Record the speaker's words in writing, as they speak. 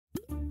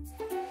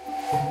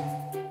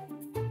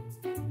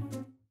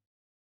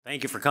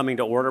Thank you for coming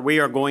to order.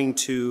 We are going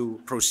to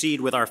proceed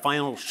with our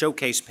final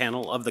showcase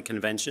panel of the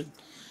convention.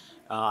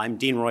 I'm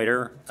Dean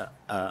Reuter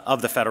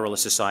of the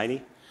Federalist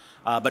Society.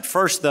 But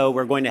first, though,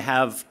 we're going to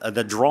have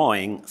the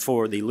drawing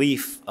for the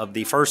leaf of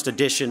the first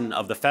edition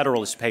of the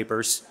Federalist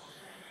Papers.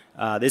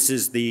 This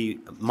is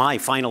my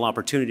final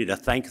opportunity to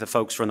thank the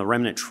folks from the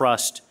Remnant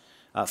Trust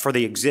for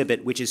the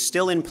exhibit, which is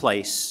still in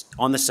place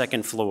on the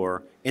second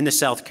floor in the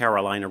South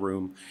Carolina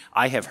room.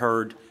 I have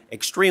heard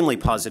extremely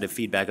positive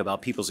feedback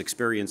about people's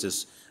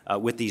experiences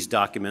with these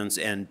documents,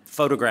 and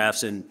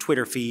photographs and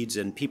Twitter feeds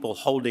and people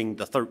holding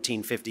the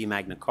 1350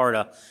 Magna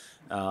Carta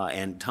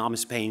and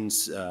Thomas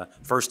Paine's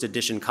first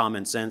edition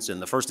Common Sense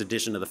and the first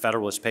edition of the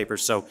Federalist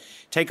Papers. So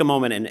take a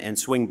moment and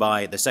swing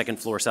by the second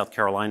floor South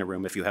Carolina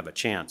room if you have a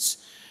chance.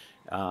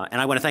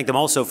 And I want to thank them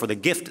also for the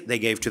gift they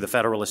gave to the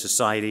Federalist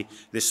Society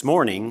this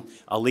morning,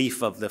 a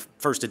leaf of the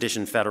first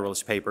edition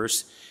Federalist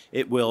Papers.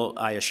 It will,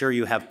 I assure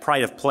you, have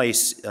pride of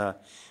place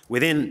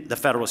within the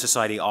Federalist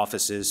Society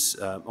offices,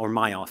 or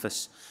my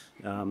office.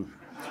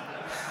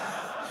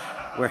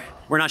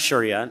 We're not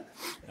sure yet.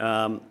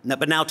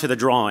 But now to the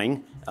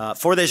drawing.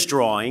 For this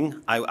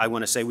drawing, I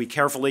want to say we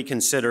carefully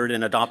considered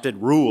and adopted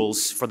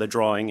rules for the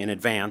drawing in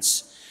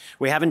advance.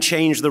 We haven't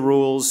changed the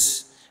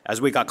rules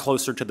as we got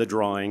closer to the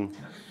drawing.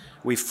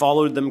 We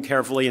followed them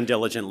carefully and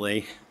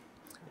diligently.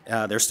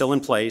 They're still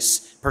in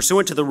place.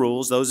 Pursuant to the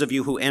rules, those of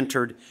you who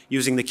entered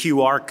using the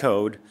QR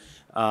code,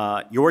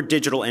 your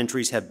digital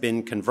entries have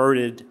been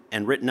converted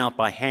and written out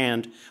by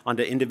hand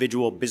onto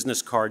individual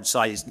business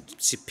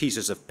card-sized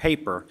pieces of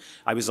paper.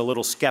 I was a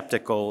little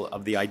skeptical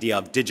of the idea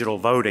of digital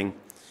voting,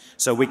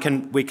 so we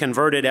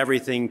converted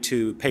everything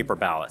to paper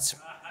ballots.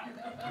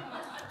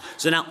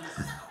 So now,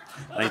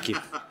 thank you.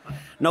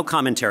 No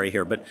commentary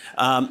here, but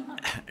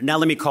now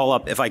let me call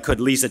up, if I could,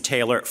 Lisa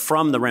Taylor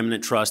from the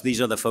Remnant Trust. These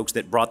are the folks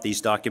that brought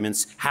these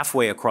documents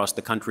halfway across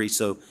the country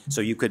so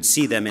you could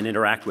see them and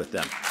interact with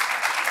them.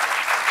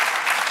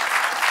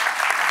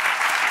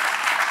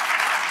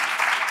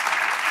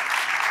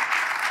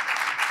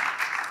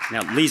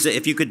 Now, Lisa,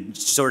 if you could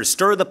sort of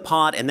stir the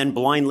pot and then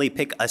blindly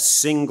pick a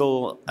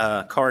single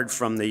card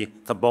from the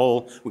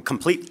bowl. With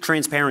complete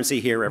transparency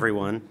here,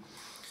 everyone.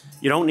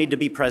 You don't need to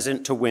be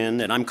present to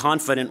win, and I'm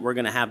confident we're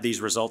going to have these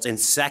results in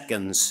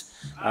seconds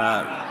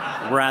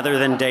rather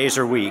than days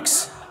or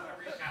weeks.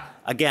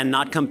 Again,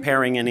 not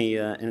comparing to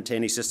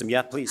any system.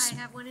 Yeah, please. I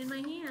have one in my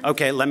hand.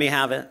 Okay, let me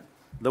have it.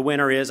 The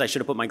winner is, I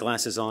should have put my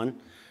glasses on.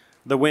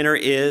 The winner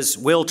is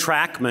Will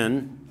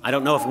Trackman. I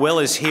don't know if Will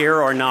is here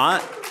or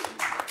not.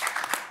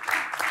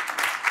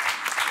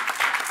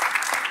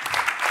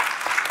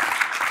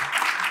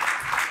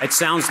 It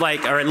sounds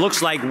like, or it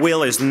looks like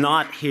Will is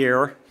not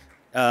here.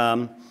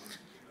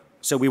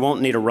 So we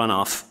won't need a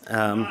runoff.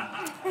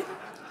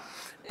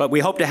 But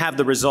we hope to have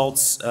the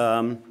results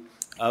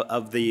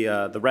of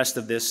the rest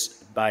of this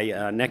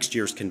by next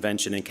year's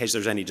convention in case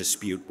there's any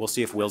dispute. We'll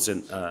see if Will's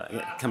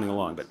coming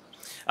along. But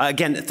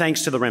again,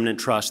 thanks to the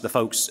Remnant Trust, the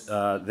folks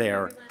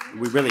there.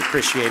 We really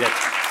appreciate it.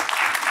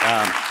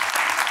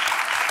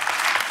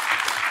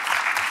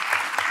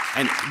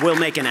 And we'll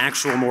make an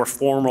actual more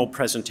formal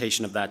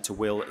presentation of that to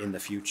Will in the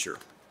future.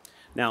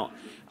 Now,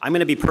 I'm going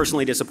to be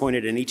personally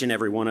disappointed in each and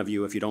every one of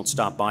you if you don't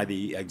stop by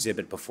the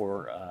exhibit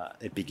before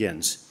it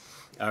begins.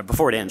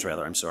 Before it ends,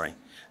 rather, I'm sorry.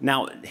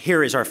 Now,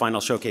 here is our final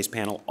showcase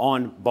panel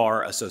on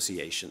bar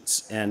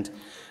associations. And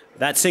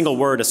that single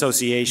word,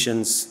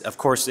 associations, of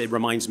course, it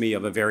reminds me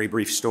of a very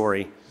brief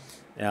story.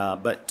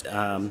 But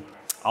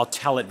I'll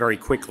tell it very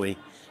quickly.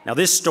 Now,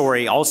 this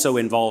story also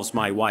involves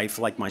my wife,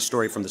 like my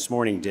story from this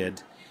morning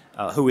did,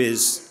 who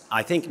is,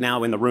 I think,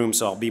 now in the room,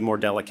 so I'll be more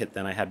delicate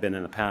than I have been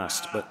in the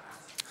past. But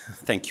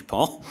thank you,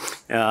 Paul.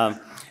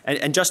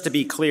 And just to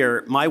be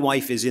clear, my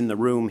wife is in the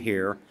room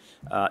here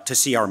to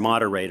see our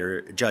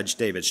moderator, Judge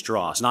David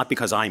Strauss, not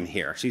because I'm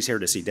here. She's here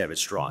to see David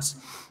Strauss.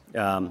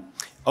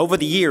 Over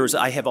the years,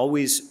 I have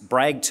always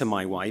bragged to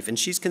my wife, and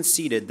she's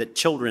conceded that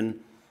children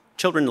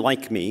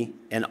like me,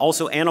 and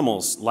also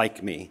animals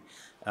like me.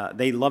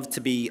 They love to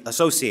be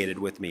associated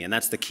with me, and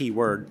that's the key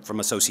word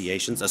from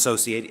associations,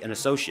 associate and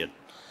associate.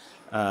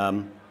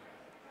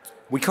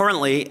 We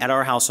currently, at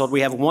our household,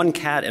 we have one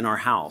cat in our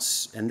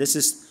house, and this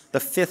is the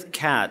 5th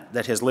cat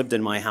that has lived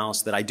in my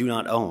house that I do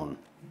not own.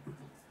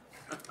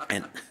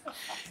 And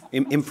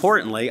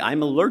importantly,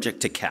 I'm allergic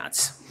to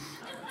cats,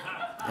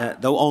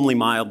 though only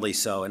mildly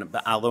so, and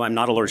although I'm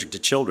not allergic to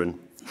children.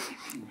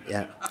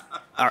 Yeah.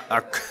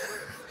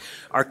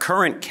 Our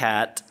current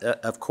cat,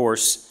 of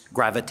course,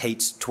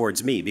 gravitates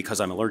towards me because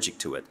I'm allergic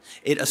to it.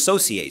 It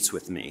associates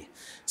with me.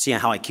 See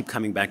how I keep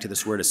coming back to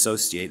this word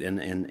associate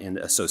and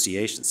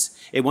associations.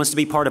 It wants to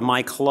be part of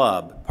my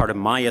club, part of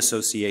my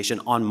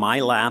association, on my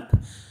lap,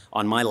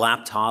 on my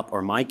laptop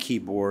or my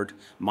keyboard,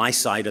 my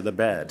side of the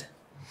bed.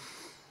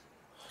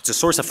 It's a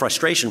source of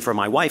frustration for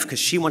my wife because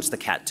she wants the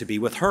cat to be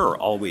with her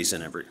always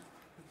and every.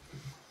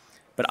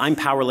 But I'm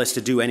powerless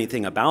to do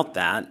anything about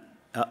that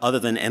other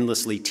than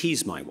endlessly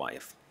tease my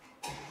wife,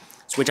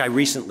 which I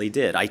recently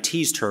did. I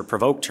teased her,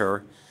 provoked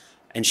her,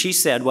 and she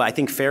said, well, I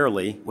think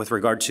fairly, with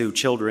regard to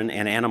children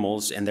and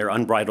animals and their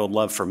unbridled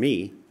love for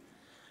me,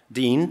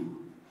 Dean,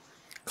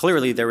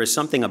 clearly there is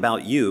something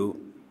about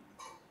you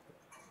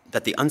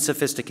that the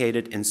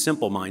unsophisticated and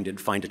simple-minded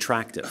find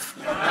attractive.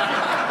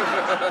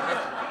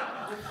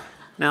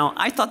 Now,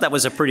 I thought that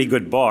was a pretty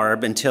good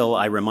barb until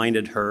I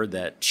reminded her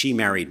that she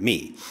married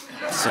me.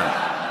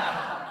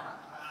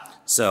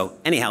 So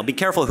anyhow, be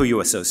careful who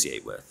you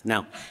associate with.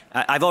 Now,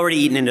 I've already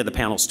eaten into the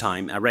panel's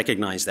time. I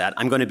recognize that.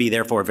 I'm going to be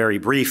therefore very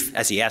brief,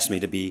 as he asked me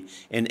to be,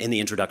 in the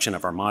introduction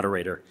of our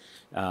moderator.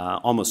 I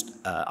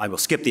will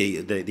skip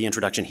the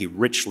introduction he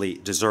richly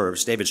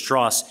deserves. David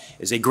Strauss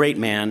is a great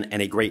man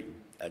and a great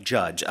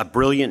judge, a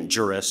brilliant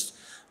jurist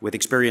with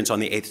experience on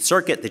the Eighth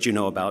Circuit that you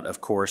know about,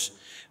 of course,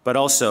 but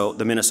also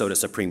the Minnesota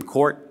Supreme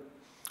Court.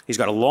 He's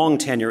got a long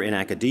tenure in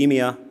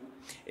academia.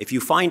 If you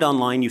find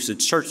online, you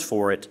should search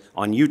for it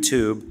on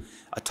YouTube,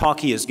 a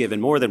talk he has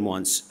given more than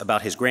once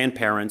about his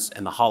grandparents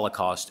and the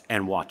Holocaust,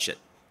 and watch it.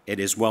 It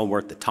is well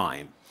worth the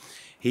time.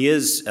 He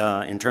is,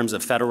 in terms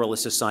of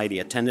Federalist Society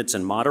attendance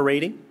and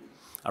moderating,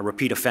 a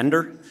repeat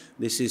offender.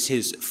 This is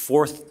his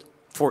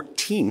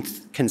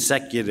 14th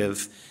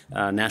consecutive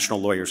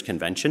National Lawyers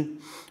Convention,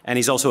 and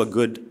he's also a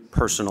good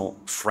personal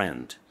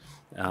friend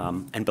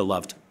and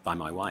beloved by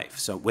my wife.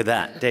 So with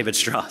that, David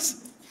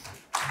Strauss.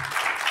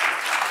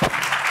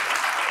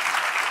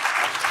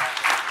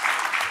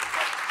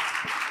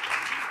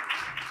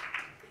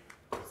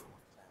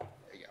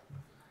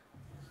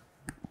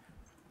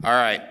 All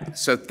right,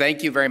 so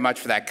thank you very much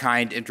for that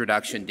kind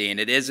introduction, Dean.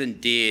 It is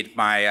indeed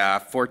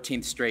my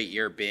 14th straight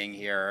year being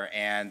here,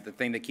 and the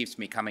thing that keeps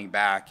me coming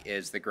back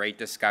is the great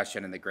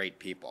discussion and the great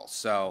people.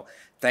 So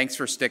thanks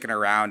for sticking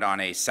around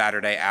on a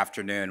Saturday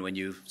afternoon when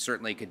you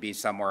certainly could be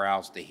somewhere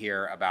else to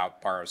hear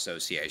about bar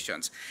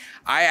associations.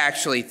 I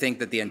actually think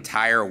that the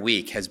entire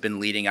week has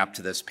been leading up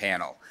to this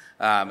panel.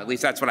 At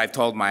least that's what I've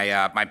told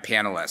my, my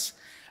panelists.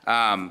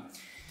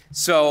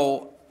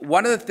 So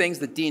one of the things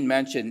that Dean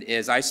mentioned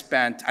is I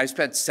spent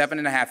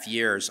 7.5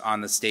 years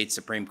on the state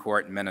Supreme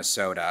Court in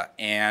Minnesota.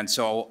 And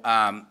so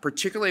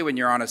particularly when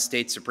you're on a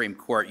state Supreme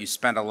Court, you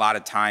spend a lot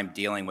of time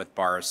dealing with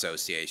bar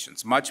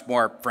associations, much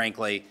more,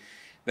 frankly,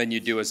 than you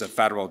do as a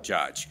federal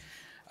judge.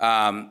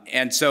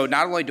 And so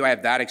not only do I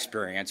have that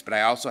experience, but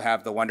I also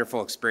have the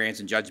wonderful experience,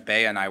 and Judge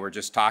Bea and I were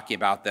just talking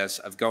about this,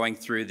 of going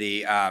through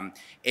the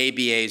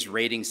ABA's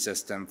rating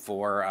system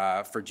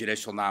for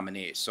judicial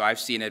nominees. So I've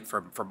seen it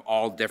from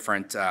all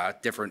different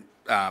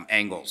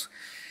angles.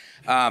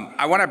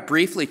 I want to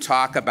briefly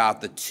talk about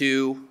the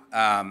two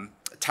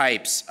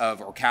types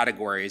of or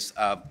categories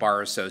of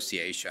bar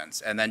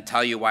associations, and then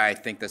tell you why I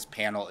think this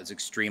panel is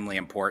extremely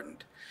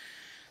important.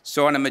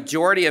 So in a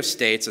majority of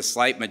states, a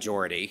slight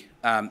majority,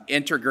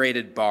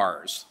 integrated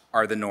bars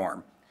are the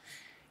norm.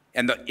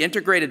 And the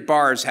integrated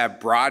bars have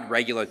broad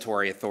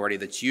regulatory authority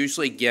that's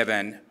usually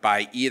given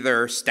by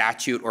either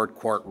statute or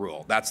court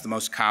rule. That's the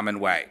most common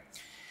way.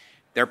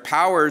 Their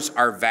powers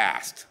are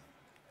vast.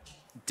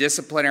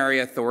 Disciplinary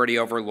authority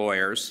over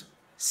lawyers,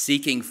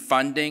 seeking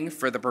funding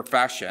for the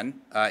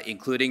profession,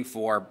 including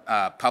for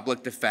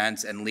public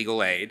defense and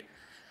legal aid,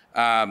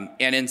 and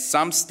in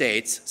some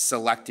states,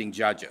 selecting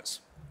judges.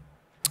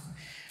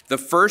 The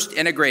first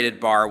integrated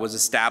bar was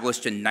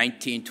established in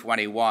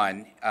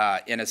 1921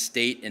 in a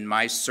state in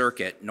my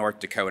circuit, North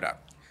Dakota.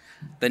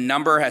 The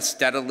number has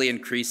steadily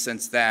increased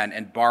since then,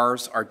 and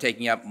bars are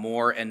taking up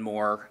more and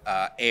more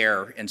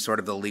air in sort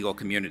of the legal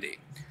community.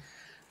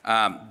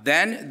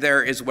 Then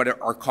there is what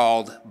are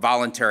called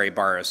voluntary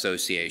bar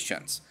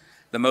associations.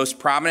 The most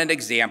prominent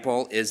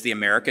example is the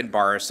American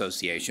Bar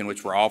Association,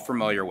 which we're all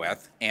familiar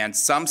with, and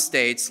some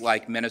states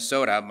like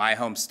Minnesota, my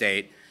home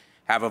state,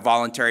 have a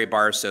voluntary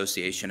bar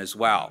association as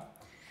well.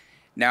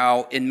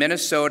 Now, in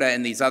Minnesota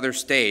and these other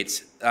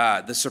states,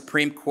 the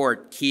Supreme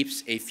Court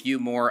keeps a few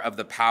more of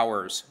the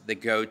powers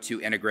that go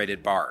to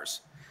integrated bars.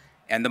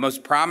 And the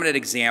most prominent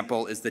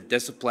example is the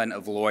discipline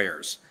of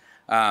lawyers.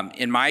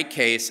 In my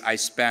case, I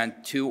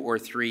spent 2 or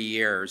 3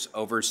 years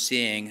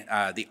overseeing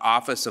the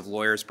Office of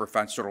Lawyers'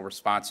 Professional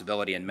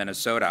Responsibility in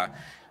Minnesota,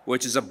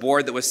 which is a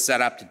board that was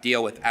set up to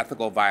deal with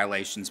ethical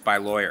violations by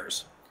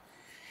lawyers.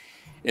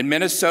 In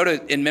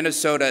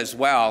Minnesota as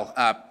well,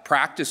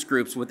 practice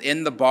groups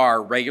within the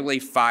bar regularly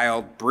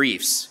filed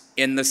briefs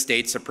in the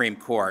state Supreme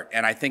Court,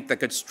 and I think the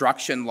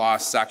construction law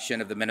section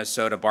of the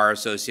Minnesota Bar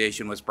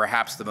Association was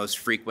perhaps the most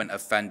frequent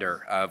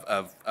offender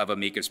of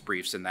amicus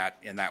briefs in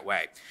that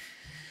way.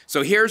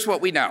 So here's what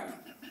we know.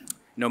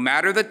 No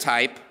matter the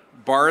type,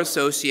 bar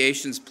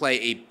associations play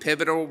a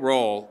pivotal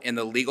role in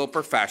the legal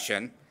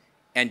profession,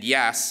 and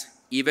yes,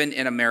 even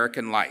in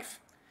American life.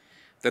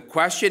 The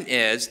question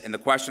is, and the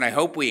question I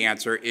hope we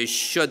answer, is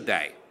should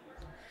they?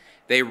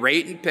 They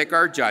rate and pick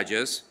our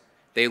judges,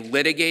 they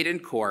litigate in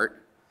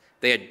court,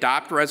 they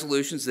adopt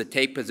resolutions that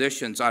take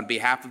positions on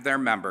behalf of their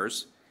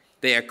members,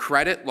 they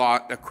accredit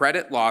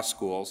law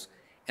schools,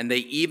 and they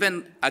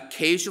even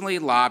occasionally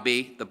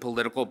lobby the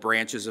political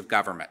branches of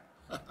government.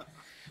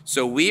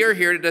 So we are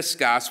here to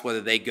discuss whether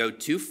they go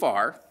too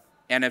far,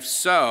 and if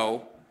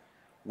so,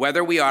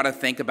 whether we ought to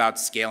think about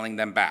scaling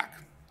them back.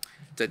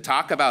 To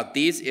talk about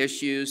these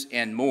issues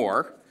and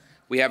more,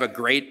 we have a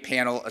great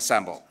panel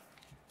assembled.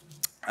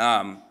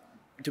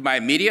 To my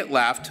immediate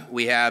left,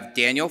 we have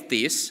Daniel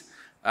Thies,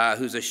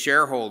 who's a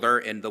shareholder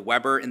in the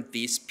Weber and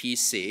Thies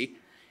PC.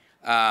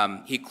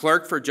 He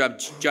clerked for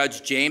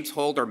Judge James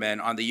Holderman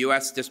on the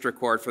U.S. District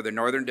Court for the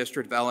Northern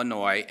District of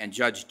Illinois and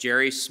Judge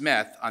Jerry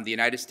Smith on the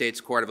United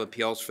States Court of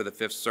Appeals for the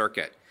Fifth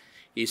Circuit.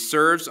 He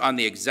serves on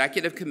the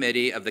Executive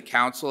Committee of the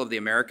Council of the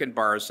American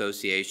Bar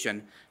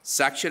Association,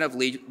 Section of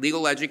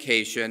Legal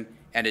Education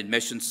and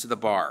Admissions to the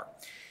Bar.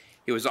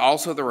 He was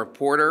also the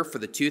reporter for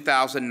the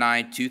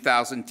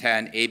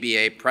 2009-2010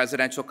 ABA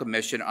Presidential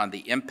Commission on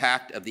the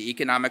Impact of the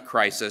Economic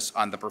Crisis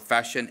on the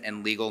Profession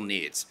and Legal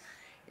Needs.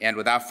 And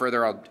without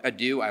further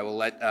ado, I will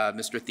let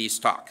Mr. Thies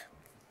talk.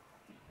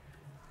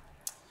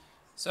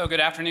 So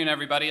good afternoon,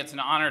 everybody. It's an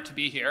honor to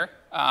be here.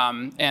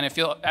 And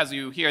as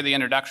you hear the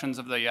introductions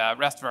of the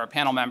rest of our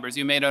panel members,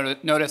 you may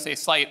notice a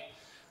slight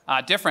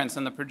difference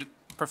in the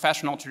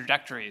professional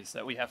trajectories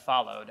that we have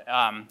followed.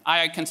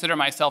 I consider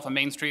myself a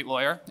Main Street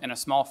lawyer in a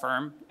small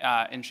firm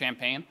in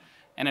Champaign,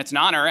 and it's an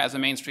honor as a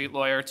Main Street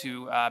lawyer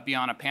to be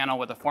on a panel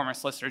with a former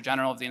Solicitor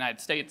General of the United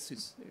States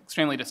who's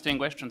extremely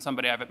distinguished and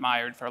somebody I've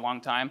admired for a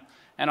long time,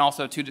 and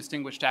also two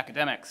distinguished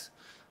academics.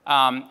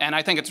 And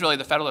I think it's really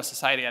the Federalist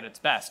Society at its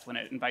best when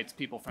it invites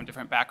people from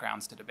different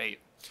backgrounds to debate.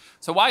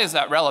 So why is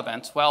that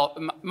relevant? Well,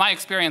 my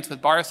experience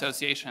with bar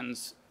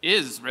associations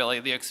is really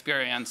the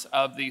experience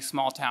of the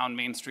small-town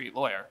Main Street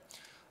lawyer,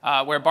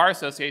 where bar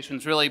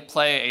associations really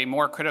play a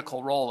more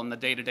critical role in the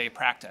day-to-day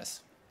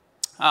practice.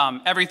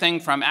 Everything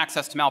from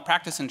access to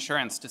malpractice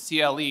insurance, to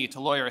CLE, to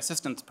lawyer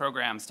assistance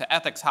programs, to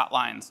ethics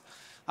hotlines,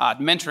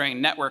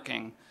 mentoring,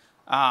 networking,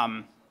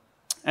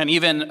 and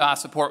even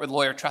support with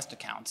lawyer trust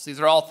accounts. These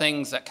are all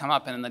things that come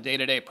up in the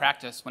day-to-day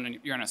practice when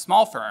you're in a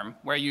small firm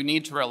where you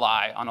need to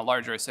rely on a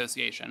larger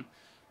association.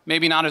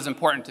 Maybe not as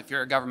important if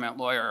you're a government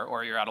lawyer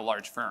or you're at a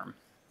large firm.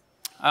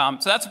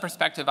 So that's a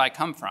perspective I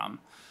come from.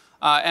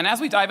 And as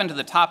we dive into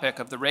the topic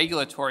of the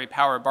regulatory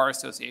power of bar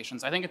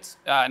associations, I think it's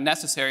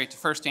necessary to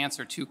first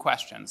answer two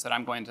questions that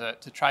I'm going to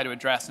try to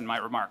address in my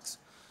remarks.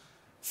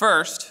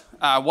 First,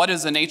 what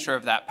is the nature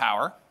of that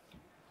power?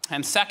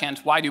 And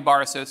second, why do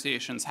bar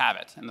associations have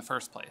it in the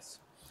first place?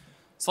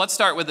 So let's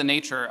start with the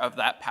nature of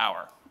that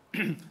power.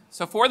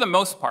 So for the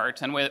most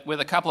part, and with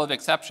a couple of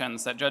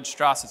exceptions that Judge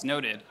Strauss has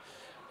noted,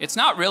 it's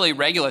not really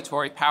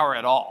regulatory power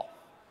at all.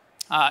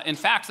 In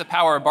fact, the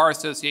power of bar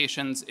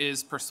associations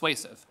is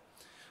persuasive.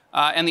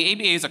 And the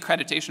ABA's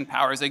accreditation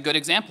power is a good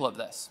example of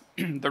this.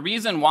 The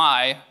reason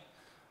why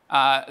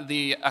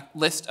the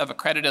list of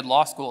accredited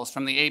law schools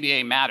from the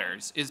ABA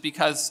matters is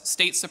because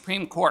state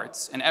Supreme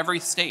Courts in every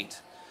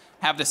state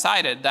have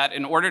decided that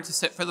in order to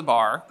sit for the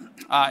bar,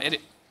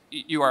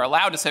 you are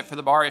allowed to sit for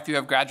the bar if you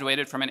have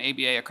graduated from an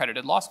ABA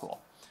accredited law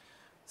school.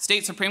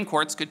 State Supreme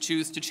Courts could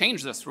choose to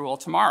change this rule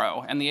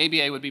tomorrow, and the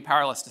ABA would be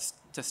powerless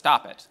to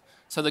stop it.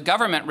 So the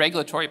government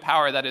regulatory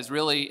power that is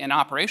really in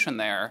operation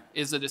there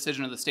is the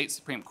decision of the state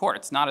Supreme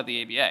Courts, not of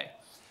the ABA.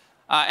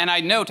 And I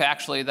note,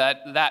 actually,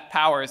 that that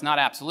power is not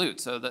absolute.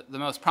 So the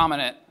most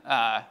prominent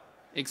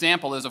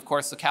example is, of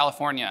course, the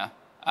California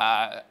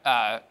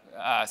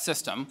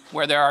system,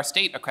 where there are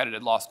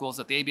state-accredited law schools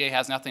that the ABA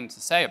has nothing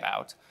to say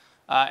about,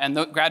 and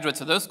the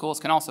graduates of those schools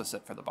can also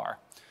sit for the bar.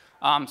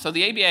 So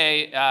the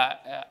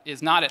ABA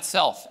is not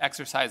itself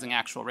exercising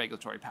actual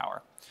regulatory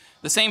power.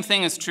 The same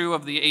thing is true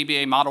of the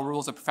ABA model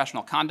rules of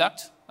professional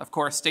conduct. Of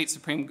course, state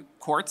Supreme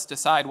Courts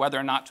decide whether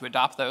or not to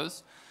adopt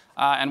those,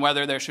 and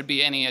whether there should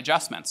be any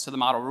adjustments to the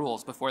model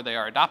rules before they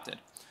are adopted.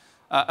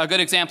 A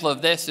good example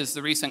of this is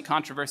the recent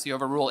controversy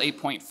over Rule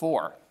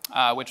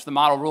 8.4, which the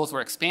model rules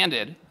were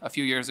expanded a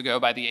few years ago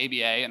by the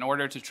ABA in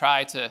order to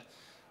try to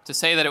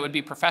say that it would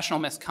be professional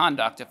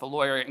misconduct if a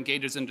lawyer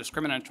engages in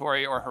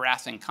discriminatory or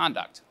harassing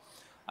conduct.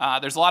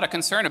 There's a lot of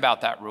concern about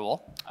that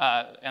rule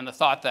and the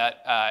thought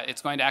that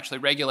it's going to actually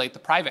regulate the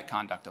private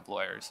conduct of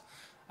lawyers.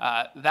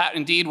 That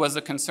indeed was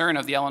a concern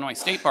of the Illinois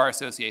State Bar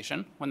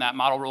Association when that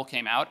model rule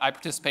came out. I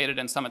participated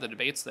in some of the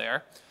debates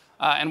there,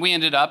 and we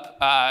ended up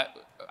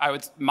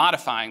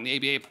modifying the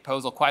ABA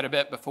proposal quite a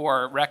bit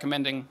before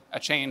recommending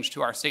a change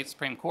to our state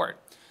Supreme Court.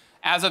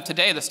 As of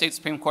today, the state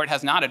Supreme Court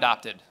has not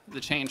adopted the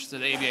change to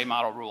the ABA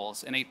model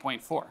rules in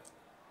 8.4,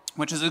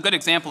 which is a good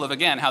example of,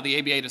 again, how the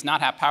ABA does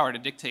not have power to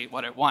dictate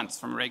what it wants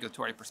from a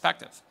regulatory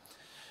perspective.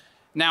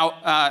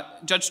 Now,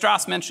 Judge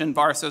Strauss mentioned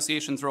bar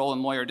associations' role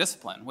in lawyer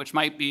discipline, which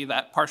might be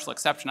that partial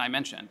exception I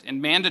mentioned.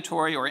 In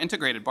mandatory or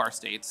integrated bar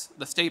states,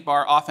 the state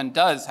bar often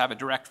does have a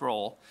direct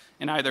role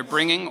in either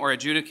bringing or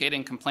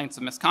adjudicating complaints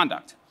of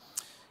misconduct.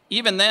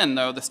 Even then,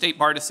 though, the state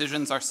bar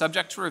decisions are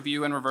subject to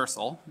review and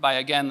reversal by,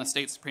 again, the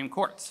state Supreme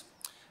Courts.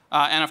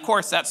 And of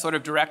course, that sort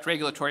of direct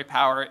regulatory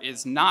power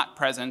is not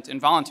present in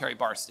voluntary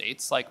bar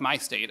states like my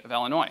state of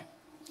Illinois.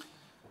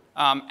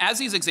 As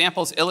these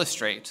examples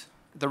illustrate,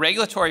 the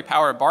regulatory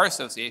power of bar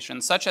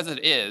associations, such as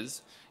it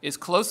is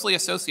closely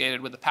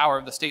associated with the power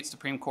of the state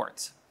Supreme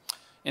Courts.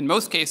 In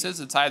most cases,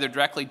 it's either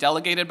directly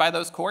delegated by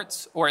those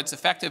courts, or it's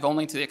effective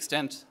only to the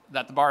extent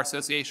that the bar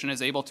association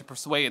is able to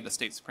persuade the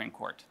state Supreme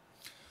Court.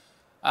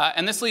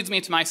 And this leads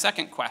me to my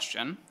second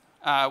question,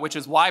 which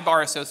is why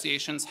bar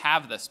associations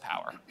have this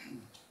power.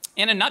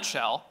 In a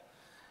nutshell,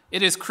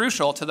 It is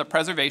crucial to the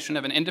preservation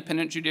of an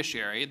independent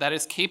judiciary that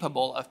is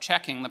capable of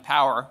checking the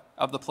power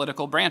of the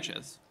political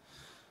branches.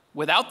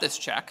 Without this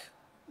check,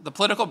 the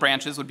political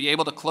branches would be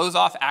able to close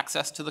off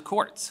access to the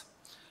courts.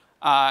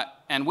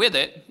 And with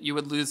it, you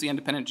would lose the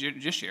independent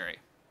judiciary.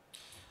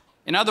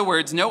 In other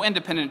words, no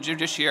independent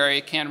judiciary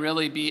can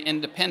really be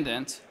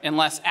independent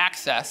unless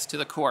access to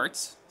the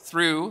courts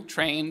through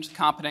trained,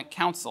 competent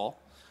counsel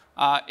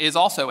is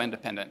also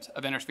independent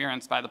of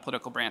interference by the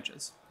political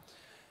branches.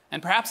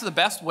 And perhaps the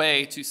best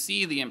way to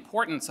see the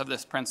importance of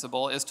this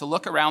principle is to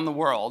look around the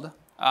world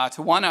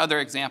to one other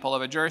example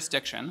of a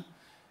jurisdiction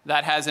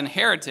that has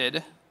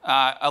inherited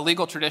a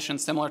legal tradition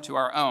similar to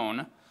our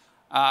own,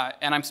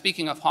 and I'm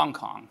speaking of Hong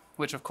Kong,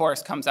 which of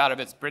course comes out of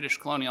its British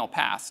colonial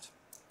past.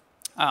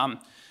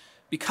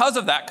 Because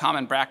of that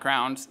common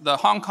background, the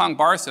Hong Kong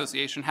Bar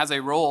Association has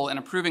a role in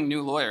approving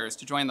new lawyers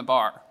to join the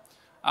bar,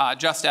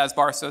 just as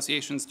bar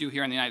associations do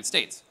here in the United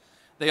States.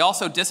 They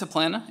also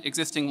discipline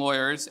existing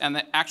lawyers,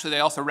 and actually they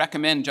also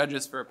recommend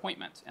judges for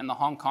appointment in the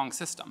Hong Kong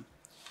system.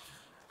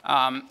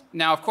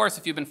 Now, of course,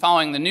 if you've been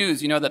following the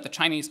news, you know that the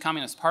Chinese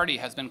Communist Party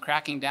has been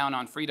cracking down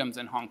on freedoms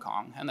in Hong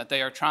Kong, and that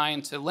they are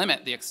trying to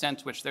limit the extent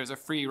to which there's a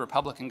free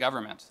Republican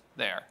government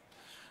there.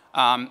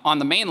 On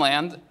the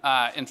mainland,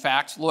 in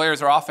fact,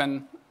 lawyers are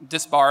often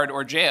disbarred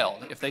or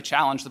jailed if they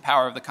challenge the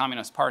power of the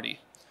Communist Party.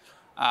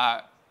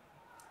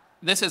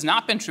 This has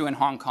not been true in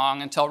Hong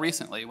Kong until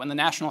recently, when the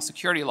national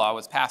security law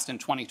was passed in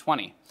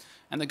 2020.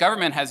 And the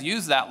government has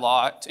used that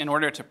law in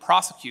order to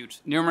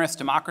prosecute numerous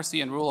democracy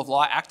and rule of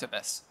law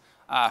activists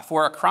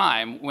for a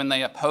crime when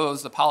they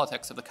oppose the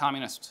politics of the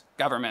communist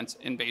government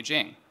in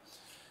Beijing.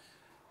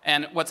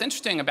 And what's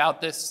interesting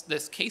about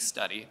this case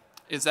study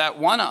is that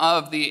one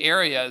of the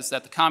areas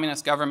that the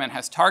communist government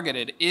has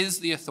targeted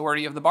is the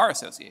authority of the Bar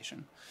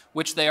Association,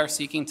 which they are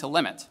seeking to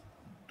limit.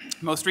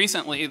 Most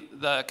recently,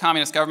 the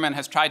communist government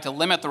has tried to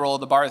limit the role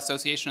of the Bar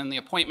Association in the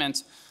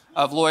appointment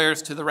of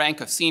lawyers to the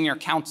rank of senior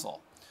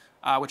counsel,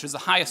 which is the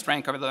highest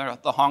rank of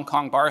the Hong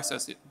Kong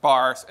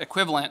Bar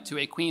equivalent to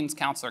a Queen's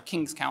Counsel or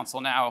King's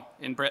Counsel now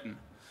in Britain.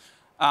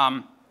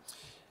 And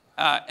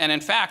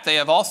in fact, they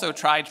have also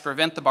tried to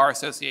prevent the Bar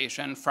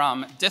Association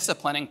from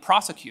disciplining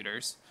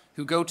prosecutors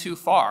who go too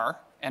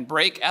far and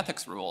break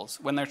ethics rules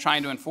when they're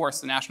trying to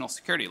enforce the national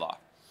security law.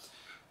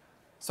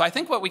 So I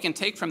think what we can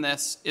take from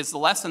this is the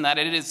lesson that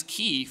it is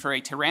key for a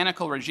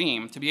tyrannical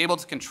regime to be able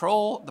to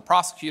control the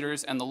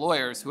prosecutors and the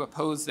lawyers who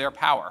oppose their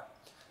power.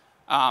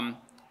 And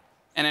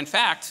in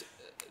fact,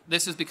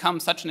 this has become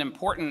such an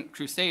important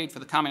crusade for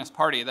the Communist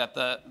Party that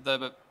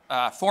the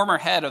former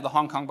head of the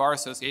Hong Kong Bar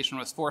Association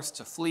was forced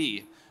to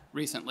flee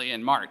recently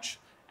in March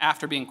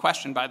after being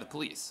questioned by the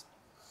police.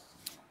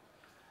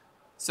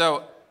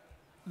 So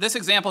this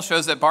example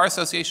shows that bar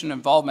association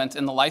involvement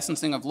in the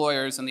licensing of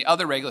lawyers and the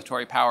other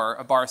regulatory power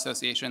of bar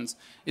associations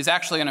is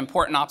actually an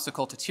important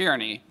obstacle to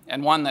tyranny,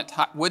 and one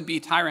that would-be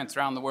tyrants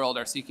around the world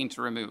are seeking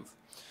to remove.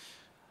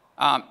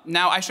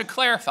 Now, I should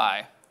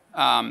clarify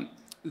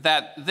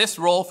that this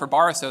role for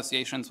bar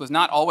associations was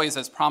not always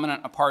as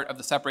prominent a part of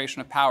the separation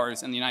of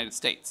powers in the United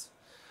States.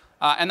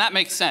 And that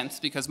makes sense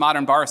because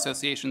modern bar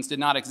associations did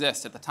not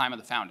exist at the time of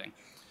the founding.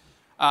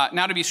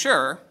 Now, to be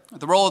sure,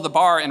 the role of the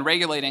bar in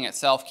regulating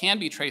itself can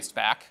be traced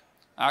back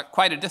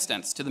quite a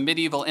distance to the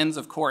medieval Inns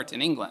of Court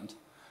in England.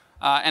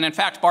 And in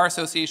fact, bar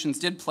associations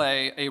did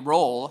play a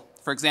role,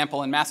 for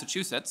example, in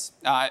Massachusetts,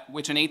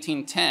 which in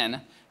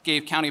 1810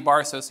 gave county bar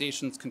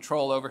associations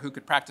control over who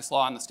could practice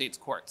law in the state's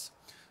courts.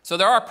 So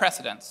there are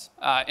precedents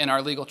in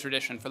our legal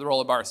tradition for the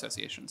role of bar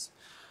associations.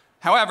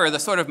 However, the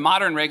sort of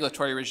modern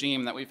regulatory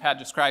regime that we've had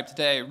described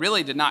today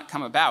really did not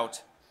come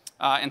about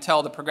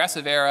until the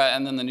Progressive era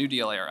and then the New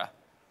Deal era,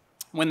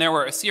 when there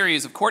were a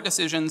series of court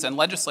decisions and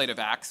legislative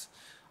acts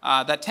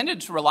that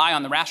tended to rely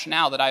on the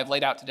rationale that I have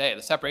laid out today,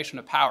 the separation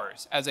of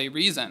powers, as a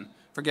reason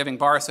for giving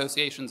bar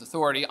associations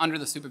authority under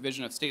the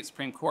supervision of state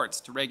Supreme Courts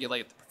to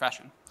regulate the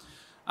profession.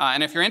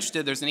 And if you're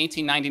interested, there's an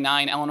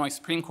 1899 Illinois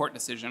Supreme Court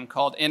decision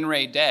called In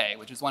Re Day,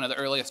 which is one of the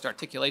earliest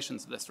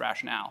articulations of this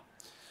rationale.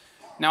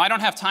 Now, I don't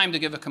have time to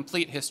give a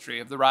complete history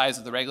of the rise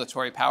of the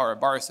regulatory power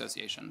of bar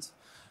associations,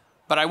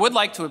 but I would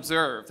like to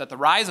observe that the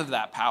rise of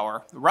that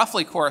power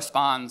roughly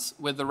corresponds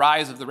with the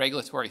rise of the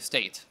regulatory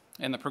state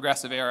in the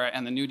Progressive era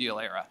and the New Deal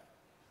era.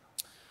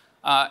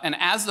 And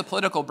as the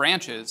political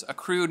branches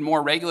accrued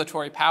more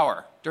regulatory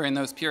power during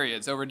those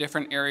periods over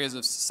different areas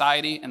of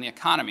society and the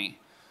economy,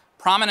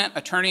 prominent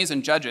attorneys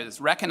and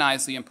judges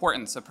recognized the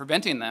importance of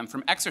preventing them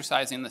from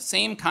exercising the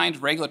same kind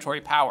of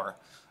regulatory power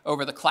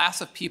over the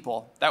class of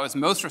people that was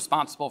most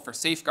responsible for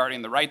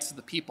safeguarding the rights of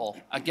the people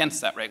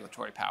against that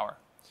regulatory power.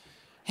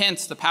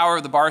 Hence, the power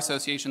of the bar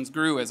associations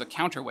grew as a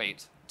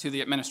counterweight to the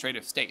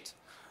administrative state.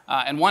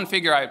 And one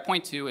figure I would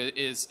point to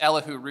is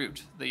Elihu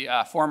Root, the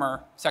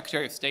former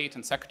Secretary of State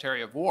and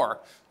Secretary of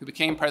War, who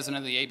became president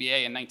of the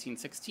ABA in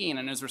 1916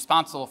 and is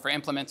responsible for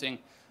implementing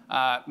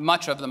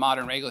much of the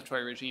modern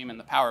regulatory regime and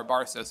the power of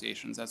bar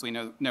associations as we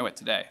know it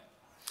today.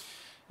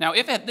 Now,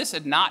 if this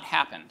had not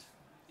happened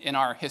in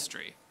our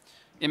history,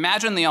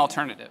 imagine the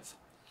alternative.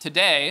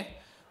 Today,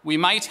 We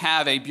might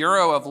have a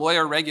Bureau of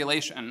Lawyer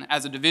Regulation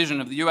as a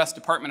division of the US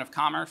Department of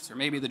Commerce, or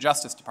maybe the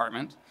Justice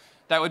Department,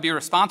 that would be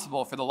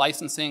responsible for the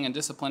licensing and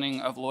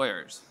disciplining of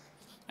lawyers.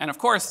 And of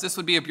course, this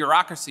would be a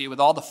bureaucracy with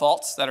all the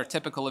faults that are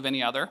typical of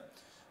any other,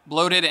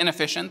 bloated,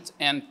 inefficient,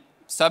 and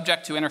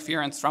subject to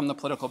interference from the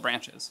political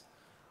branches.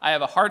 I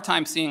have a hard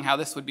time seeing how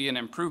this would be an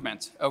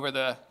improvement over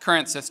the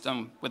current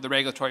system with the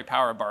regulatory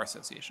power of bar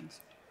associations.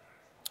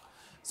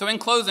 So in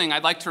closing,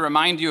 I'd like to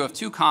remind you of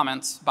two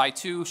comments by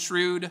two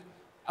shrewd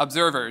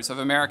observers of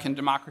American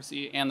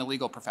democracy and the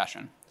legal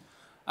profession.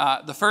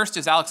 The first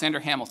is Alexander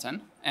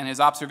Hamilton and his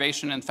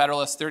observation in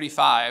Federalist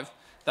 35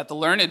 that the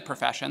learned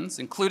professions,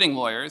 including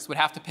lawyers, would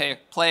have to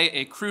play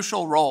a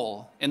crucial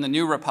role in the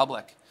new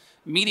republic,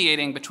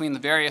 mediating between the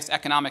various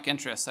economic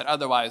interests that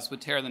otherwise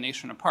would tear the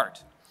nation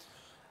apart.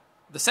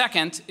 The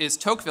second is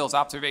Tocqueville's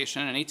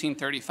observation in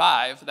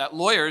 1835 that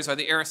lawyers are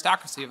the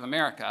aristocracy of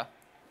America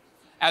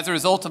as a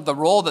result of the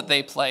role that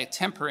they play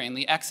tempering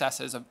the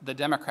excesses of the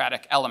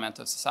democratic element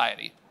of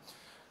society.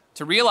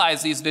 To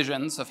realize these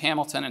visions of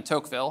Hamilton and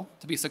Tocqueville,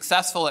 to be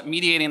successful at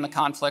mediating the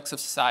conflicts of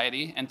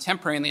society and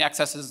tempering the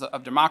excesses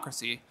of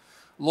democracy,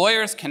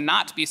 lawyers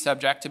cannot be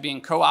subject to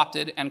being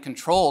co-opted and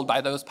controlled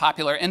by those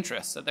popular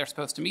interests that they're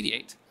supposed to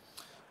mediate.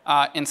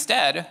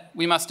 Instead,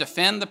 we must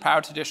defend the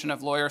proud tradition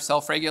of lawyer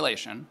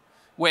self-regulation,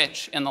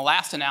 which, in the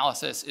last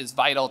analysis, is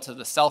vital to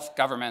the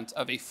self-government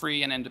of a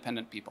free and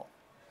independent people.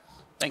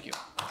 Thank you.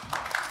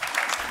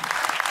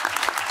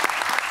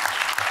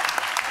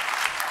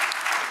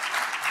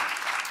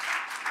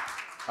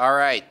 All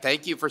right,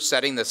 thank you for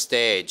setting the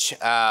stage.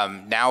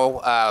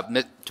 Now,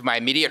 to my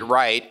immediate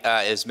right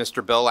is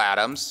Mr. Bill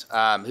Adams,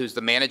 who's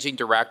the Managing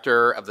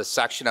Director of the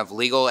Section of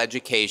Legal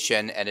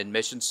Education and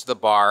Admissions to the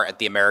Bar at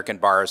the American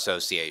Bar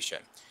Association.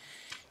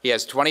 He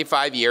has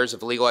 25 years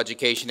of legal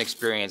education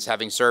experience,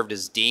 having served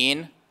as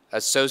Dean,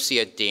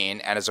 Associate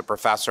Dean, and as a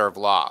Professor of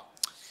Law.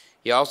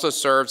 He also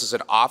serves as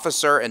an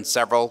officer in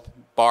several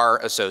bar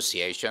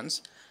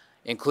associations,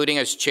 including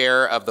as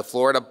chair of the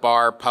Florida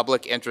Bar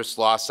Public Interest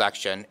Law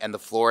Section and the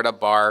Florida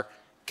Bar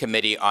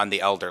Committee on the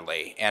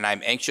Elderly. And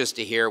I'm anxious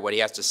to hear what he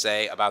has to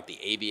say about the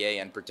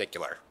ABA in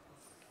particular.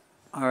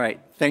 All right,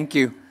 thank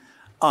you.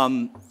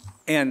 And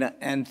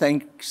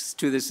thanks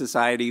to the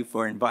Society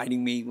for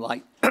inviting me.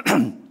 Like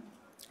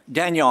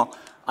Daniel,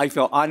 I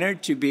feel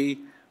honored to be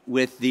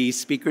with the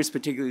speakers,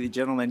 particularly the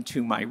gentleman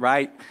to my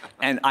right,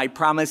 and I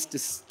promise to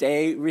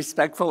stay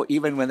respectful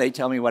even when they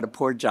tell me what a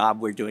poor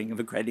job we're doing of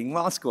accrediting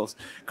law schools,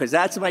 because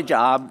that's my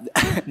job.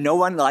 No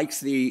one likes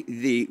the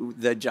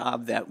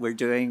job that we're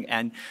doing,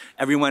 and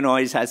everyone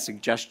always has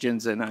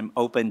suggestions, and I'm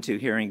open to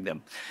hearing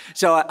them.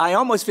 So I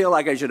almost feel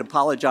like I should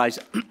apologize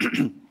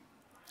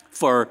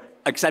for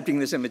accepting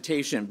this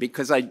invitation,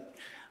 because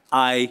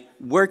I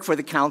work for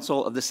the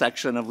Council of the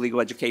Section of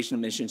Legal Education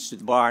Admissions to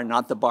the Bar,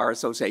 not the Bar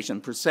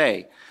Association per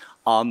se.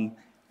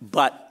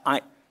 But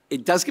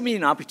it does give me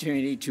an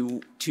opportunity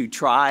to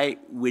try,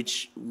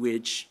 which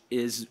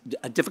is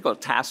a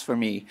difficult task for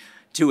me,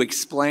 to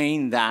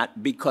explain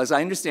that, because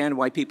I understand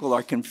why people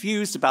are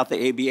confused about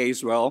the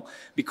ABA's role,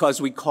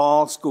 because we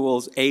call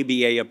schools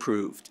ABA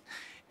approved.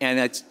 And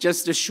it's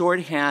just a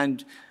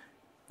shorthand,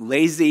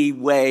 lazy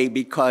way,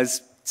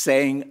 because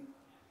saying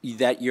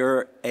that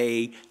you're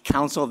a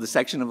Council of the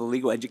Section of the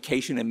Legal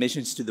Education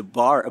Admissions to the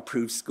Bar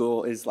approved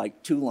school is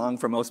like too long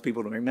for most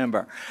people to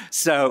remember.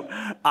 So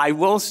I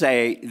will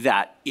say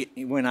that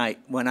when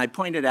I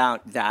pointed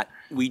out that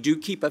we do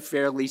keep a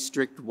fairly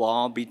strict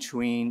wall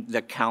between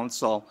the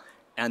council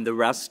and the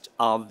rest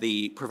of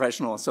the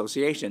professional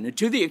association, and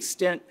to the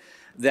extent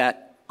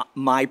that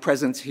my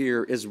presence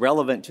here is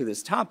relevant to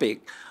this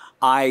topic,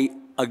 I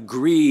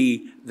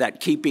agree that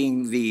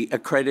keeping the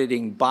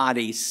accrediting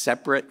body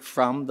separate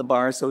from the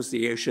Bar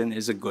Association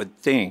is a good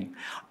thing.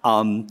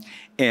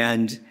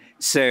 And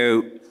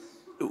so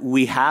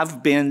we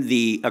have been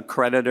the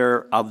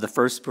accreditor of the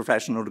first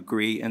professional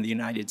degree in the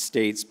United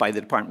States by the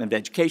Department of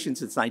Education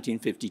since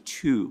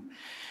 1952.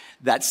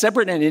 That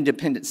separate and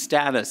independent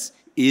status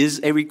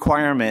is a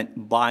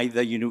requirement by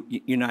the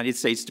United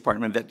States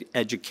Department of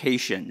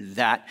Education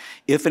that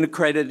if an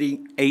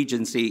accrediting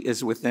agency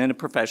is within a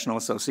professional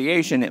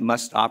association, it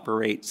must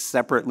operate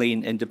separately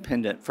and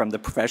independent from the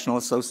professional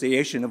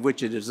association of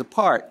which it is a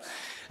part.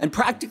 And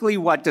practically,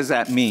 what does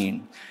that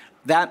mean?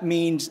 That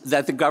means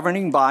that the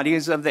governing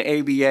bodies of the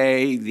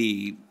ABA,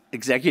 the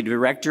executive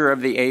director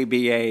of the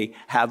ABA,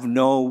 have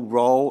no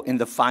role in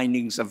the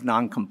findings of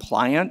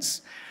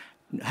noncompliance,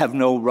 have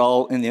no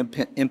role in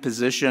the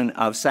imposition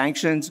of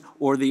sanctions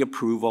or the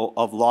approval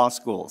of law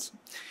schools.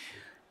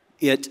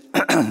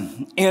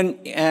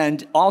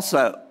 And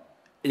also,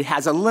 it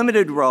has a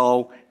limited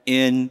role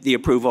in the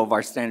approval of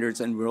our standards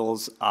and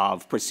rules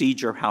of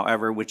procedure,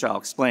 however, which I'll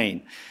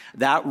explain.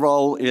 That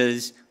role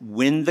is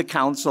when the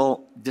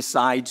council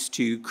decides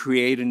to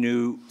create a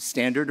new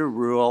standard or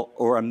rule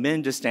or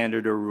amend a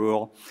standard or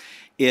rule,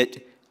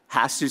 it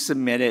has to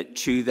submit it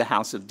to the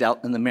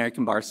the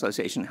American Bar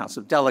Association House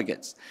of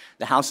Delegates.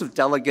 The House of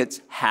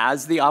Delegates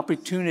has the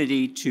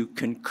opportunity to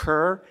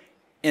concur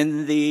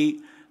in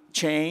the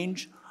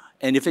change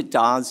and if it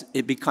does,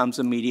 it becomes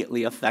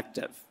immediately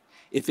effective.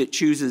 If it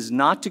chooses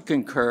not to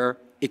concur,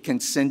 it can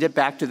send it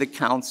back to the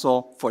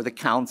council for the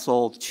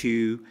council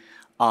to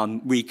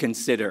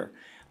reconsider.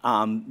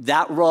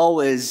 That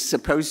role is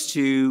supposed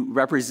to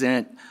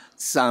represent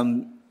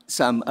some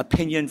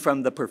opinion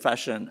from the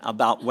profession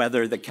about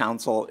whether the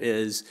council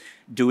is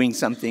doing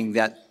something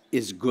that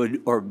is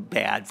good or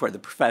bad for the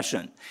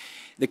profession.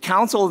 The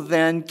council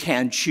then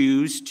can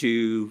choose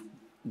to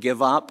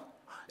give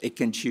up, it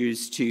can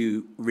choose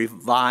to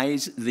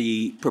revise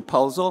the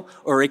proposal,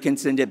 or it can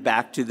send it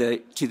back to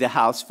the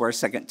House for a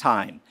second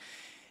time.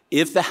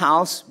 If the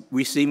House,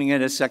 receiving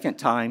it a second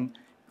time,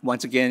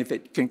 once again, if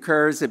it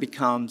concurs, it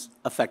becomes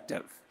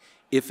effective.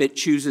 If it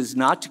chooses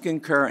not to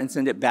concur and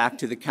send it back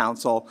to the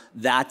council,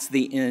 that's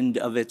the end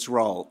of its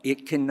role.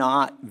 It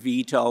cannot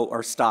veto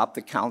or stop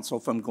the council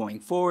from going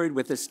forward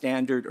with a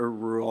standard or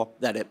rule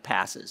that it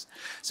passes.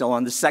 So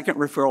on the second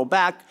referral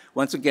back,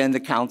 once again,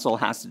 the council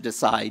has to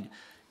decide,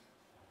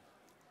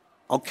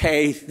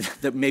 okay,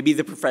 maybe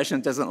the profession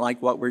doesn't like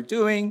what we're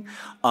doing.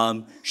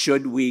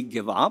 Should we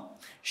give up?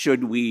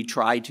 Should we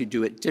try to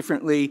do it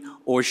differently?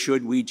 Or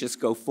should we just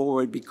go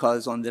forward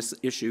because on this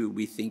issue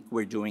we think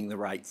we're doing the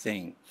right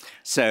thing?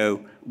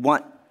 So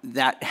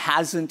that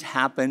hasn't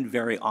happened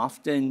very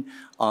often.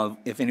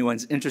 If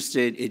anyone's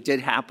interested, it did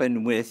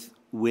happen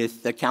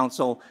with the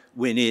council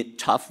when it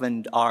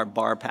toughened our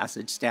bar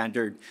passage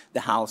standard.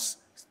 The House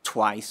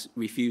twice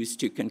refused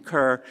to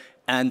concur,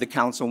 and the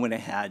council went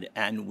ahead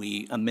and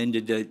we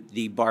amended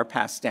the bar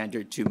pass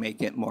standard to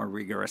make it more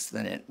rigorous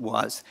than it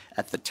was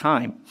at the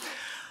time.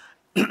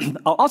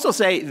 I'll also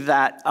say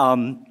that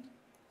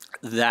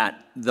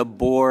that the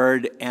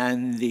board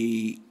and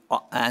the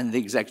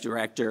executive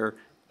director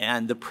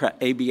and the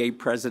ABA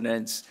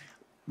presidents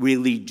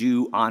really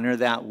do honor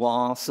that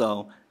law.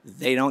 So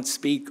they don't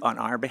speak on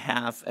our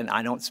behalf, and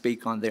I don't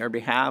speak on their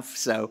behalf.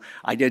 So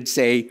I did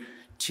say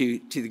to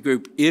the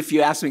group, if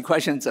you ask me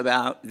questions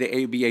about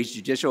the ABA's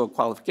judicial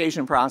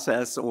qualification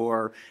process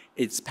or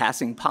its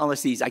passing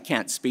policies, I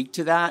can't speak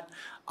to that.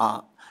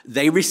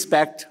 They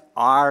respect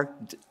our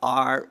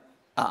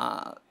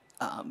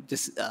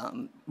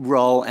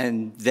role,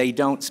 and they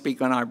don't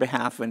speak on our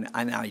behalf, and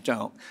I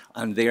don't.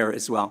 I'm there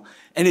as well.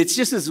 And it's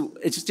just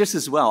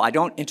as well. I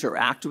don't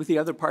interact with the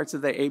other parts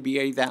of the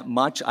ABA that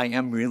much. I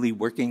am really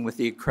working with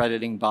the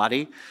accrediting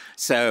body.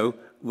 So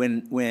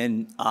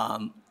when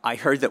I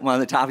heard that one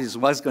of the topics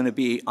was going to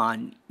be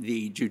on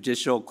the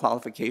judicial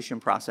qualification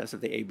process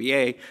of the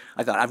ABA,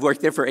 I thought, I've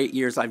worked there for 8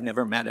 years, I've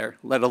never met her,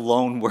 let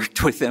alone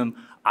worked with them.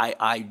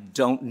 I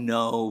don't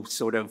know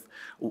sort of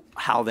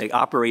how they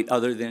operate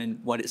other than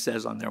what it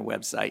says on their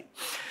website.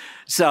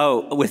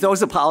 So with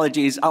those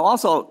apologies, I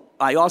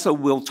also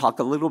will talk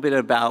a little bit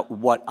about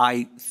what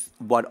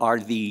are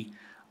the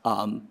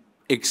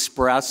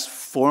express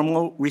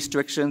formal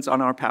restrictions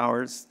on our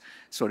powers,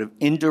 sort of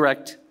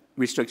indirect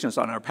restrictions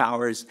on our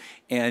powers,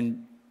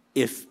 and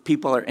if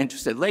people are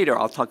interested later,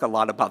 I'll talk a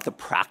lot about the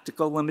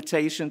practical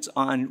limitations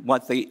on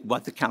what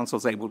the council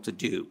is able to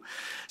do.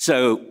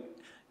 So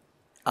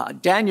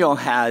Daniel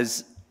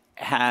has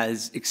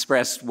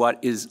expressed what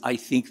is, I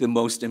think, the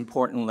most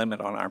important limit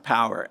on our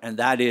power, and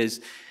that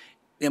is,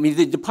 I mean,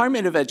 the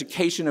Department of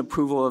Education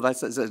approval of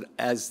us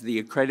as the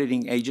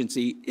accrediting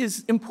agency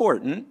is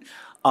important,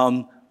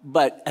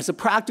 but as a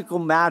practical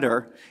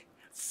matter,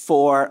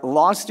 for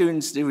law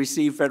students to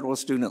receive federal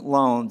student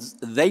loans,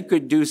 they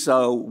could do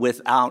so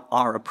without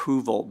our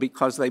approval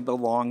because they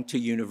belong to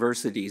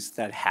universities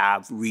that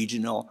have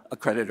regional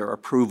accreditor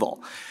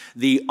approval.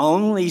 The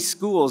only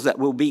schools that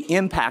will be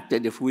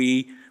impacted if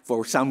we,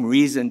 for some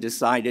reason,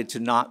 decided to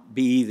not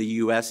be the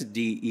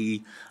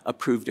USDE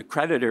approved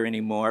accreditor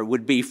anymore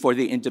would be for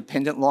the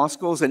independent law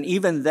schools, and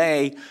even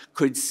they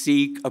could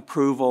seek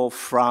approval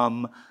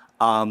from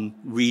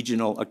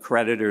regional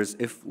accreditors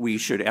if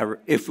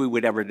we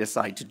would ever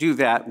decide to do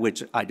that,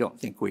 which I don't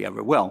think we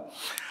ever will.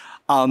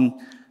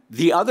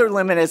 The other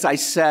limit, as I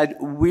said,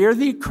 we're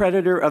the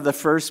accreditor of the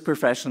first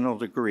professional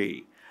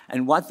degree.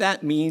 And what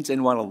that means,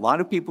 and what a lot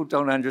of people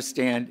don't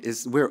understand,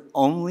 is we're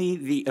only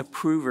the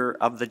approver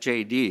of the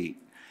JD.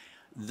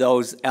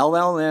 Those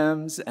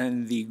LLMs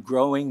and the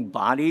growing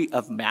body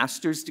of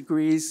master's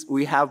degrees,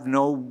 we have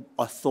no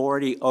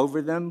authority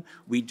over them.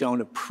 We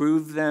don't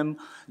approve them.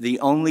 The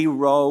only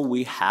role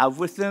we have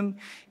with them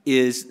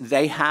is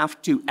they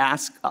have to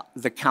ask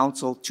the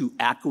council to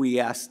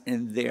acquiesce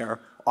in their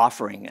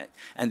offering it.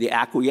 And the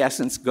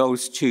acquiescence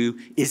goes to,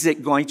 is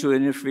it going to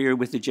interfere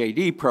with the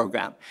JD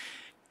program?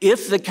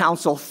 If the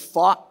council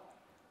thought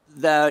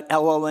the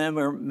LLM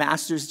or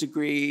master's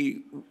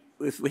degree,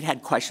 if we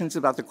had questions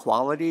about the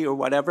quality or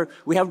whatever,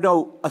 we have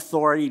no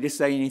authority to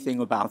say anything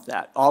about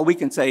that. All we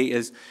can say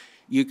is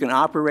you can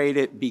operate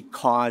it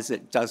because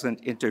it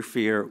doesn't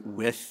interfere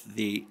with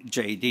the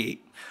JD.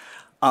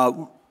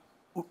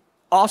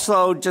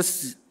 Also,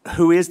 just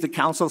who is the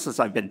council, since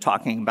I've been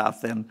talking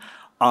about them.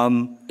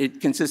 It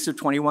consists of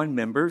 21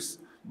 members.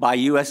 By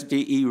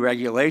USDE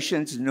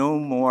regulations, no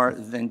more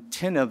than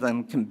 10 of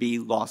them can be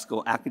law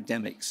school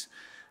academics.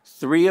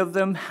 3 of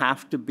them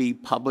have to be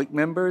public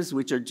members,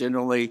 which are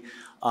generally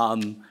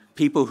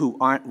people who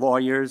aren't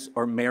lawyers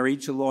or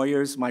married to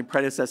lawyers. My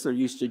predecessor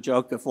used to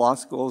joke if law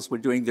schools were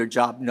doing their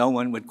job, no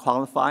one would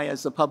qualify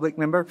as a public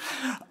member.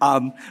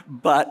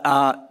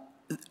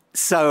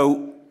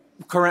 So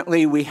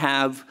currently we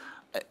have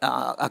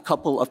a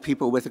couple of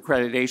people with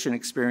accreditation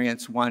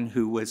experience, one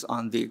who was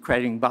on the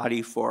accrediting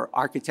body for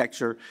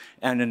architecture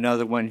and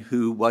another one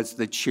who was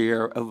the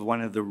chair of one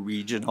of the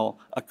regional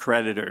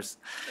accreditors.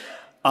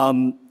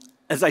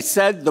 As I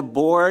said, the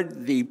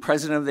board, the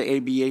president of the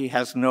ABA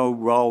has no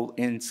role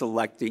in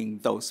selecting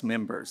those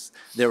members.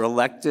 They're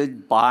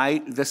elected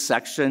by the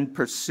section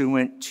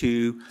pursuant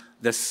to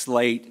the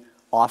slate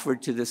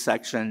offered to the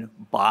section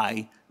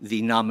by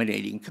the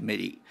nominating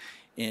committee.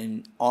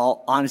 In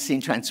all honesty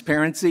and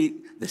transparency,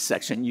 the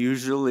section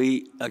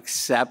usually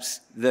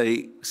accepts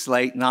the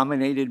slate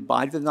nominated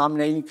by the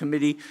nominating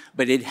committee,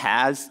 but it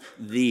has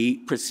the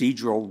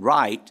procedural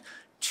right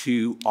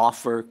to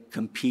offer a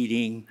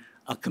competing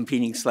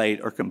slate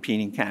or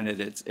competing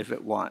candidates if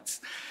it wants.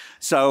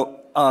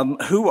 So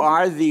who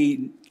are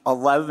the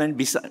 11,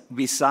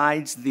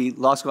 besides the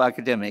law school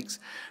academics,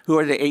 who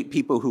are the 8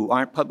 people who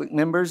aren't public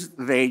members?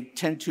 They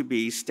tend to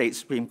be state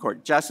Supreme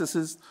Court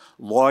justices,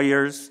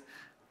 lawyers,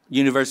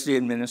 university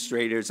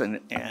administrators,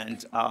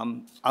 and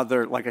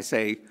other, like I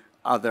say,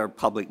 other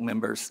public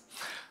members.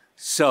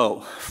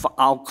 So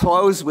I'll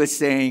close with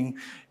saying,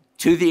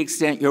 to the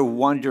extent you're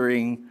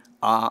wondering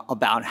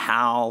about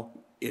how,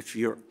 if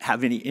you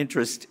have any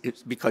interest,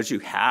 it's because you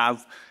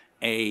have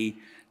a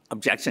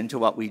objection to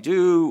what we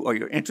do or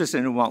you're interested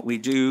in what we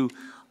do.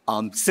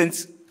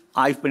 Since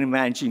I've been a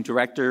managing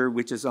director,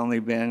 which has only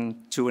been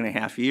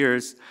 2.5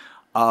 years,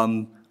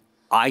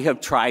 I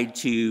have tried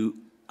to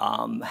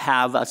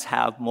have us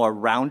have more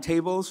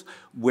roundtables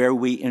where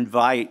we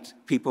invite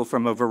people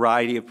from a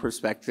variety of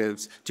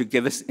perspectives to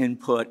give us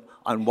input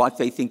on what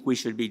they think we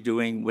should be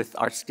doing with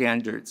our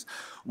standards.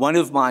 One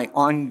of my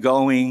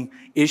ongoing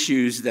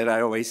issues that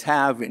I always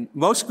have, and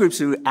most groups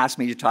who ask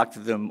me to talk to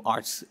them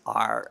are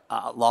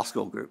law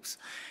school groups.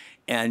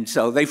 And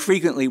so they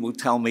frequently will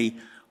tell me,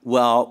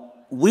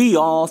 well, we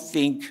all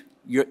think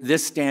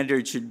this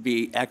standard should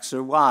be X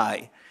or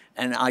Y.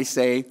 And I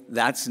say,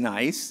 that's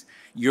nice.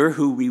 You're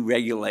who we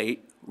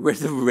regulate. We're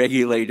the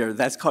regulator.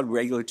 That's called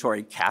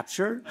regulatory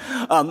capture.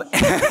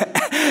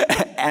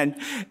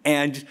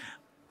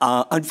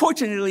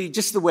 Unfortunately,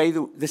 just the way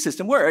the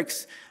system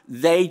works,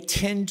 they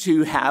tend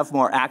to have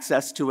more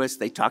access to us.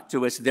 They talk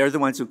to us. They're the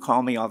ones who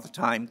call me all the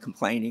time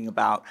complaining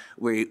about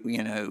we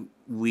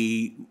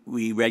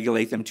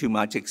regulate them too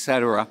much, et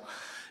cetera.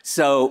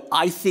 So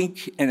I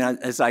think, and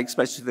as I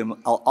express to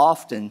them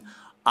often,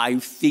 I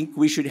think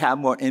we should have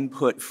more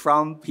input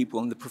from people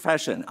in the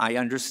profession. I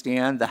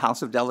understand the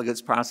House of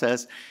Delegates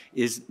process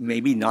is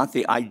maybe not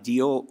the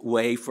ideal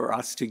way for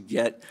us to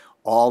get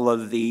all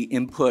of the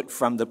input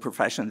from the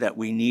profession that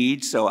we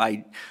need. So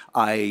I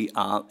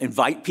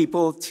invite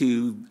people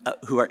who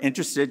are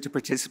interested to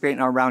participate in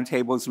our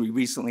roundtables. We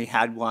recently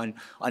had one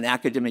on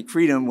academic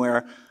freedom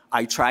where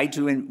I tried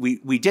to,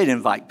 we did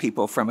invite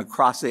people from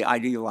across the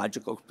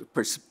ideological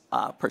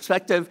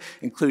perspective,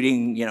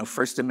 including,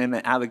 First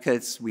Amendment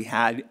advocates. We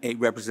had a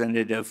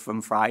representative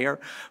from Friar.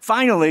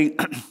 Finally,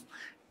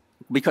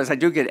 because I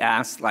do get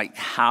asked, like,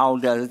 how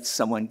does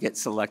someone get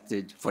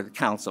selected for the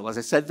council? As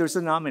I said, there's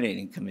a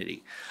nominating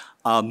committee.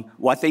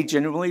 What they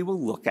generally will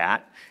look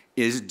at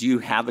is, do you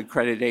have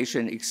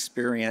accreditation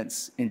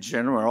experience in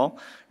general?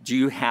 Do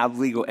you have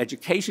legal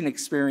education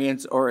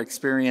experience or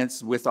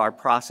experience with our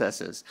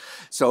processes?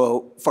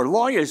 So for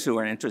lawyers who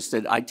are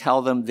interested, I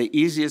tell them the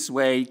easiest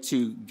way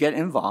to get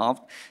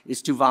involved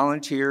is to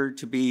volunteer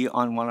to be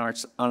on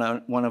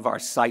one of our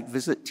site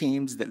visit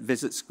teams that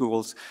visit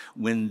schools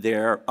when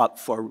they're up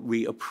for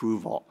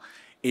reapproval.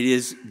 It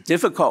is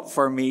difficult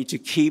for me to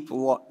keep,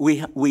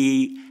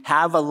 we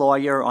have a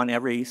lawyer on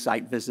every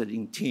site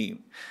visiting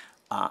team.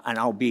 And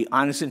I'll be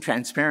honest and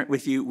transparent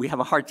with you, we have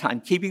a hard time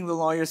keeping the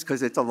lawyers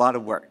because it's a lot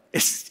of work.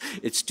 It's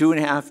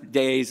 2.5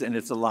 days and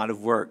it's a lot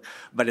of work.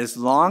 But as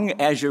long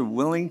as you're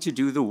willing to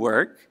do the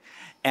work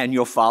and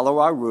you'll follow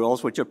our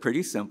rules, which are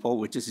pretty simple,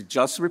 which is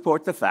just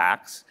report the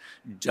facts,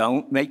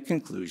 don't make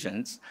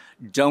conclusions,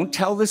 don't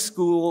tell the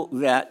school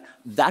that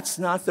that's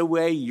not the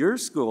way your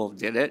school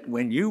did it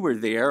when you were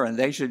there and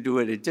they should do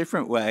it a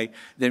different way,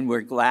 then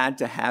we're glad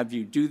to have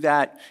you do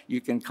that.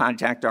 You can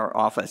contact our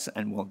office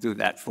and we'll do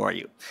that for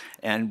you.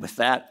 And with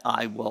that,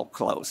 I will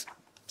close.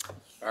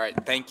 All right,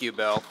 thank you,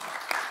 Bill.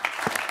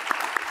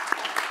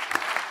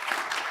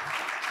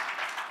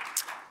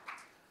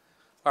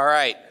 All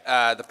right,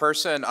 the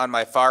person on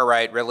my far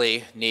right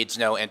really needs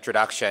no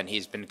introduction.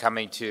 He's been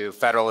coming to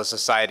Federalist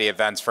Society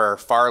events for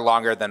far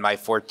longer than my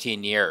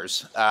 14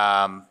 years.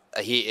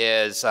 He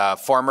is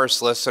former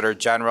Solicitor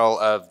General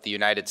of the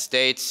United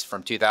States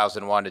from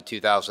 2001 to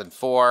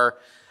 2004.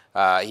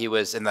 He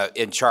was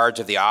in charge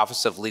of the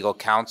Office of Legal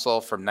Counsel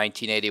from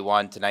 1981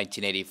 to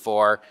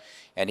 1984,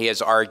 and he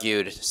has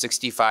argued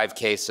 65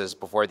 cases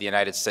before the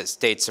United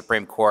States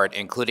Supreme Court,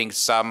 including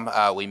some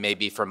we may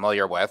be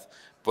familiar with.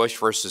 Bush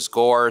versus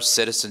Gore,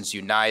 Citizens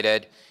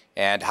United,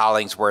 and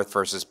Hollingsworth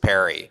versus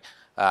Perry.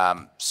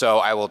 So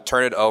I will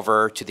turn it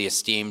over to the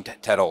esteemed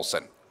Ted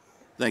Olson.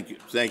 Thank you.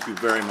 Thank you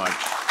very much.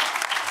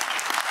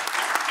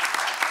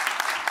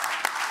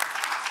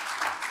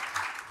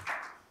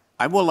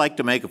 I would like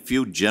to make a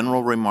few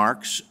general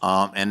remarks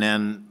and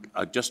then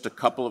just a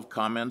couple of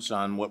comments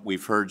on what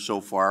we've heard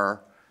so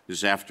far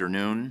this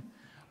afternoon.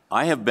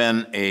 I have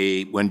been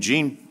when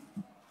Gene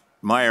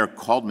Meyer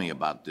called me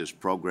about this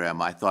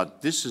program, I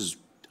thought this is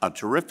a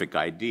terrific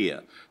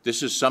idea.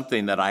 This is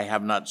something that I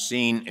have not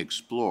seen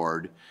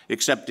explored,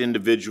 except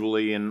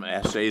individually in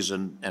essays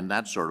and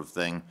that sort of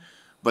thing.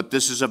 But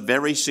this is a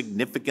very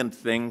significant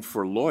thing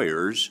for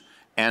lawyers,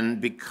 and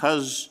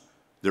because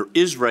there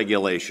is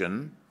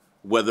regulation,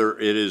 whether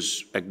it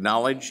is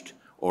acknowledged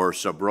or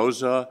sub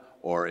rosa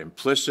or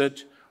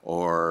implicit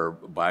or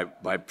by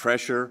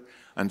pressure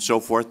and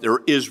so forth, there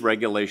is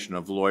regulation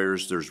of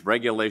lawyers, there's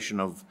regulation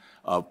of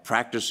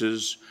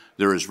practices,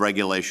 there is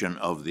regulation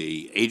of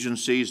the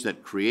agencies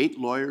that create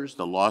lawyers,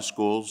 the law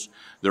schools,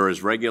 there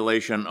is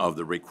regulation of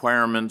the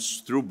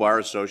requirements through bar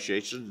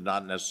associations,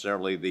 not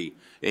necessarily the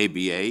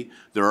ABA.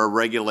 There are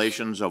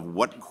regulations of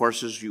what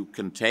courses you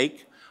can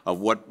take, of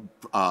what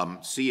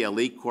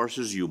CLE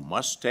courses you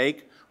must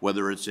take,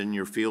 whether it's in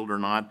your field or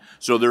not.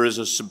 So there is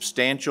a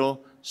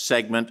substantial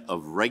segment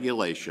of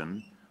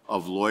regulation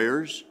of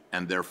lawyers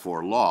and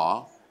therefore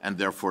law and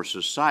therefore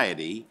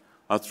society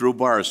through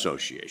bar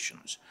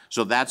associations.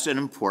 So that's an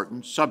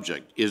important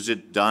subject. Is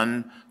it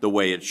done the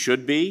way it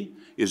should be?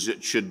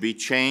 Should be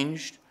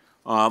changed?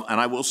 And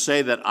I will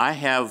say that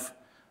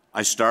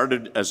I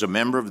started as a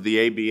member of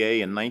the ABA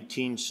in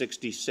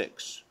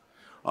 1966.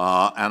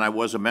 And I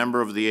was a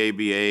member of the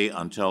ABA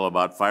until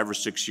about 5 or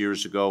 6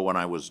 years ago when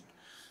I was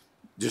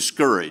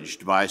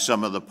discouraged by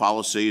some of the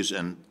policies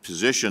and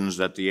positions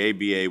that the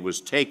ABA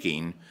was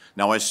taking.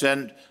 Now, I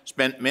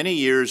spent many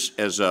years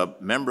as a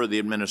member of the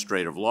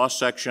Administrative Law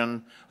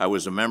Section. I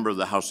was a member of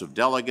the House of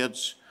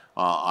Delegates.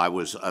 I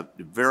was at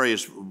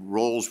various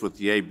roles with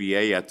the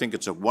ABA. I think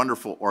it's a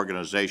wonderful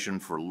organization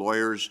for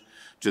lawyers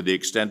to the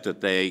extent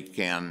that they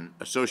can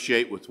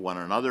associate with one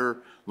another,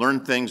 learn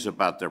things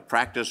about their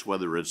practice,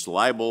 whether it's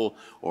libel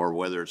or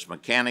whether it's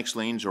mechanics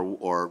liens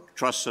or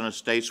trusts and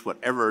estates,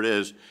 whatever it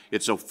is.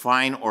 It's a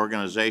fine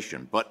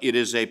organization, but it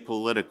is a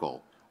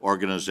political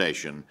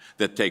organization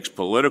that takes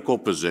political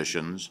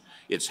positions.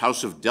 Its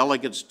House of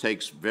Delegates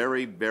takes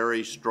very,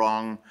 very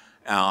strong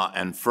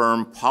and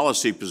firm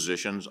policy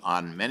positions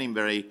on many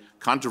very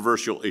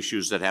controversial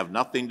issues that have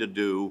nothing to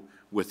do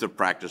with the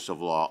practice of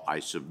law,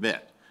 I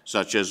submit,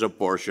 such as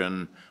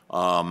abortion,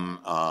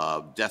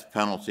 death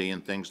penalty,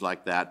 and things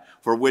like that,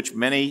 for which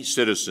many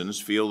citizens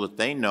feel that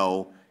they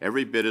know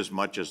every bit as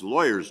much as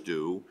lawyers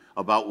do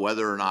about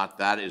whether or not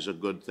that is a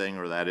good thing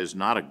or that is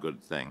not a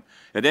good thing.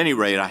 At any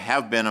rate, I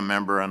have been a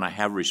member and I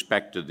have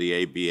respected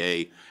the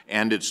ABA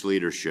and its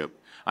leadership.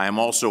 I am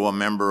also a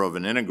member of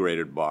an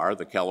integrated bar,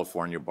 the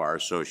California Bar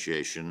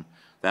Association.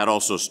 That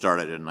also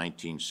started in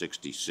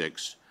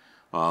 1966.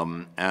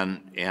 And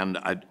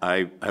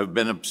I have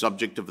been a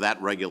subject of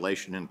that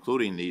regulation,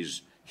 including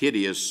these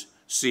hideous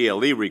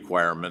CLE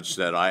requirements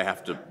that I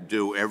have to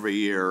do every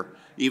year.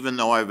 Even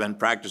though I've been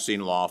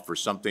practicing law for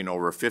something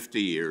over 50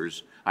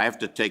 years, I have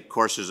to take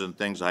courses and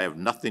things I have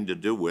nothing to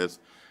do with.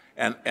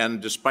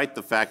 And despite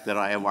the fact that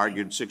I have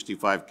argued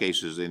 65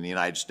 cases in the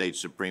United States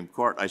Supreme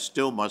Court, I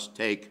still must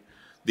take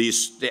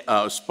these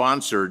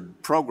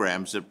sponsored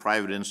programs that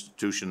private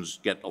institutions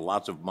get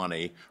lots of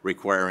money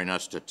requiring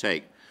us to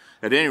take.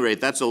 At any rate,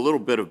 that's a little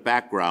bit of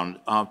background.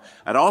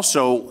 And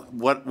also,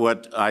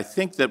 what I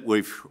think that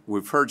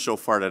we've heard so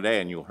far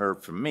today, and you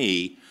heard from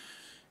me,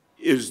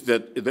 is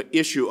that the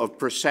issue of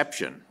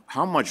perception.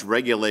 How much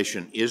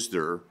regulation is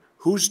there?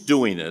 Who's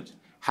doing it?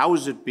 How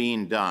is it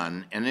being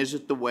done? And is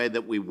it the way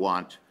that we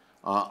want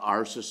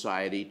our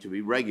society to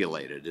be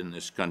regulated in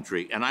this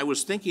country? And I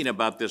was thinking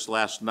about this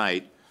last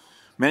night.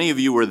 Many of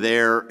you were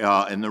there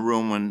in the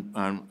room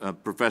when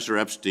Professor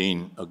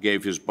Epstein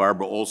gave his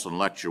Barbara Olson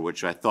lecture,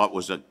 which I thought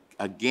was,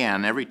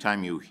 again, every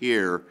time you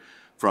hear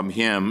from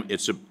him,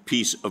 it's a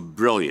piece of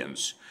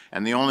brilliance.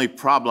 And the only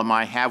problem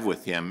I have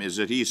with him is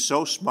that he's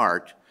so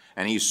smart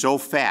and he's so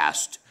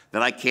fast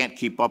that I can't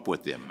keep up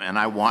with him. And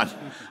I want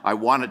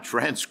a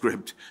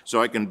transcript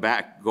so I can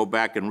go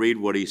back and read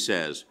what he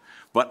says.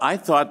 But I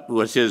thought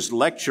his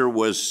lecture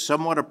was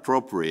somewhat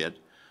appropriate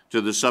to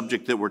the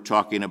subject that we're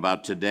talking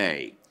about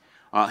today.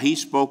 He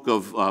spoke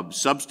of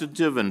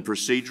substantive and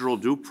procedural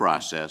due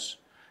process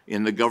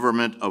in the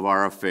government of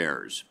our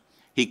affairs.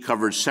 He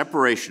covered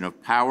separation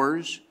of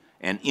powers,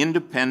 an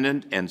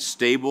independent and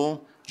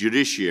stable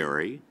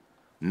judiciary,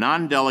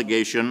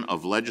 non-delegation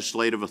of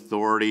legislative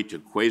authority to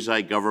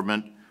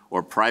quasi-government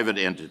or private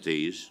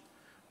entities,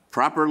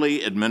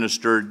 properly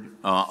administered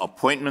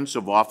appointments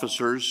of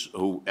officers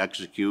who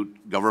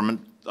execute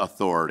government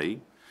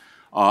authority,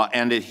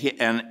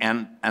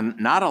 and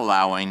not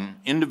allowing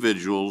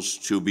individuals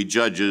to be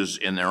judges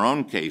in their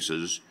own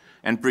cases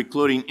and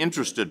precluding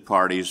interested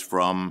parties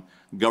from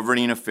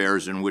governing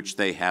affairs in which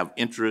they have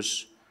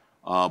interests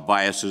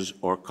biases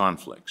or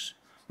conflicts.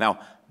 Now,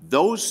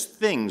 those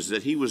things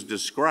that he was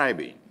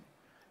describing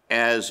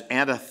as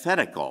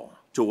antithetical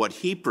to what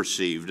he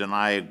perceived, and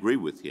I agree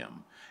with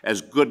him, as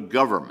good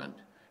government,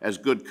 as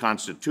good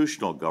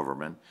constitutional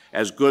government,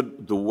 as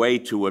good the way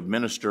to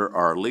administer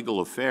our legal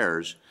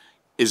affairs,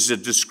 is a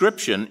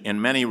description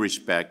in many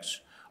respects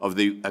of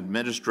the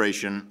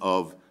administration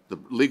of the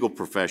legal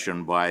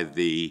profession by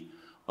the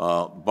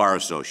bar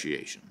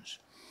associations.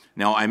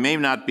 Now, I may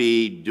not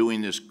be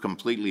doing this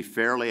completely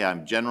fairly.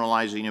 I'm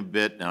generalizing a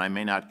bit, and I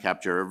may not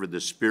capture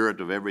the spirit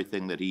of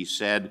everything that he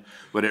said,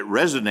 but it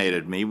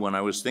resonated me when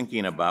I was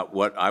thinking about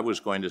what I was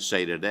going to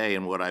say today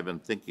and what I've been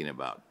thinking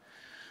about.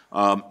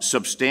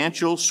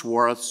 Substantial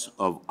swaths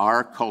of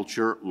our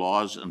culture,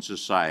 laws, and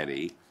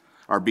society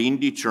are being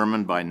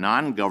determined by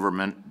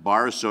non-government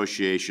bar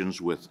associations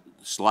with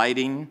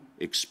sliding,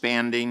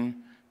 expanding,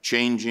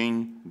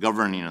 changing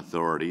governing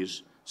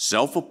authorities,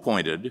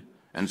 self-appointed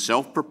and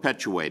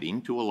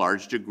self-perpetuating to a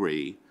large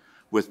degree,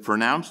 with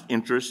pronounced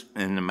interest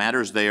in the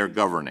matters they are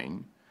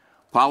governing.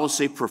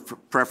 Policy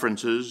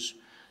preferences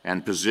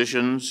and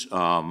positions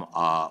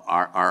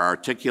are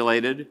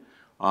articulated,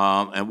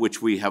 and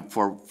which we have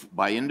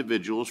by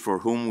individuals for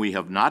whom we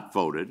have not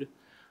voted,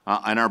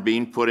 and are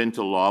being put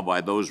into law by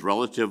those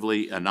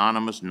relatively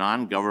anonymous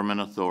non-government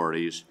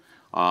authorities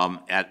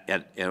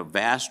at a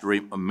vast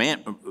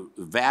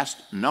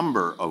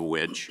number of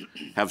which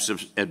have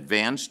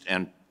advanced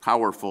and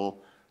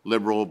powerful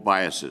liberal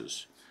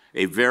biases.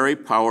 A very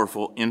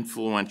powerful,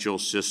 influential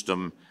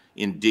system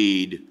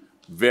indeed,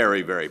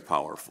 very, very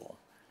powerful.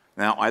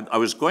 Now, I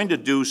was going to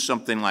do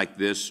something like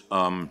this.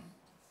 I'm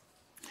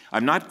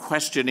not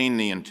questioning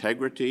the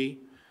integrity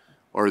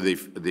or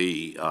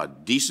the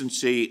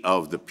decency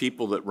of the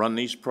people that run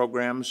these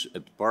programs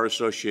at the bar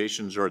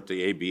associations or at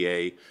the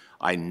ABA.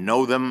 I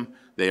know them.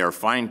 They are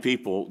fine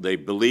people. They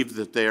believe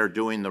that they are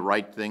doing the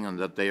right thing and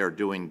that they are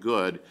doing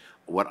good.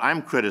 What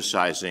I'm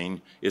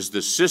criticizing is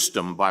the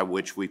system by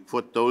which we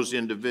put those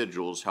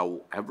individuals,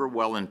 however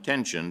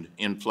well-intentioned,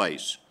 in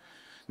place.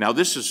 Now,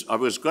 I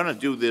was going to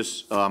do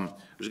this, I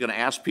was going to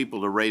ask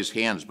people to raise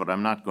hands, but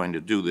I'm not going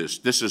to do this.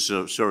 This is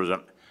sort of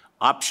an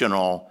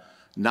optional,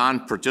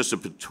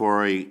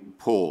 non-participatory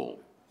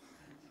poll.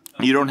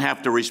 You don't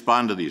have to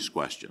respond to these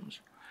questions.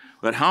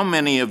 But how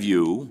many of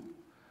you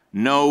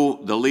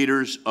know the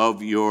leaders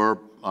of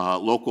your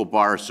local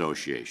bar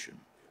association,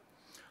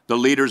 the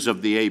leaders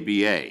of the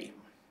ABA?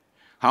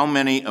 How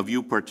many of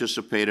you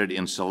participated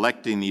in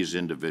selecting these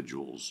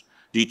individuals,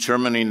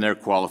 determining their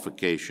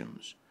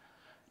qualifications?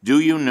 Do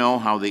you know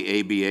how the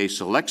ABA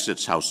selects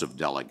its House of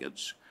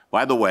Delegates?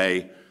 By the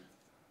way,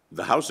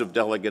 the House of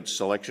Delegates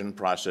selection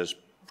process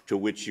to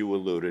which you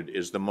alluded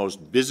is the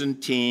most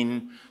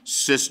Byzantine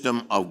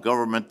system of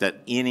government that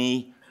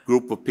any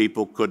group of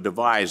people could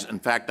devise. In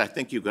fact, I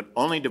think you could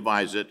only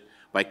devise it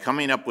by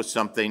coming up with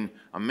something,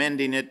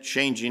 amending it,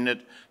 changing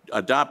it,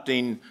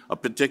 adopting a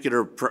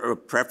particular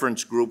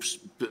preference group's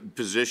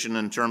position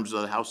in terms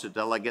of the House of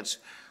Delegates.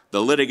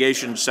 The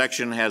litigation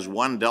section has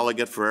one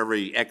delegate for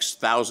every X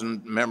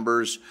thousand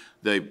members.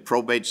 The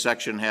probate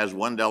section has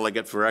one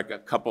delegate for a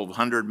couple of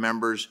hundred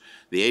members.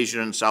 The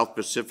Asian and South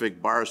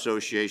Pacific Bar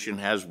Association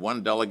has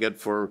one delegate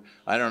for,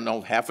 I don't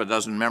know, half a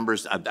dozen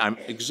members. I'm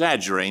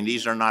exaggerating.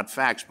 These are not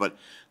facts, but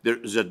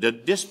there's a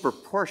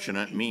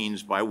disproportionate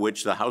means by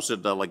which the House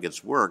of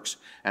Delegates works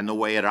and the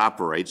way it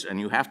operates, and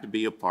you have to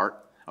be a part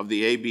of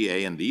the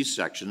ABA in these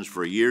sections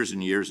for years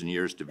and years and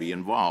years to be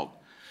involved.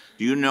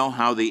 Do you know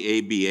how the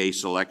ABA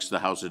selects the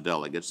House of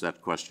Delegates?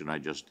 That question I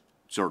just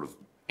sort of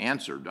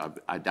answered.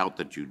 I doubt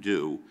that you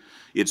do.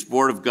 Its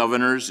Board of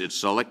Governors, its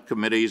select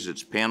committees,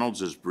 its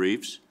panels, its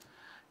briefs.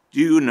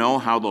 Do you know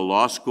how the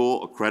Law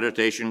School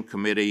Accreditation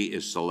Committee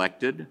is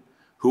selected?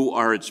 Who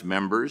are its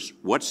members?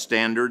 What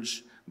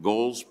standards,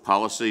 goals,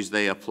 policies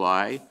they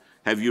apply?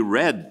 Have you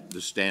read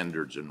the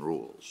standards and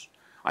rules?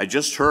 I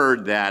just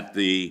heard that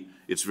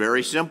it's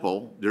very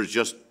simple. There's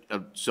just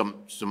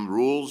some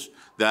rules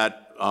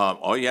that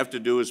all you have to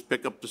do is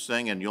pick up this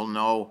thing and you'll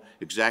know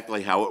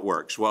exactly how it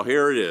works. Well,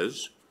 here it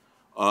is.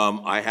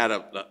 I had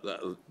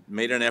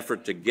made an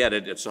effort to get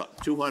it. It's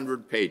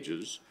 200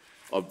 pages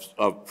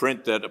of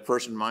print that a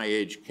person my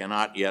age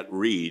cannot yet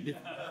read.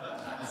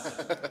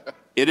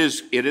 It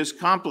is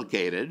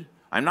complicated.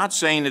 I'm not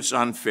saying it's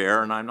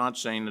unfair, and I'm not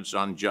saying it's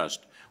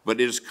unjust, but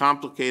it is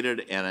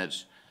complicated, and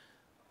it's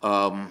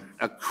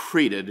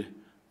accreted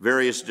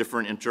various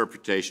different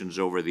interpretations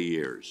over the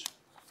years.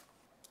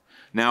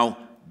 Now,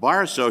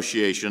 bar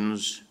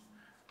associations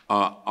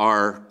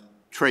are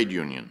trade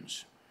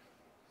unions.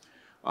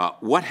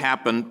 What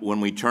happened when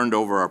we turned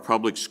over our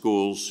public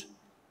schools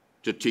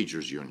to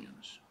teachers'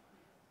 unions?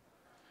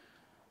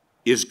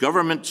 Is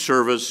government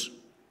service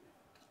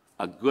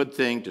a good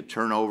thing to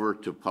turn over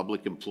to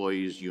public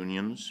employees'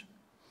 unions?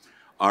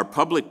 Are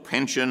public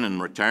pension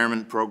and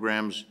retirement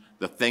programs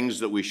the things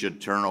that we should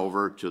turn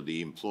over to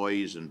the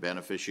employees and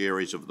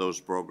beneficiaries of those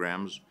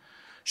programs?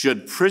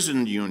 Should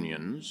prison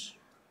unions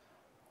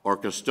or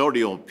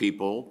custodial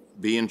people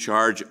be in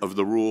charge of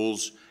the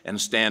rules and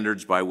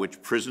standards by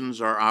which prisons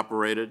are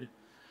operated?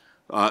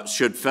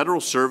 Should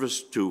federal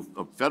service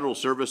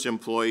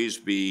employees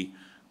be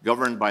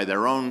governed by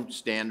their own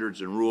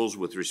standards and rules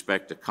with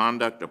respect to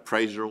conduct,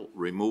 appraisal,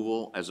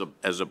 removal? As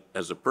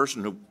a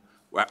person who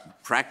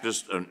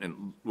practiced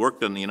and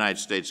worked in the United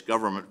States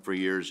government for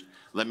years,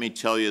 let me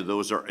tell you,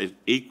 those are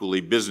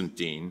equally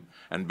Byzantine,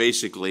 and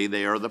basically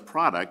they are the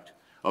product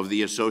of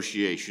the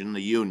association,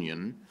 the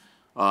union,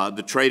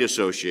 the trade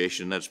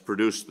association that's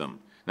produced them.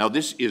 Now,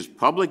 this is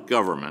public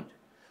government.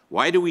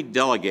 Why do we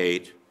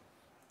delegate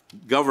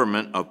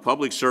government of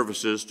public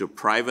services to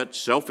private,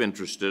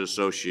 self-interested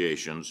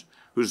associations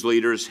whose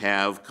leaders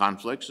have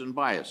conflicts and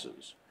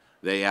biases?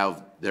 They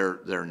have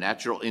their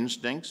natural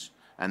instincts,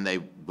 and they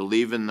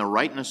believe in the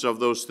rightness of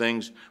those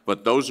things,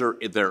 but those are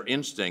their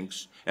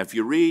instincts. If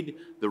you read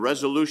the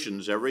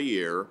resolutions every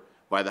year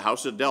by the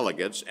House of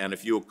Delegates, and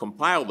if you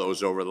compile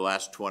those over the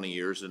last 20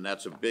 years, and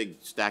that's a big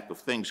stack of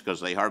things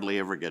because they hardly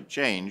ever get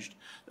changed,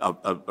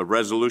 a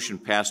resolution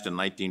passed in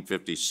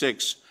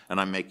 1956, and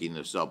I'm making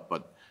this up,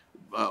 but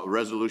a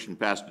resolution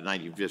passed in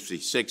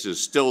 1956 is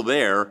still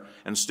there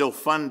and still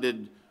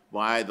funded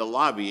by the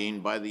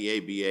lobbying by the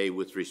ABA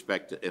with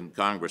respect to, in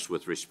Congress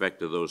with respect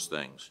to those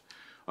things.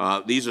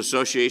 These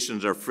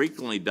associations are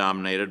frequently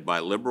dominated by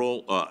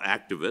liberal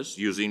activists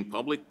using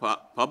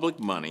public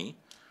money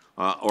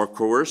or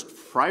coerced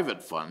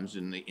private funds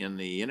in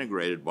the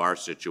integrated bar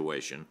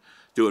situation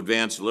to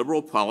advance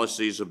liberal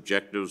policies,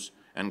 objectives,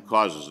 and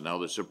causes. Now,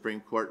 the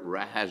Supreme Court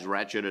has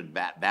ratcheted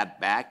that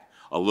back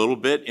a little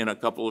bit in a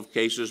couple of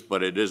cases,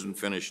 but it isn't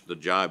finished the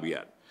job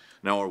yet.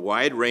 Now, a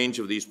wide range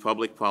of these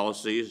public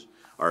policies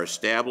are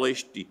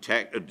established,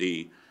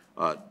 dictated,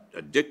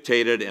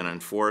 and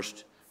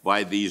enforced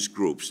by these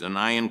groups. And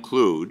I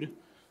include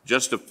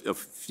just a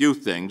few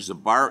things: the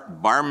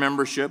bar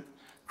membership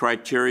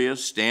criteria,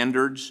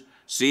 standards,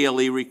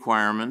 CLE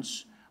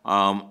requirements,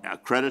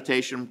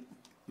 accreditation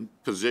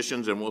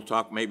positions, and we'll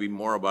talk maybe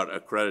more about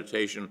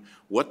accreditation,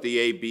 what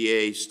the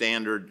ABA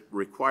standard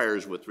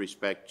requires with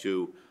respect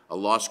to a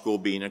law school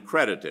being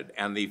accredited.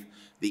 And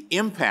the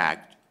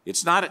impact,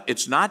 it's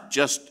not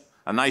just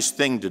a nice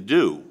thing to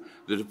do.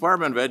 The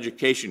Department of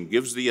Education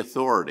gives the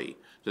authority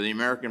to the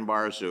American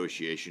Bar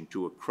Association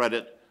to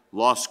accredit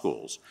law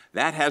schools.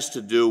 That has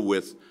to do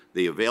with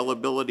the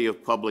availability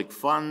of public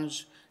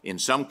funds, in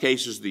some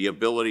cases the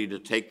ability to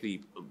take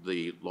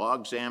the law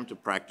exam to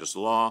practice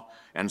law,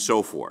 and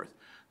so forth.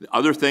 The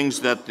other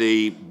things that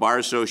the bar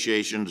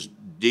associations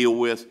deal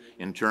with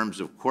in terms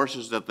of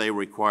courses that they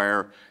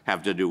require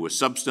have to do with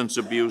substance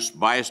abuse,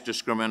 bias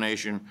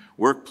discrimination,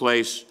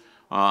 workplace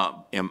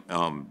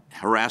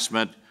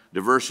harassment,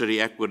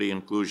 diversity, equity,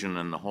 inclusion,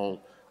 and the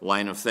whole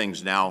line of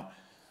things. Now,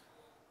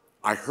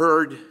 I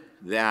heard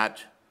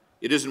that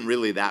it isn't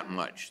really that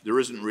much. There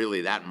isn't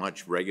really that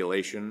much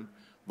regulation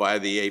by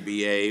the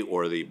ABA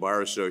or the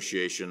bar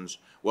associations.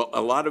 Well,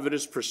 a lot of it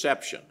is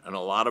perception, and a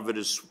lot of it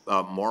is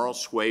moral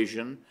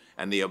suasion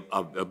and the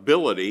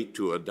ability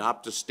to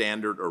adopt a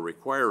standard or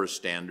require a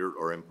standard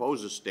or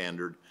impose a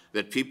standard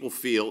that people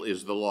feel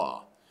is the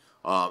law.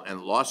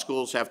 And law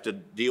schools have to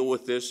deal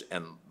with this,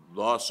 and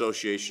law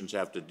associations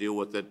have to deal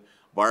with it.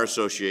 Bar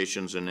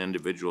associations and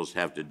individuals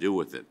have to deal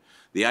with it.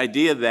 The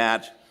idea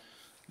that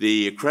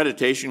the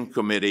accreditation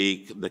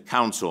committee, the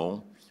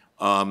council,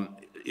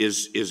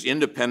 is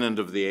independent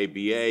of the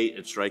ABA,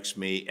 it strikes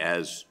me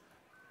as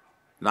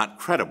not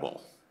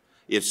credible.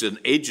 It's an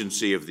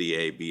agency of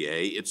the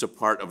ABA. It's a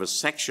part of a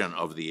section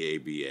of the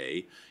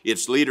ABA.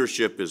 Its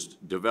leadership is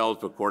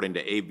developed according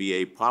to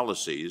ABA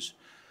policies.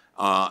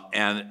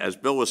 And as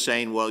Bill was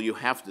saying, well,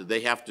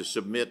 they have to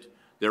submit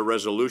their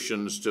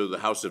resolutions to the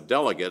House of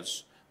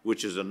Delegates,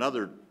 which is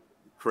another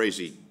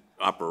crazy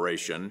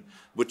operation,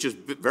 which is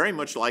very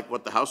much like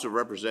what the House of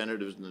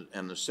Representatives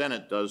and the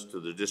Senate does to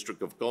the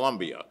District of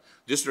Columbia.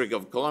 District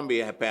of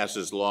Columbia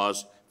passes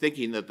laws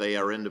thinking that they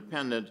are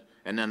independent,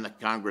 and then the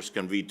Congress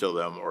can veto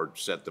them or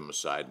set them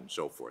aside and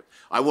so forth.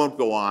 I won't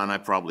go on. I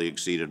probably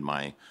exceeded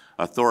my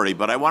authority,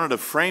 but I wanted to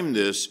frame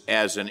this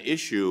as an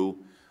issue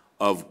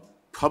of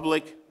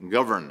public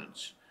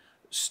governance,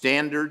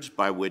 standards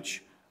by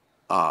which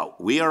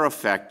we are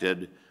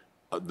affected.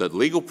 The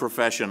legal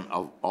profession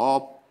of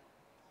all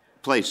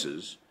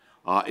places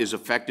is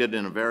affected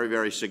in a very,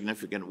 very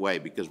significant way,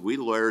 because we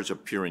lawyers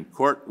appear in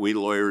court. We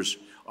lawyers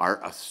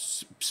are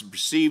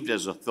perceived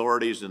as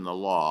authorities in the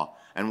law,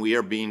 and we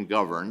are being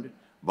governed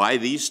by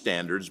these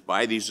standards,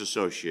 by these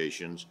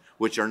associations,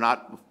 which are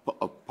not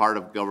a part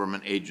of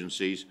government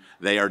agencies.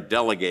 They are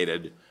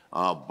delegated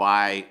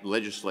by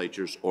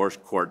legislatures or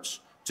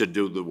courts to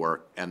do the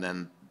work, and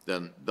then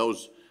the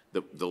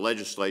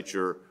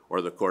legislature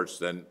or the courts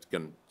then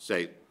can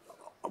say,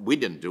 we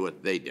didn't do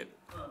it, they did.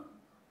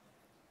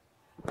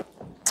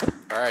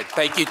 All right,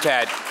 thank you,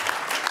 Ted.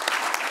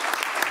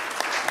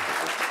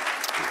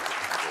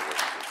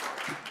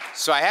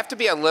 So I have to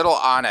be a little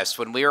honest.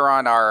 When we were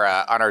on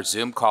our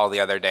Zoom call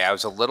the other day, I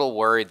was a little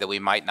worried that we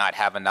might not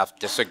have enough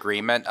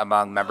disagreement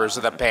among members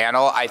of the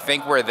panel. I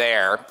think we're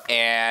there,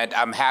 and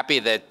I'm happy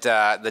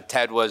that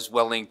Ted was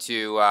willing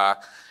to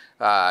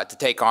to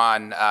take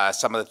on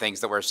some of the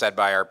things that were said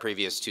by our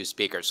previous two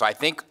speakers. So I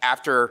think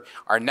after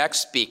our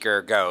next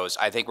speaker goes,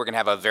 I think we're going to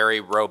have a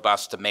very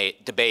robust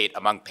debate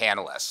among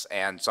panelists,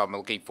 and so I'm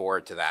looking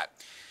forward to that.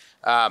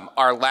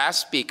 Our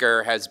last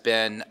speaker has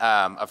been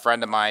a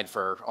friend of mine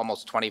for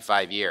almost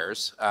 25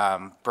 years,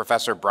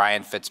 Professor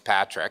Brian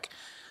Fitzpatrick.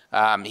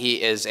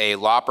 He is a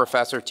law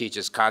professor,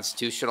 teaches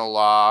constitutional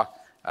law,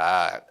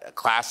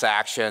 class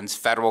actions,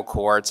 federal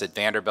courts at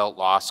Vanderbilt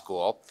Law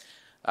School.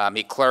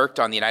 He clerked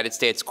on the United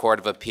States Court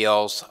of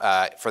Appeals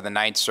for the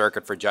Ninth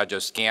Circuit for Judge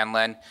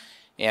O'Scanlan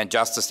and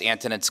Justice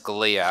Antonin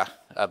Scalia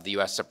of the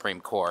U.S. Supreme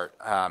Court.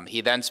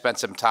 He then spent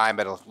some time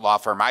at a law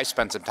firm I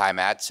spent some time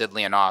at,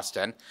 Sidley and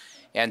Austin,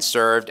 and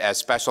served as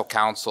special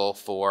counsel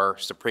for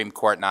Supreme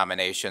Court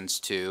nominations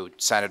to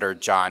Senator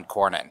John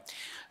Cornyn.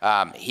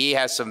 He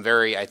has some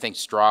very, I think,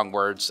 strong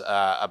words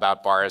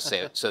about bar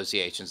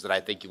associations that I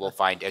think you will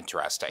find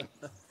interesting.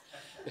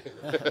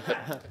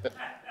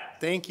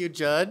 Thank you,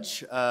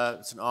 Judge.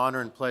 It's an honor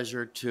and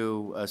pleasure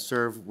to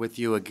serve with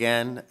you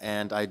again,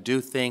 and I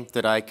do think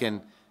that I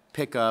can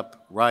pick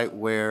up right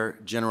where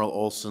General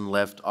Olson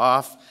left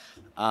off.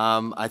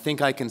 I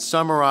think I can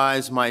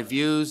summarize my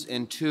views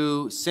in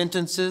 2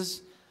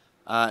 sentences.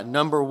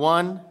 Number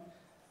 1,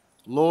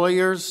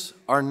 lawyers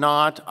are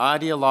not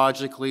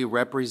ideologically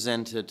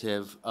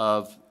representative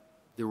of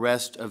the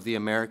rest of the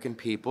American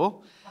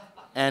people.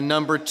 And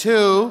number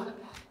 2,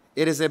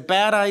 it is a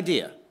bad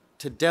idea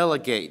to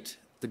delegate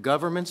the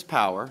government's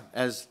power.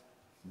 As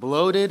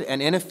bloated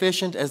and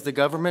inefficient as the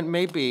government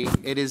may be,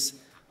 it is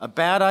a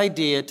bad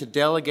idea to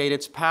delegate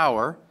its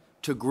power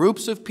to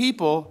groups of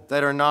people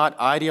that are not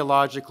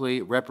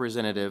ideologically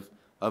representative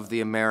of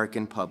the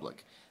American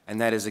public.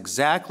 And that is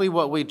exactly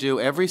what we do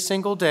every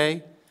single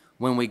day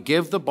when we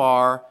give the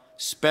bar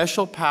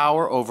special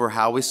power over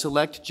how we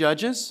select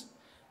judges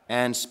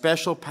and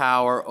special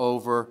power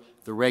over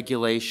the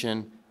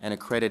regulation and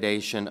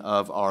accreditation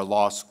of our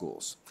law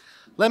schools.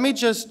 Let me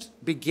just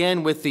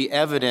begin with the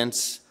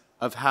evidence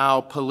of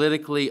how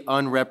politically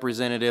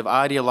unrepresentative,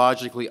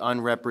 ideologically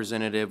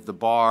unrepresentative the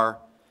bar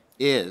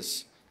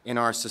is in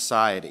our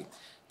society.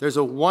 There's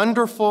a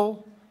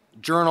wonderful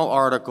journal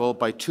article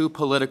by 2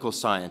 political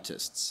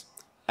scientists,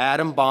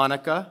 Adam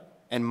Bonica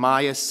and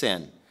Maya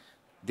Sen.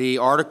 The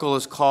article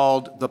is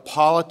called The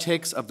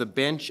Politics of the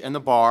Bench and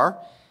the Bar.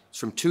 It's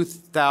from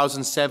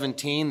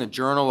 2017, the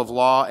Journal of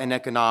Law and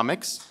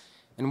Economics.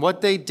 And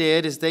what they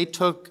did is they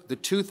took the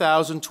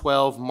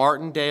 2012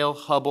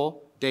 Martindale-Hubbell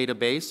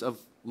database of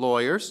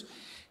lawyers,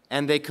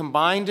 and they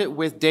combined it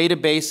with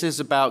databases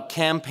about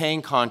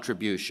campaign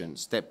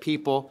contributions that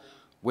people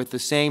with the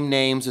same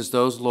names as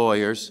those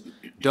lawyers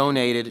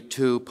donated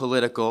to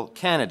political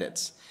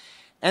candidates.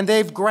 And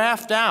they've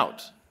graphed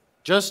out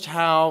just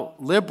how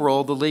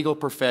liberal the legal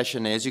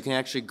profession is. You can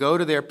actually go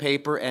to their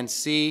paper and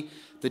see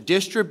the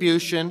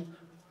distribution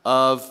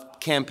of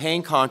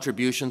campaign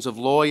contributions of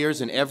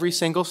lawyers in every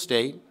single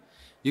state.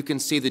 You can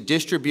see the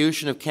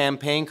distribution of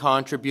campaign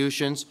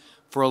contributions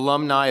for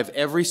alumni of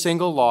every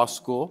single law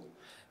school.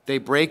 They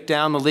break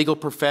down the legal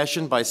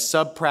profession by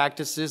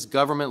sub-practices,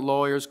 government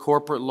lawyers,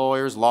 corporate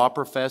lawyers, law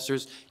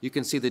professors. You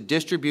can see the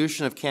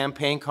distribution of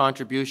campaign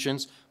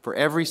contributions for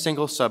every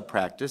single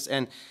sub-practice.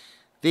 And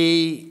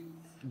the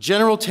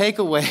general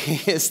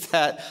takeaway is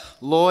that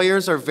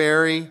lawyers are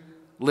very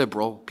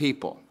liberal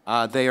people.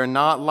 They are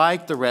not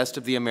like the rest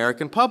of the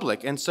American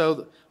public. And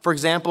so, for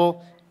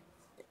example,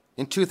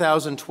 in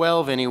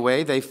 2012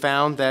 anyway, they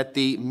found that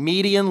the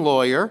median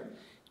lawyer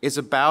is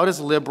about as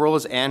liberal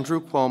as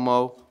Andrew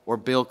Cuomo or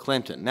Bill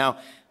Clinton. Now,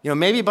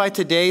 maybe by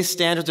today's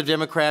standards of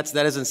Democrats,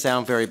 that doesn't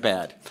sound very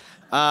bad.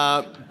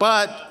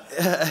 But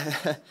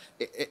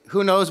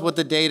who knows what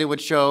the data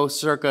would show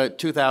circa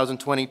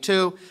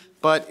 2022,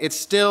 but it's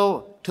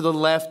still to the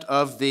left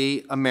of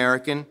the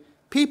American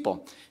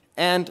people.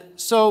 And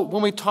so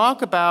when we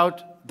talk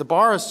about the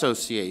bar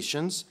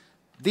associations,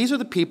 these are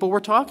the people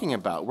we're talking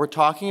about. We're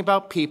talking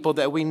about people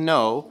that we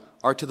know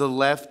are to the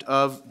left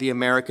of the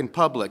American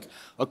public.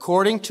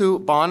 According to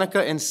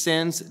Bonica and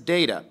Sen's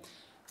data,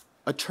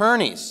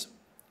 attorneys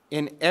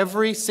in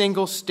every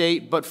single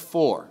state but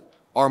 4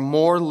 are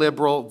more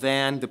liberal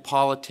than the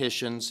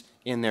politicians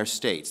in their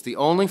states. The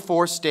only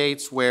 4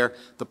 states where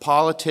the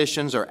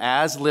politicians are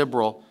as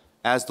liberal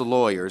as the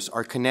lawyers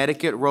are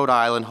Connecticut, Rhode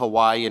Island,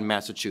 Hawaii, and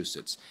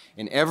Massachusetts.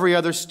 In every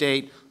other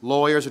state,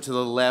 lawyers are to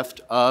the left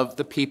of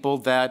the people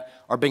that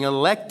are being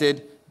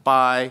elected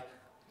by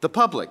the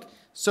public.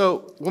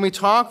 So when we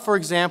talk, for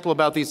example,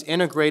 about these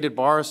integrated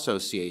bar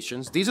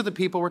associations, these are the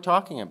people we're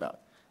talking about.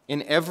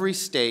 In every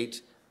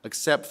state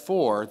except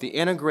 4, the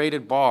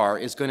integrated bar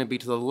is going to be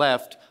to the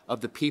left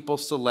of the people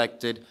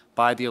selected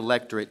by the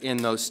electorate in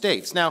those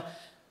states. Now,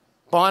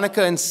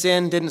 Bonica and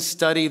Sen didn't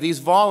study these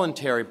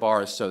voluntary bar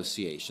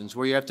associations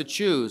where you have to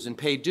choose and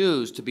pay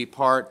dues to be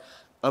part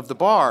of the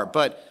bar.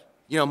 But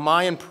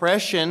my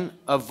impression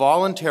of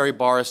voluntary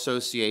bar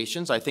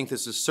associations, I think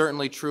this is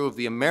certainly true of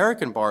the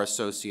American Bar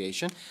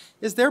Association,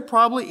 is they're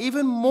probably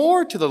even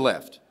more to the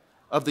left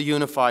of the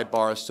unified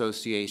bar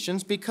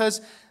associations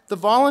because the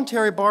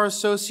voluntary bar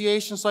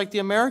associations like the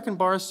American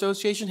Bar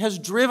Association has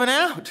driven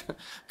out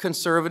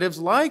conservatives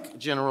like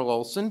General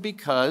Olson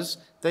because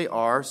they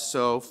are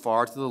so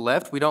far to the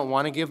left. We don't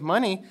want to give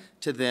money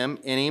to them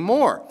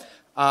anymore.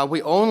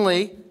 We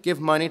only give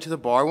money to the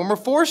bar when we're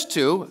forced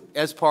to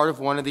as part of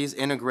one of these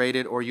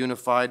integrated or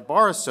unified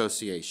bar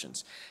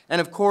associations. And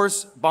of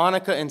course,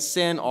 Bonica and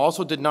Sin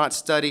also did not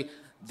study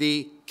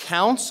the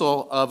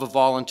council of a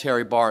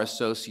voluntary bar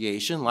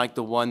association like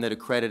the one that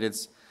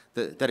accredits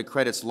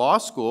law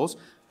schools.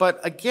 But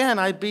again,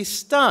 I'd be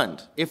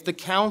stunned if the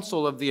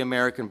council of the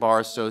American Bar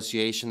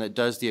Association that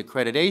does the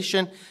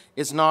accreditation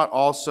is not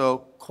also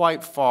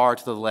quite far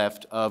to the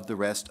left of the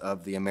rest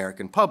of the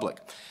American public.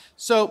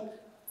 So,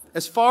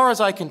 as far as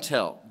I can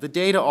tell, the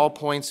data all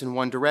points in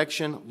one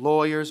direction.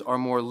 Lawyers are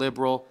more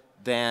liberal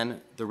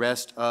than the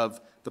rest of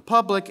the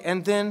public.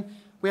 And then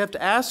we have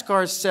to ask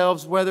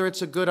ourselves whether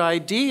it's a good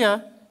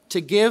idea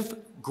to give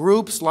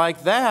groups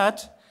like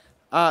that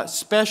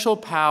special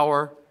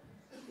power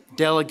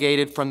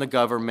delegated from the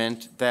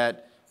government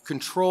that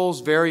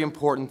controls very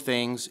important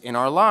things in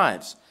our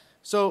lives.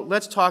 So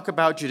let's talk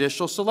about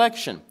judicial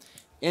selection.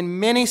 In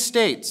many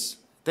states,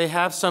 they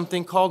have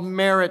something called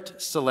merit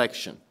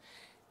selection.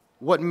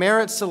 What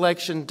merit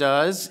selection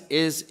does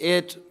is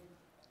it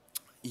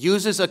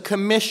uses a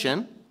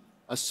commission,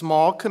 a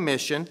small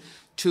commission,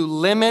 to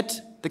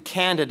limit the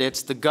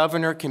candidates the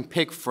governor can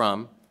pick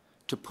from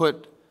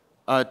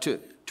to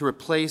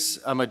replace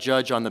a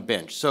judge on the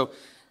bench. So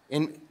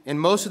in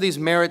most of these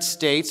merit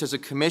states, there's a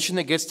commission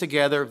that gets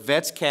together,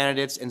 vets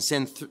candidates, and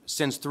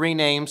sends 3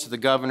 names to the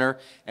governor,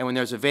 and when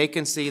there's a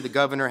vacancy, the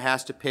governor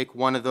has to pick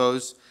one of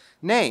those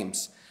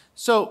names.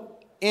 So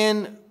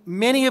in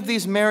many of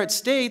these merit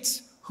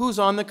states, who's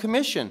on the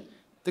commission?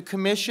 The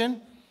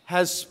commission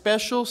has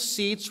special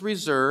seats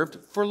reserved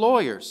for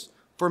lawyers,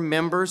 for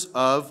members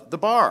of the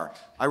bar.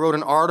 I wrote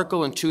an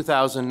article in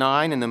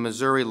 2009 in the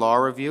Missouri Law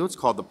Review. It's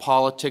called The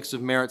Politics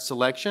of Merit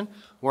Selection,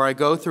 where I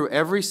go through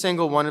every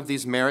single one of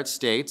these merit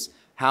states,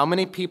 how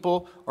many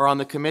people are on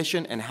the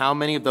commission, and how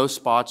many of those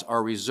spots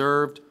are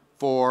reserved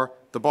for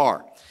the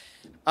bar.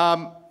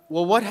 Well,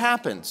 what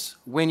happens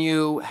when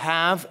you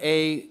have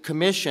a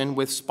commission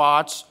with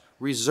spots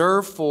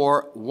reserved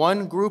for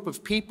one group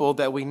of people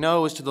that we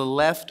know is to the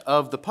left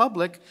of the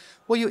public?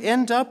 Well, you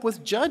end up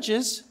with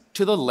judges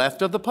to the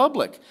left of the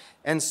public.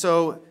 And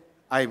so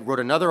I wrote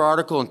another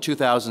article in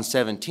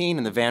 2017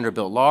 in the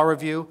Vanderbilt Law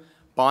Review.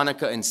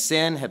 Bonica and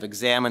Sin have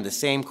examined the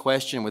same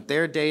question with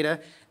their data,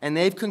 and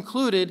they've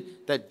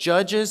concluded that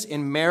judges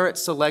in merit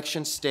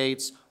selection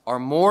states are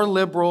more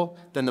liberal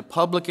than the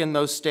public in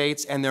those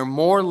states, and they're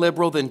more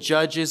liberal than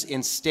judges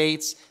in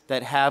states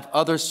that have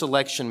other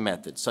selection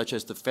methods, such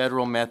as the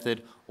federal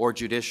method or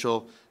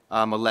judicial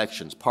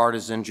elections,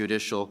 partisan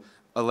judicial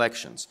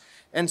elections.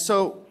 And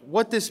so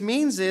what this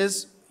means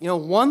is,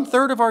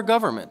 1/3 of our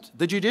government,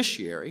 the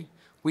judiciary,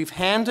 we've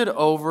handed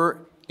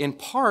over in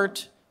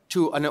part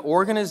to an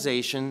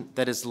organization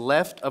that is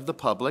left of the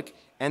public,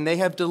 and they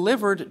have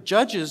delivered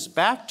judges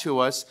back to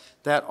us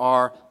that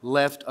are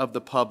left of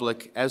the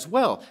public as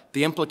well.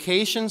 The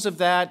implications of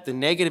that, the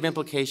negative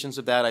implications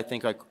of that, I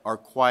think are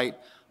quite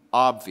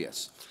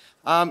obvious.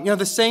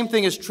 The same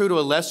thing is true to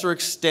a lesser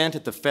extent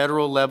at the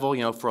federal level.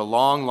 For a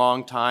long,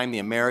 long time, the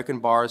American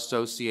Bar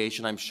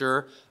Association, I'm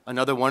sure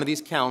another one of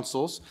these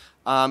councils,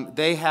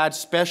 they had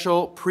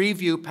special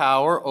preview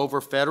power over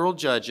federal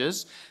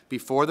judges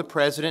before the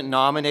president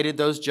nominated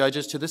those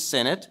judges to the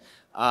Senate.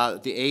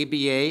 The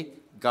ABA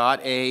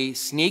got a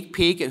sneak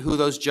peek at who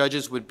those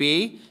judges would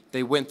be.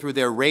 They went through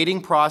their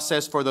rating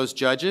process for those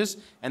judges,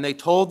 and they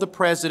told the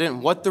president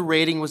what the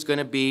rating was going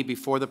to be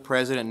before the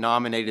president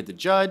nominated the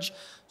judge.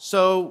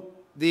 So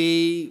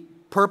the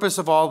purpose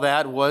of all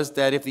that was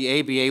that if the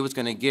ABA was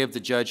going to give the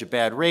judge a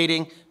bad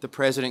rating, the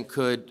president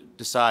could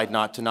decide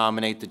not to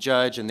nominate the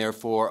judge and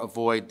therefore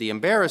avoid the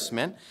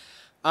embarrassment.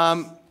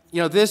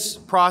 This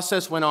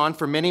process went on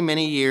for many,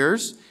 many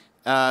years.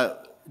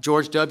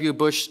 George W.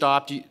 Bush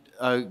stopped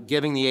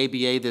giving the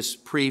ABA this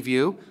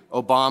preview.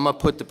 Obama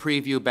put the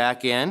preview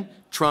back in.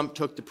 Trump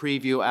took the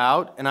preview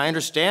out. And I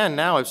understand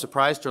now, I was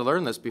surprised to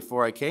learn this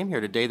before I came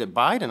here today, that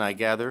Biden, I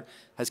gather,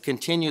 has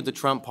continued the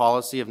Trump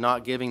policy of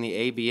not giving the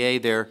ABA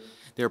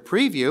their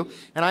preview.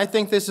 And I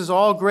think this is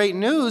all great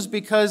news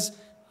because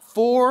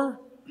 4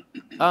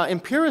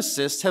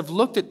 empiricists have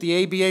looked at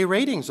the ABA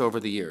ratings over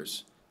the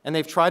years. And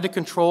they've tried to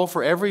control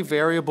for every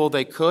variable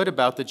they could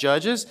about the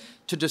judges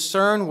to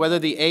discern whether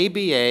the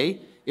ABA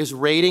is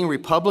rating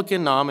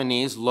Republican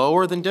nominees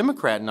lower than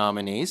Democrat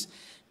nominees.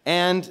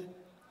 And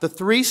the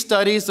 3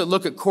 studies that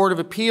look at Court of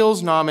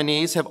Appeals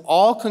nominees have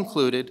all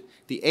concluded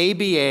the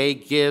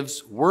ABA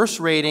gives worse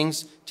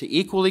ratings to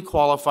equally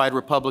qualified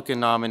Republican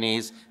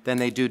nominees than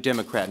they do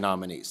Democrat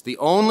nominees. The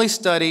only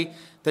study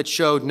that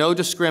showed no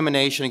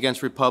discrimination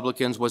against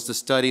Republicans was the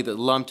study that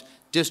lumped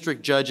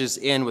district judges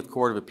in with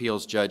Court of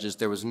Appeals judges.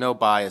 There was no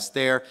bias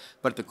there.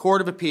 But at the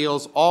Court of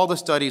Appeals, all the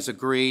studies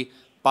agree,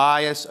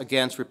 bias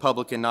against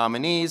Republican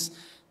nominees.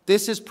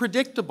 This is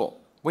predictable.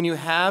 When you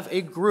have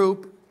a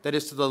group that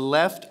is to the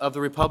left of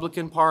the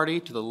Republican Party,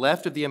 to the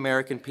left of the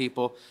American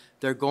people.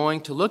 They're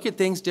going to look at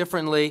things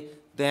differently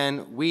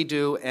than we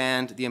do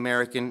and the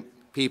American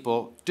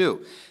people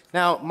do.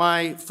 Now,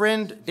 my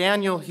friend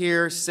Daniel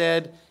here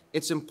said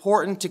it's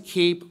important to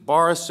keep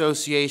bar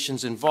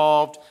associations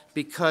involved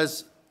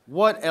because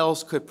what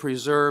else could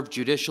preserve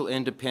judicial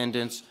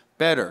independence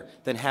better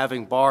than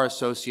having bar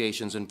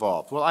associations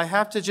involved? Well, I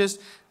have to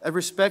just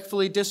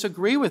respectfully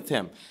disagree with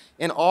him.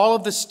 In all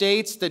of the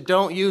states that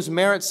don't use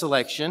merit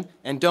selection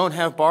and don't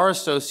have bar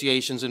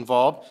associations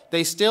involved,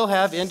 they still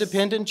have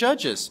independent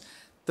judges.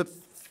 The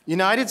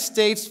United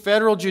States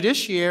federal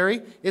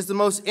judiciary is the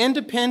most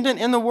independent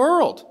in the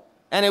world,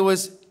 and it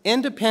was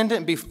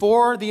independent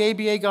before the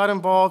ABA got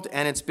involved,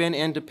 and it's been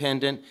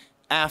independent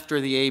after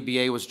the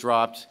ABA was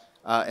dropped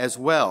as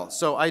well.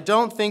 So I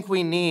don't think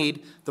we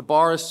need the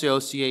bar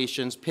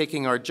associations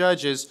picking our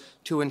judges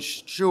to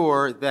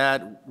ensure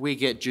that we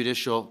get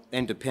judicial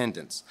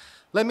independence.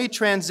 Let me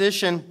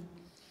transition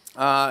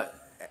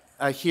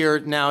here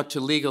now to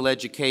legal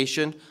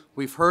education.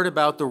 We've heard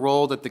about the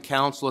role that the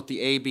council at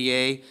the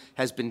ABA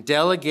has been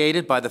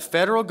delegated by the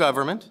federal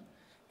government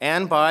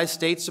and by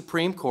state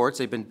supreme courts.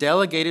 They've been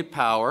delegated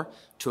power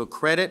to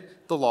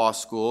accredit the law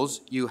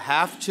schools. You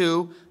have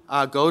to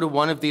go to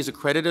one of these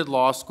accredited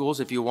law schools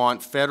if you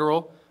want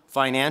federal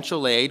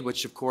financial aid,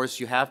 which of course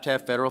you have to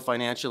have federal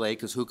financial aid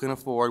because who can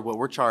afford what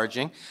we're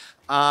charging?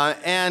 So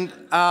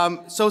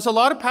it's a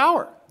lot of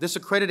power. This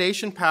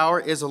accreditation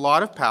power is a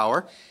lot of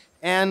power.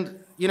 And,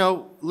 you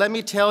know, let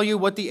me tell you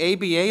what the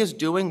ABA is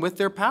doing with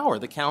their power.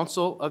 The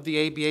council of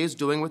the ABA is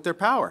doing with their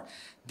power.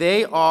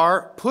 They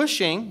are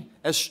pushing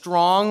as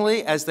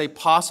strongly as they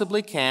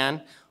possibly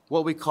can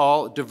what we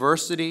call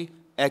diversity,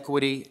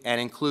 equity,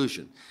 and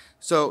inclusion.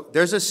 So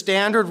there's a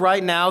standard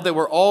right now that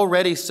we're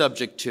already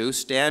subject to,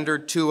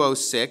 Standard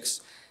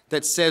 206,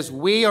 that says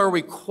we are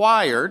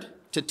required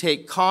to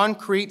take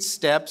concrete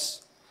steps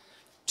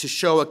to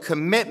show a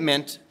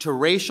commitment to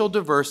racial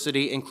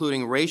diversity,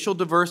 including racial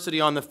diversity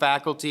on the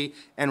faculty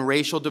and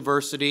racial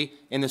diversity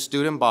in the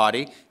student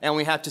body. And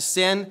we have to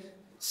send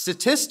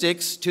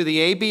statistics to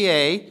the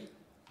ABA,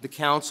 the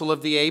council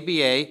of the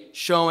ABA,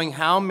 showing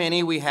how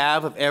many we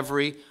have of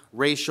every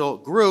racial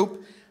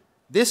group.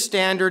 This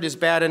standard is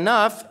bad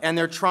enough, and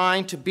they're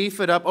trying to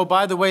beef it up. Oh,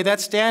 by the way, that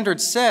standard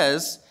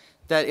says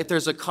that if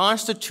there's a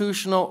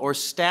constitutional or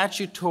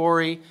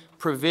statutory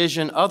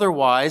provision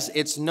otherwise,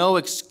 it's no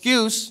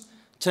excuse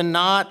to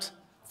not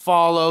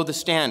follow the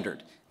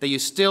standard, that you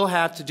still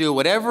have to do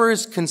whatever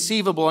is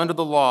conceivable under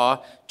the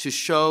law to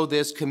show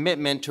this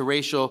commitment to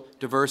racial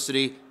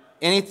diversity,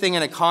 anything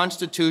in a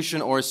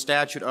constitution or a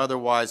statute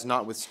otherwise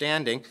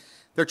notwithstanding.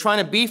 They're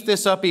trying to beef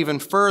this up even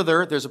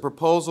further. There's a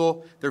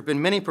proposal, there have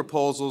been many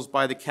proposals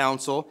by the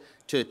council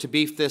to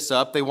beef this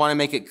up. They want to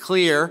make it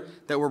clear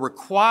that we're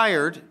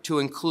required to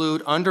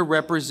include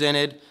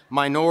underrepresented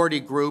minority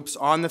groups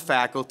on the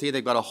faculty.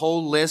 They've got a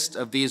whole list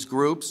of these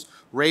groups.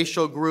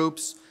 Racial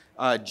groups,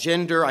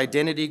 gender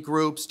identity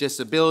groups,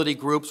 disability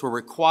groups. We're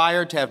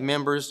required to have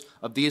members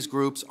of these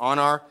groups on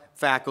our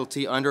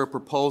faculty under a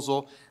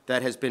proposal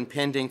that has been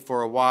pending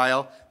for a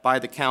while by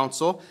the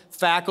council.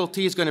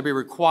 Faculty is going to be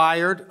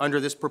required under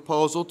this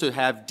proposal to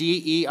have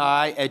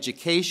DEI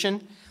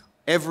education.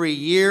 Every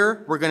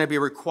year, we're going to be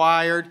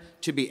required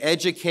to be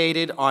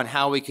educated on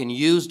how we can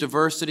use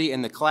diversity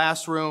in the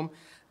classroom.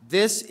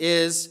 This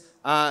is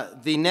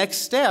the next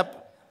step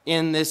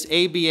in this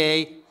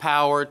ABA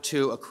power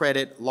to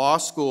accredit law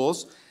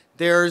schools.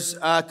 There's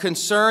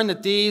concern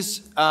that these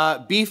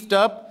beefed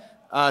up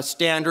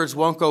standards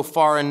won't go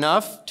far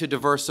enough to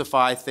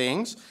diversify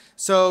things.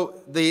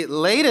 So the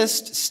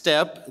latest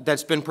step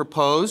that's been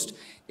proposed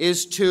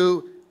is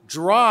to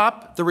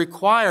drop the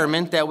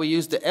requirement that we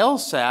use the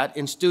LSAT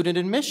in student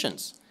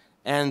admissions.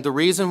 And the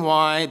reason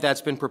why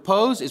that's been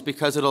proposed is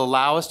because it'll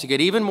allow us to get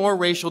even more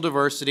racial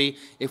diversity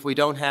if we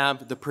don't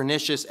have the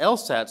pernicious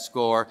LSAT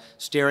score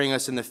staring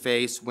us in the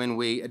face when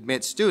we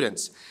admit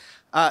students.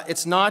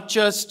 It's not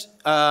just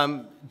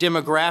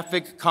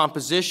demographic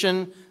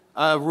composition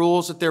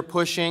rules that they're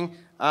pushing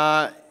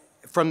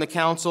from the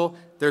council.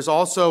 There's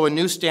also a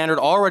new standard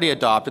already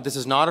adopted, this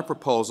is not a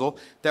proposal,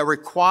 that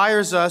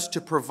requires us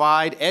to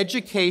provide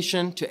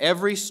education to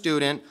every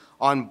student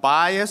on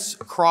bias,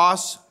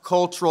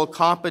 cross-cultural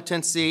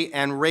competency,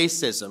 and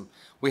racism.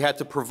 We have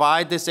to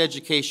provide this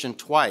education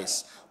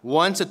twice,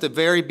 once at the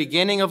very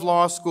beginning of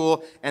law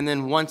school and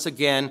then once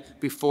again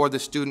before the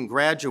student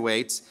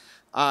graduates.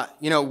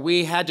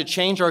 We had to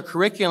change our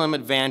curriculum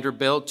at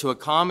Vanderbilt to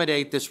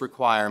accommodate this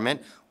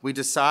requirement. We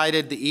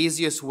decided the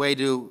easiest way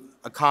to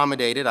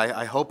accommodate it,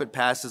 I hope it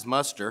passes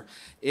muster,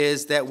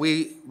 is that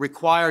we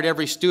required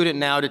every student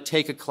now to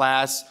take a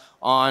class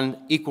on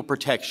equal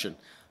protection.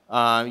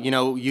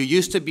 You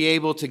used to be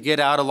able to get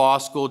out of law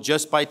school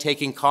just by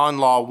taking Con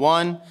Law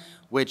 1,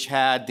 which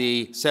had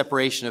the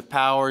separation of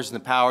powers and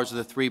the powers of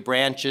the three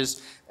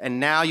branches, and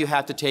now you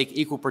have to take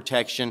equal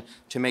protection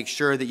to make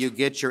sure that you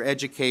get your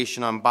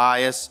education on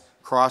bias,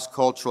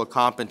 cross-cultural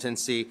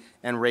competency,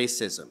 and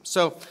racism.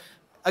 So,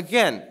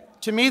 again,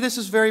 to me this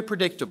is very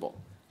predictable.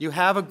 You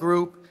have a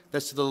group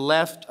that's to the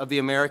left of the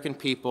American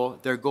people.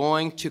 They're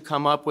going to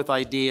come up with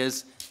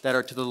ideas that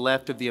are to the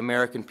left of the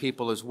American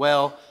people as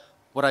well.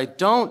 What I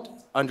don't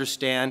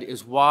understand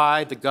is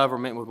why the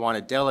government would want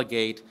to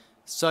delegate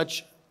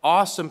such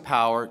awesome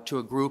power to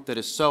a group that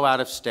is so out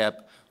of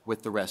step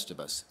with the rest of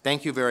us.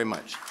 Thank you very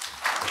much.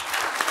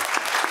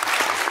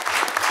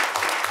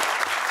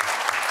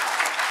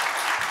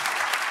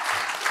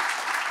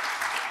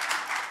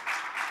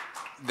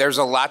 There's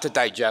a lot to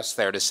digest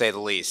there, to say the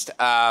least,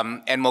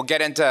 and we'll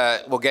get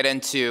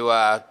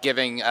into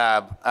giving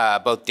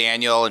both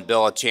Daniel and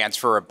Bill a chance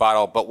for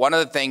rebuttal. But one of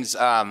the things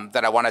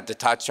that I wanted to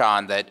touch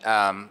on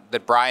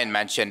that Brian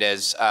mentioned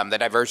is the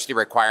diversity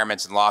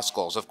requirements in law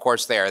schools. Of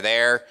course, they are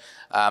there.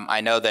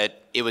 I know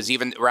that it was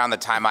even around the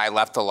time I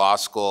left the law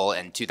school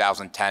in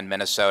 2010,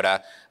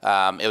 Minnesota.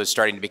 It was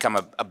starting to become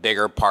a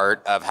bigger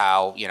part of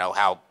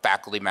how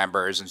faculty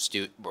members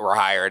and were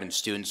hired and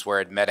students were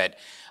admitted.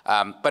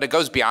 But it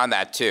goes beyond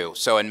that too.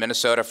 So in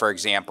Minnesota, for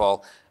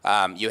example,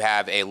 you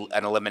have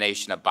an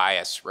elimination of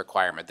bias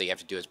requirement that you have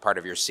to do as part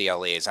of your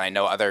CLEs. And I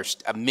know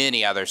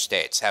many other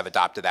states have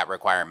adopted that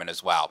requirement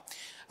as well.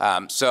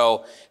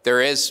 So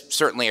there is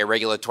certainly a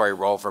regulatory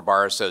role for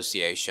bar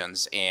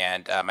associations,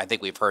 and I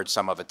think we've heard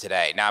some of it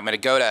today. Now I'm going to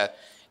go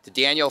to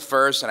Daniel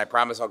first, and I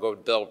promise I'll go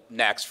to Bill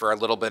next for a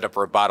little bit of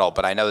rebuttal,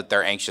 but I know that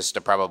they're anxious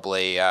to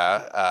probably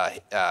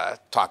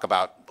talk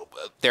about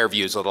their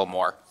views a little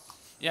more.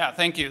 Yeah,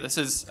 thank you.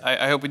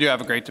 I hope we do have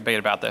a great debate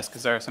about this,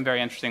 because there are some very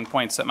interesting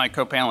points that my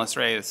co-panelists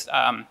raised.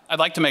 I'd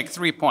like to make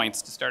 3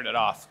 points to start it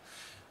off.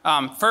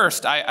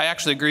 First, I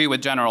actually agree with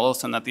General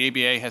Olson that the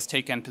ABA has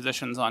taken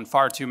positions on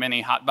far too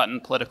many hot-button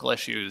political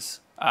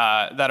issues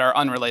that are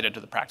unrelated to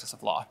the practice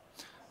of law.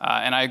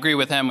 And I agree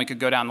with him. We could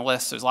go down the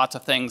list. There's lots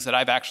of things that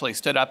I've actually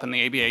stood up in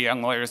the ABA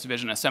Young Lawyers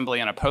Division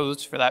Assembly and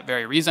opposed for that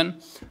very reason.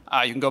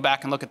 You can go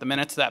back and look at the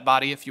minutes of that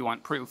body if you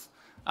want proof.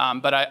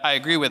 But I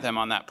agree with him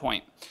on that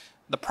point.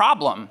 The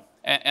problem,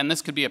 and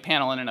this could be a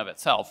panel in and of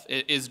itself,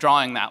 is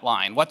drawing that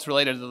line. What's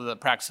related to the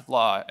practice of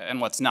law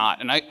and what's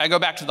not? And I go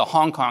back to the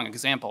Hong Kong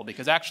example,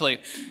 because actually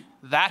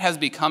that has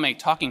become a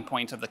talking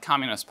point of the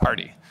Communist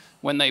Party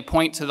when they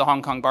point to the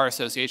Hong Kong Bar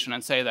Association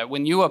and say that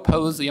when you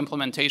oppose the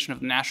implementation of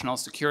the national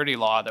security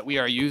law that we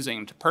are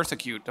using to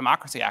persecute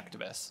democracy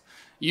activists,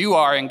 you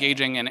are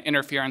engaging in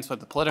interference with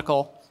the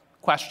political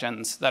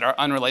questions that are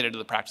unrelated to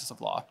the practice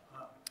of law.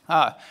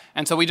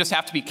 And so we just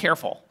have to be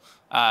careful.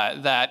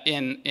 That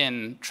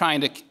in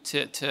trying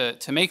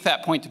to make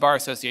that point to bar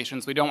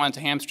associations, we don't want to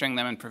hamstring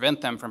them and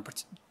prevent them from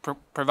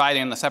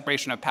providing the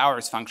separation of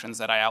powers functions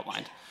that I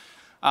outlined.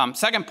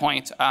 Second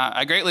point,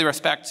 I greatly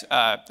respect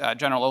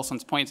General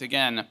Olson's point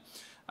again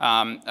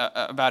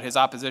about his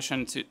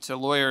opposition to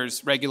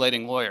lawyers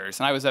regulating lawyers.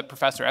 And I was at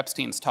Professor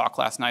Epstein's talk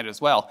last night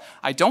as well.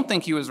 I don't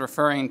think he was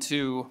referring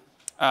to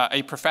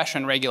a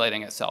profession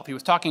regulating itself. He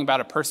was talking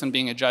about a person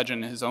being a judge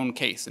in his own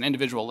case, an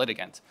individual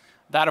litigant.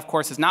 That, of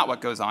course, is not what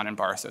goes on in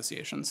bar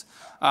associations.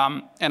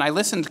 And I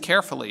listened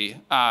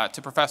carefully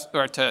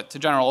to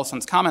General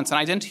Olson's comments, and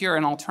I didn't hear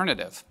an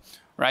alternative,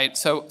 right?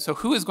 So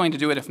who is going to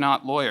do it if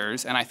not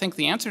lawyers? And I think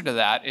the answer to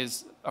that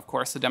is, of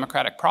course, the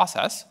democratic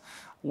process,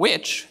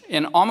 which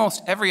in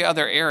almost every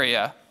other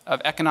area of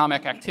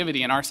economic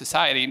activity in our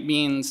society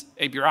means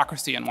a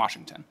bureaucracy in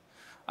Washington.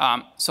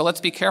 So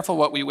let's be careful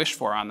what we wish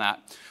for on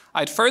that.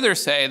 I'd further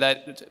say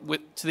that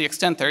to the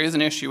extent there is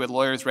an issue with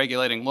lawyers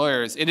regulating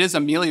lawyers, it is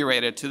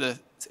ameliorated to the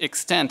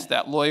extent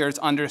that lawyers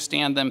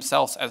understand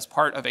themselves as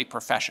part of a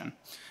profession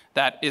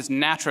that is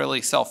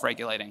naturally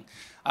self-regulating.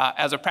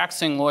 As a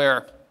practicing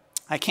lawyer,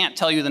 I can't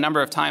tell you the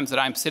number of times that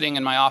I'm sitting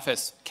in my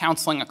office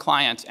counseling a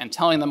client and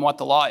telling them what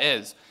the law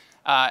is,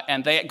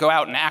 and they go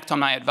out and act on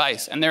my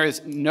advice, and there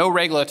is no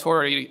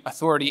regulatory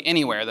authority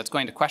anywhere that's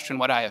going to question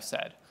what I have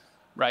said,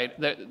 right?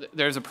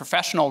 There's a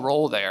professional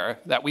role there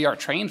that we are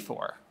trained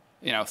for,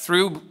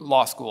 through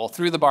law school,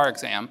 through the bar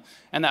exam,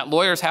 and that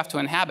lawyers have to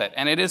inhabit.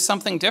 And it is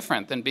something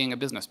different than being a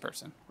business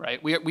person,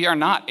 right? We are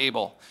not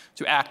able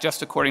to act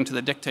just according to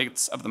the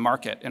dictates of the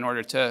market in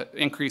order to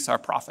increase our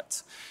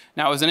profits.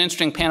 Now, it was an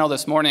interesting panel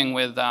this morning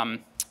with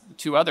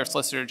 2 other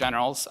Solicitor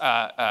Generals,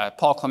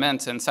 Paul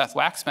Clement and Seth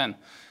Waxman,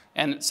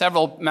 and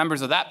several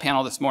members of that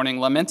panel this morning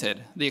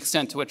lamented the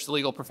extent to which the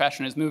legal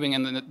profession is moving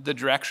in the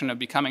direction of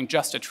becoming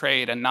just a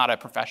trade and not a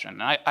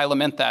profession. And I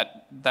lament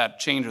that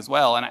change as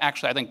well. And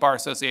actually, I think bar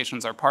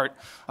associations are part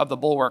of the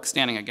bulwark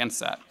standing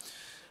against that.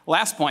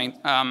 Last point,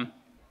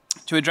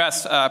 to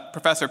address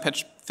Professor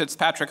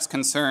Fitzpatrick's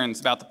concerns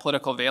about the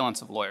political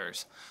valence of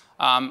lawyers.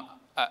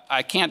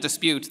 I can't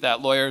dispute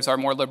that lawyers are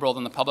more liberal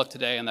than the public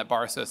today and that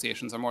bar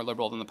associations are more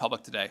liberal than the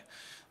public today.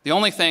 The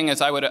only thing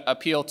is I would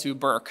appeal to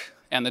Burke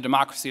and the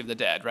democracy of the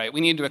dead, right?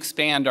 We need to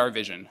expand our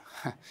vision.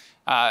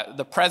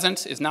 The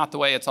present is not the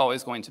way it's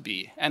always going to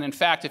be. And in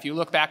fact, if you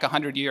look back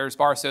 100 years,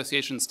 bar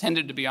associations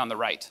tended to be on the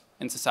right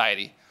in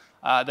society.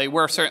 They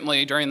were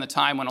certainly during the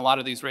time when a lot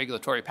of these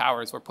regulatory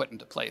powers were put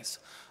into place.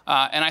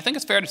 And I think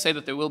it's fair to say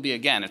that there will be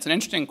again. It's an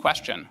interesting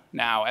question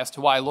now as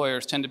to why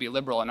lawyers tend to be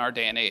liberal in our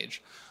day and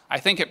age. I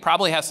think it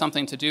probably has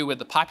something to do with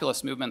the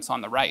populist movements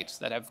on the right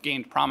that have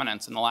gained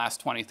prominence in the last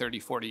 20,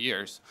 30, 40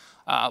 years.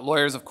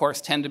 Lawyers, of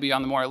course, tend to be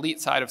on the more elite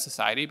side of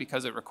society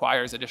because it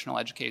requires additional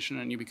education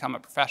and you become a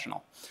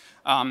professional.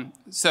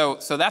 So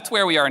that's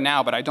where we are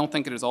now, but I don't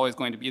think it is always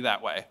going to be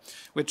that way,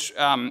 which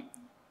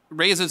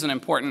raises an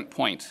important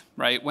point,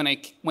 right? When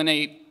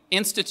a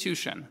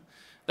institution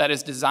that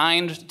is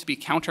designed to be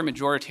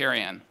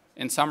counter-majoritarian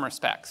in some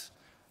respects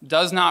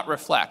does not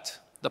reflect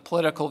the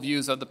political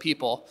views of the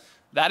people,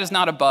 that is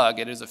not a bug,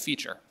 it is a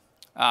feature.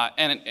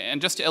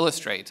 And just to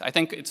illustrate, I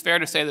think it's fair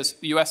to say this,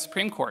 the US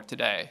Supreme Court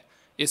today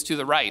is to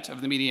the right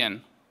of the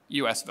median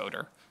US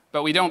voter,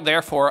 but we don't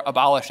therefore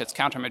abolish its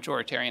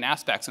counter-majoritarian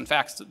aspects. In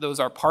fact, those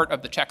are part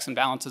of the checks and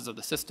balances of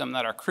the system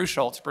that are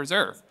crucial to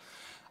preserve.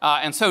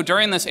 And so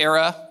during this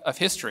era of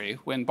history,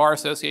 when bar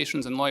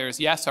associations and lawyers,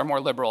 yes, are more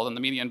liberal than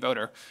the median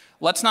voter,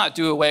 let's not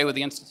do away with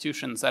the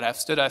institutions that have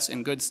stood us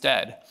in good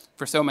stead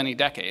for so many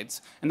decades,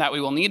 and that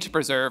we will need to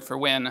preserve for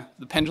when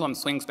the pendulum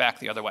swings back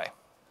the other way.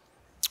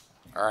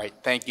 All right,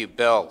 thank you.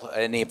 Bill,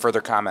 any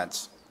further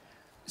comments?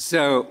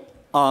 So,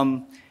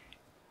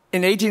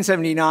 in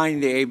 1879,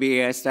 the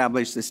ABA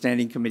established the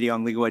Standing Committee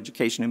on Legal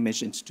Education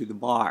Admissions to the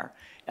Bar.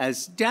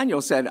 As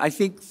Daniel said, I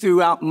think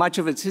throughout much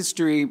of its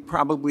history,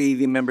 probably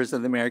the members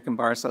of the American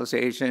Bar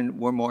Association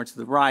were more to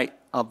the right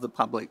of the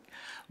public.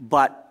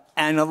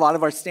 And a lot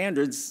of our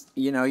standards,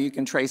 you know, you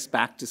can trace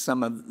back to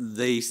some of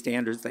the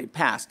standards they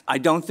passed. I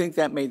don't think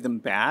that made them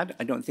bad.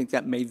 I don't think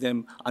that made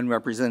them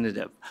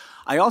unrepresentative.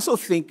 I also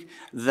think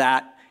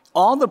that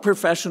all the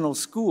professional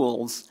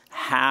schools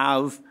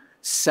have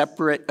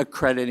separate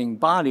accrediting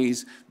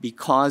bodies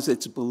because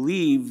it's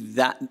believed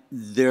that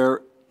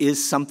there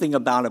is something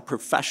about a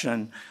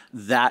profession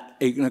that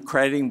an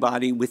accrediting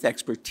body with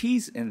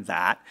expertise in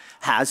that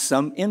has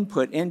some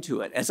input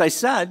into it. As I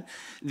said,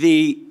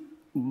 the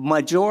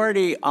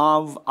majority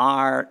of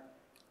our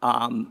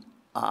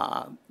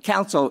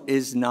council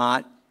is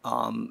not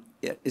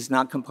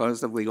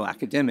composed of legal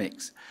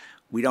academics.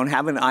 We don't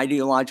have an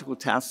ideological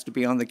test to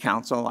be on the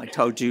council. I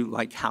told you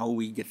like how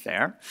we get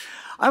there.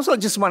 I also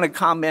just want to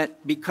comment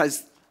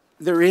because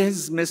there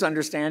is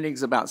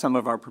misunderstandings about some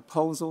of our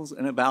proposals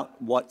and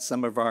about what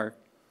some of our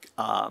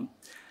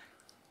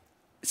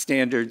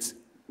standards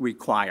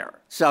require.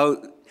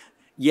 So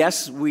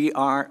yes, we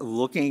are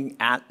looking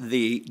at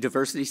the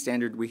diversity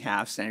standard we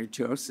have, Standard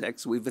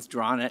 206. We've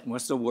withdrawn it and we're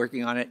still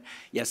working on it.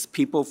 Yes,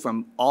 people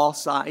from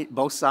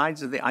both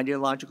sides of the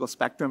ideological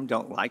spectrum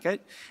don't like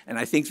it. And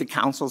I think the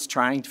council's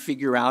trying to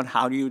figure out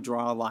how do you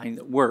draw a line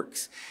that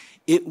works.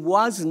 It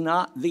was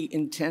not the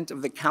intent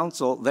of the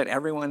council that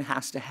everyone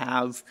has to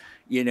have,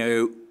 you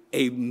know,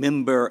 a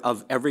member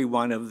of every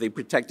one of the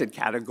protected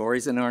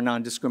categories in our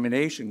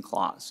non-discrimination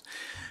clause.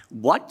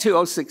 What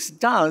 206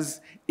 does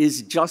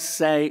is just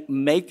say,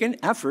 make an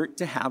effort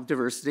to have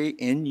diversity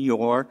in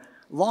your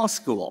law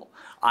school.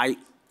 I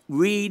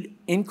read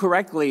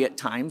incorrectly at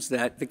times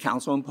that the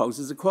council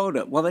imposes a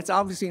quota. Well, that's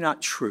obviously not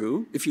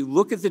true. If you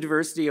look at the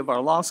diversity of our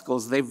law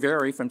schools, they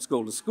vary from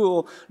school to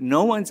school.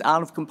 No one's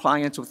out of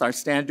compliance with our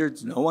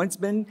standards. No one's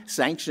been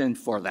sanctioned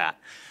for that.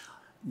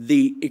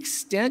 The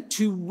extent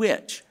to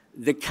which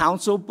the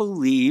council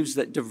believes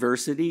that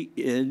diversity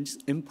is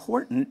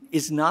important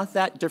is not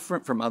that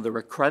different from other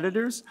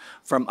accreditors,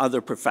 from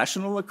other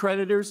professional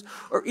accreditors,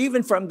 or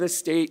even from the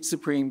state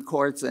Supreme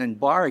Courts and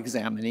bar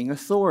examining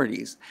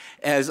authorities.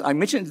 As I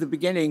mentioned at the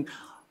beginning,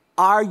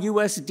 our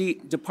U.S.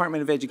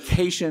 Department of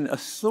Education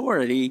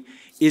authority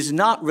is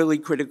not really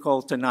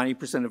critical to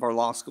 90% of our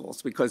law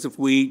schools, because if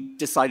we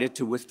decided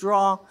to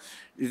withdraw,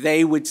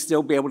 they would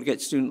still be able to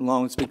get student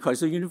loans because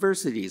their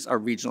universities are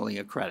regionally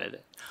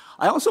accredited.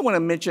 I also want to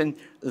mention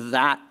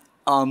that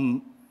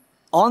on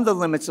the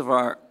limits of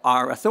our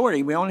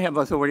authority, we only have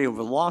authority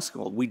over law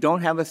school. We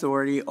don't have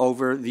authority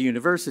over the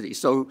university.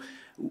 So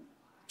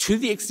to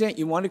the extent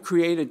you want to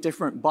create a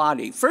different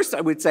body, first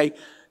I would say,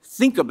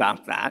 think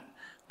about that.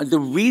 The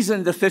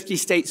reason the 50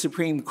 state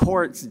Supreme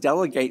Courts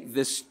delegate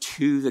this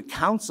to the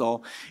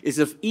council is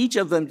if each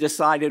of them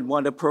decided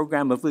what a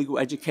program of legal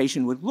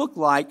education would look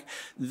like,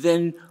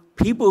 then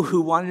people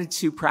who wanted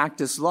to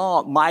practice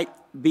law might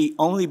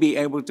only be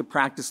able to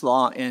practice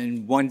law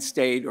in one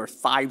state or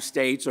 5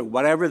 states or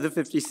whatever the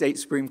 50 state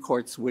Supreme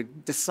Courts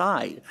would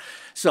decide.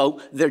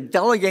 So they're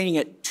delegating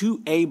it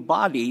to a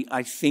body,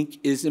 I think,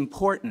 is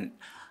important.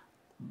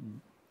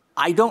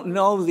 I don't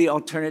know the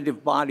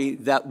alternative body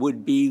that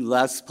would be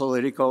less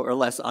political or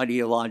less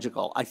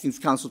ideological. I think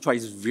the council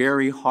tries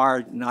very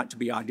hard not to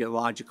be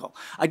ideological.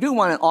 I do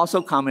want to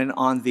also comment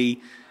on the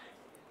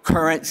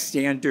current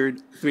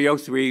standard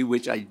 303,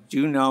 which I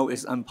do know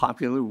is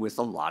unpopular with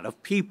a lot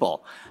of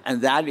people,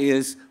 and that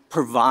is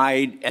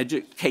provide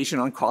education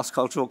on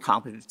cross-cultural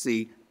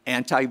competency,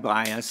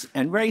 anti-bias,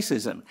 and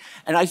racism.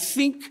 And I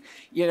think,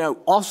 you know,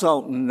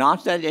 also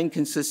not that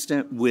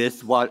inconsistent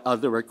with what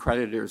other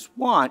accreditors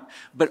want,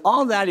 but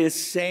all that is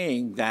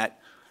saying that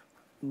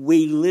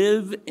we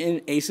live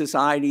in a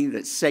society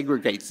that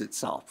segregates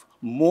itself.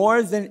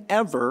 More than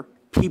ever,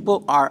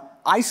 people are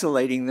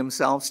isolating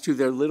themselves to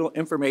their little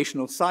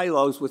informational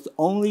silos with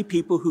only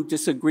people who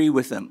disagree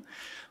with them.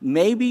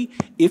 Maybe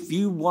if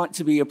you want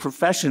to be a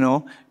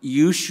professional,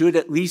 you should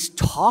at least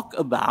talk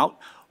about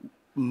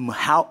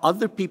how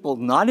other people,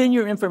 not in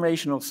your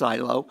informational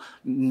silo,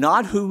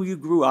 not who you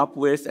grew up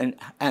with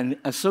and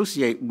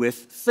associate with,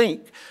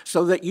 think,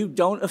 so that you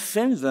don't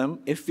offend them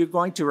if you're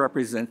going to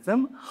represent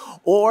them,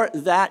 or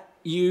that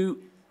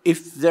you,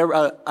 if they're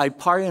a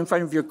party in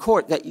front of your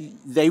court, that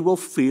they will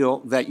feel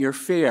that you're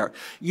fair.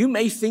 You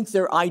may think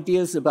their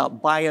ideas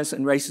about bias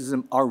and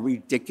racism are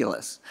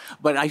ridiculous,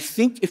 but I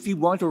think if you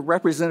want to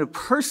represent a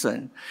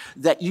person,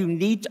 that you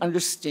need to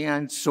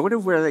understand sort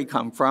of where they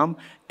come from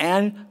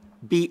and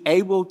be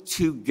able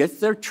to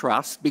get their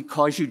trust,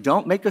 because you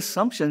don't make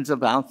assumptions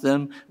about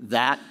them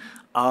that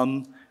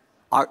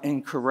are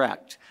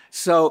incorrect.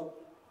 So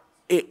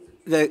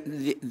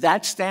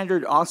that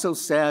standard also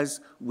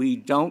says we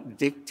don't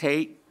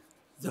dictate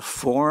the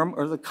form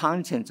or the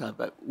content of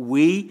it.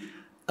 We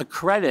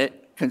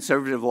accredit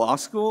conservative law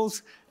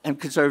schools and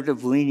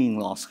conservative-leaning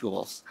law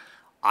schools.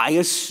 I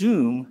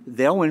assume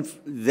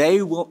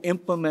they will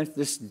implement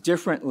this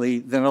differently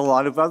than a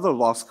lot of other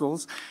law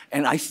schools,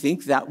 and I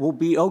think that will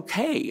be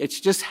okay.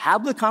 It's just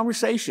have the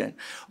conversation.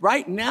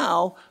 Right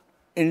now,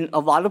 in a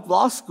lot of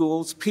law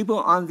schools,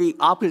 students on the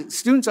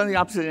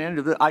opposite end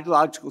of the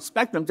ideological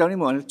spectrum don't even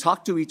want to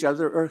talk to each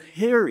other or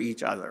hear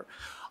each other.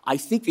 I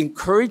think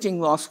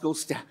encouraging law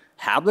schools to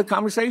have the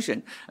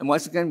conversation, and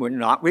once again, we're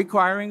not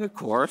requiring a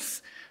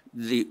course.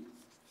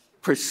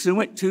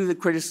 Pursuant to the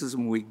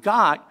criticism we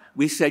got,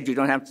 we said you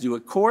don't have to do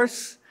a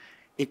course.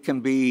 It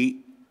can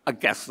be a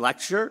guest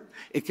lecture.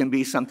 It can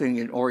be something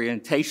in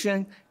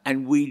orientation,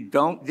 and we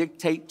don't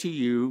dictate to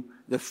you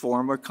the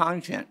form or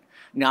content.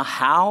 Now,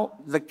 how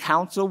the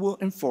council will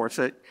enforce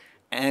it,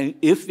 and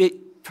if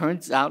it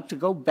turns out to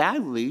go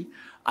badly,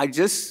 I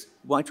just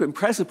want to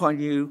impress upon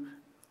you,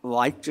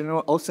 like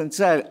General Olson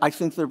said, I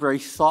think they're very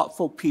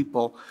thoughtful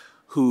people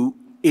who,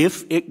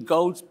 if it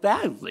goes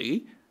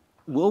badly,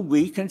 will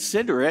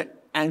reconsider it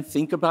and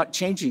think about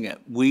changing it.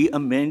 We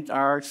amend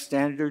our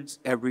standards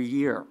every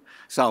year.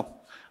 So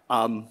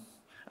I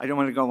don't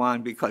want to go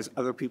on because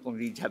other people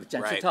need to have a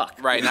chance to talk.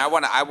 Right, and I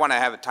want to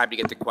have time to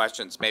get to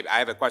questions. Maybe I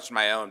have a question of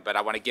my own, but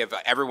I want to give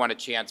everyone a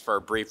chance for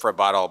a brief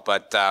rebuttal.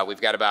 But we've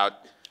got about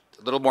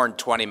a little more than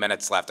 20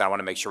 minutes left. I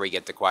want to make sure we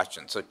get to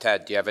questions. So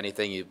Ted, do you have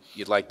anything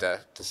you'd like to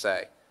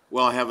say?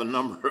 Well, I have a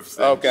number of things.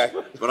 Okay.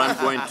 But I'm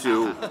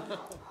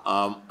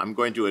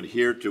going to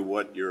adhere to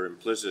what your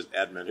implicit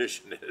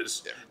admonition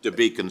is, to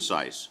be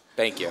concise.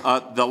 Thank you.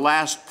 The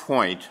last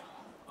point,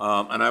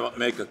 and I will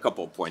make a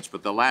couple of points,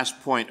 but the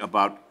last point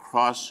about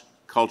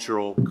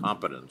cross-cultural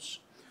competence,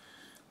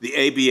 the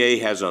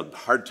ABA has a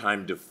hard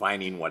time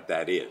defining what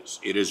that is.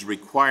 It is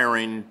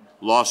requiring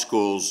law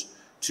schools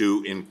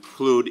to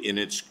include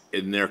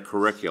in their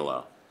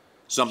curricula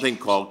something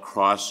called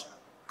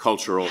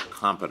cross-cultural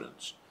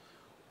competence.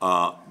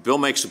 Bill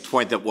makes the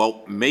point that,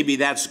 well, maybe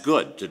that's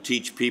good to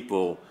teach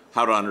people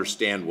how to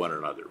understand one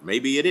another.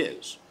 Maybe it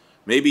is.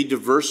 Maybe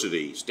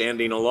diversity,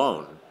 standing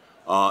alone,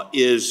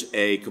 is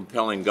a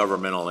compelling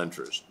governmental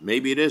interest.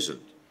 Maybe it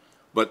isn't.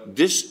 But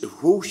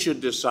who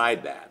should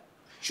decide that?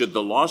 Should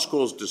the law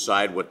schools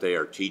decide what they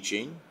are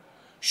teaching?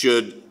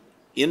 Should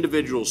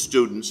individual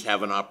students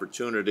have an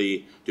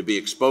opportunity to be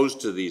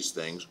exposed to these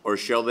things, or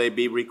shall they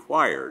be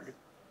required?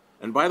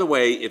 And by the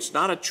way, it's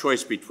not a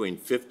choice between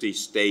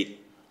 50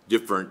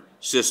 different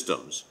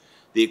systems.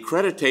 The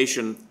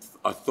accreditation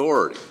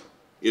authority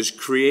is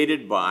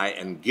created by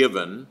and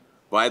given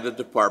by the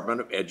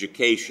Department of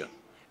Education,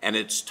 and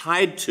it's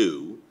tied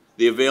to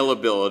the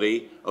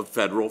availability of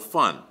federal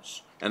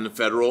funds and the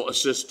federal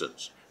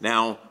assistance.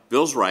 Now,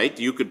 Bill's right,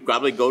 you could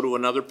probably go to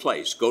another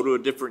place, go to a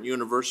different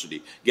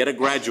university, get a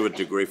graduate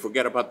degree,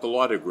 forget about the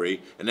law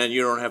degree, and then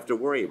you don't have to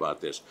worry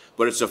about this.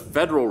 But it's a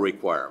federal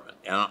requirement.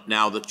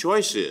 Now, the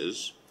choice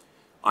is,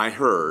 I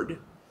heard,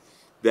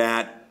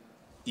 that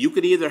you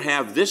could either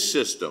have this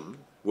system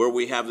where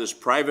we have this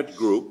private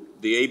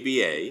group,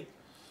 the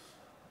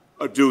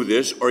ABA, do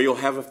this, or you'll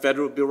have a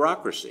federal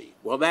bureaucracy.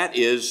 Well, that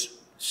is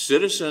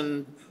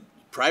citizen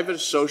private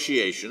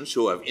associations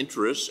who have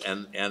interests,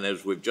 and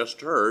as we've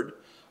just heard,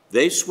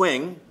 they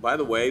swing. By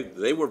the way,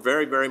 they were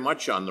very, very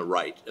much on the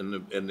right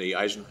in the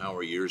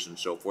Eisenhower years and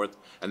so forth,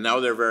 and now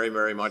they're very,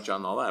 very much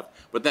on the left.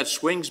 But that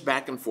swings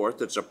back and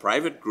forth. It's a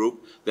private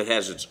group that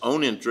has its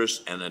own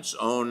interests and its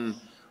own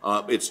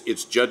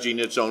it's judging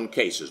its own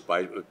cases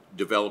by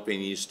developing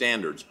these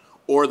standards.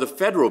 Or the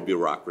federal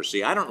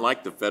bureaucracy. I don't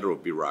like the federal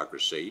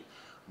bureaucracy.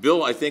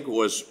 Bill, I think,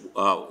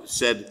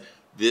 said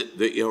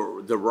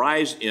the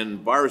rise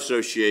in Bar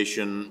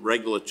Association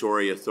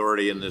regulatory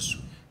authority in this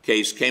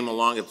case came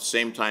along at the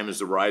same time as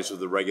the rise of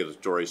the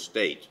regulatory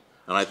state.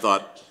 And I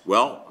thought,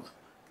 well,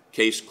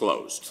 case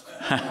closed.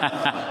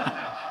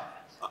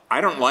 I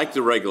don't like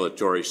the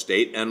regulatory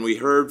state, and we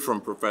heard from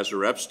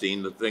Professor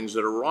Epstein the things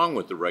that are wrong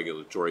with the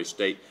regulatory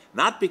state,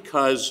 not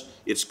because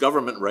it's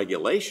government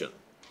regulation,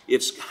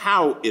 It's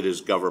how it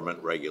is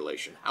government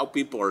regulation, how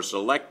people are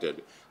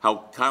selected, how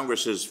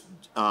Congress has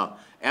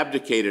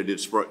abdicated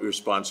its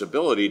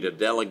responsibility to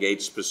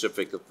delegate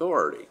specific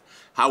authority,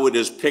 how it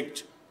is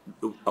picked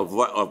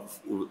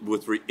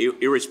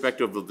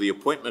irrespective of the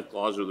appointment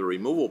clause or the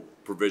removal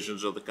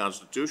provisions of the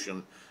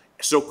Constitution,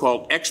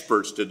 so-called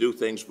experts to do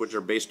things which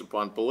are based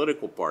upon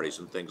political parties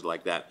and things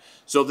like that.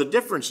 So the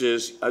difference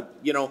is,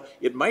 you know,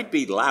 it might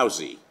be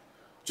lousy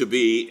to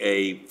be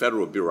a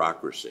federal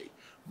bureaucracy,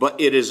 but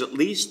it is at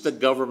least the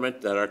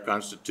government that our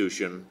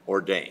Constitution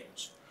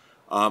ordains.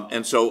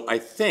 And so I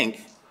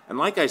think, and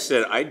like I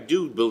said, I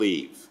do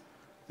believe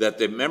that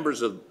the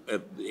members of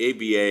the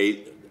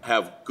ABA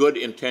have good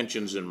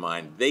intentions in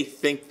mind. They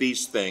think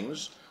these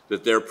things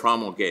that they're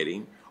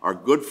promulgating are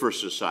good for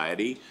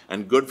society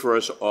and good for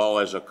us all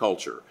as a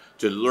culture,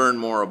 to learn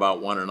more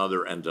about one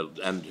another and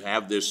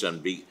have this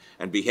and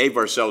behave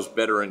ourselves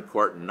better in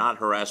court and not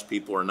harass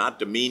people or not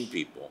demean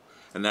people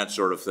and that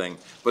sort of thing.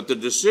 But the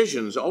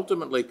decisions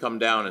ultimately come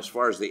down, as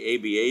far as the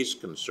ABA is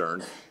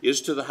concerned,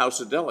 is to the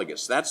House of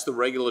Delegates. That's the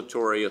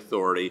regulatory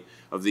authority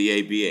of the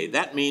ABA.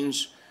 That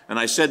means, and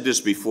I said this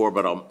before,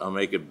 but I'll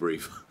make it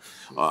brief.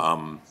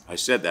 I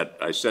said that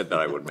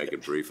I would make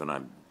it brief, and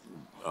I'm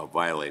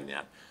violating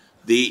that.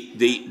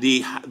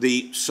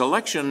 The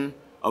selection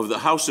of the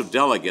House of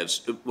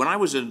Delegates, when I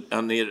was a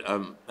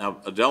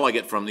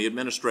delegate from the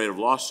administrative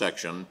law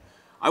section,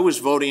 I was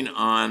voting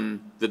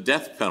on the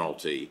death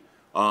penalty,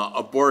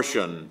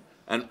 abortion,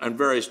 and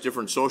various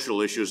different social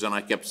issues, and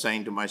I kept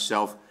saying to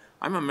myself,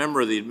 I'm a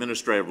member of the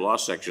administrative law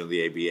section of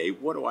the ABA.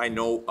 What do I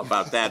know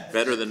about that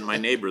better than my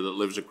neighbor that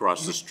lives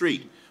across the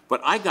street?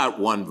 But I got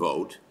one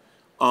vote,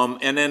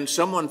 and then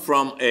someone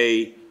from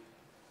a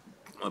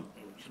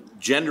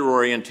gender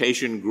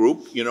orientation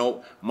group, you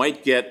know,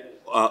 might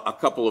get a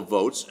couple of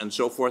votes and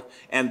so forth.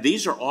 And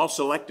these are all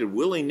selected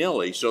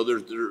willy-nilly, so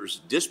there's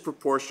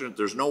disproportionate,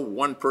 there's no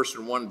one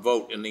person, one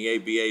vote in the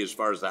ABA as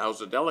far as the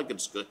House of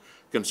Delegates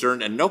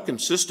concerned, and no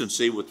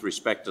consistency with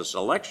respect to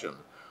selection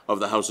of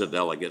the House of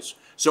Delegates.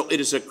 So it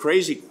is a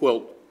crazy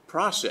quilt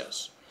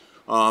process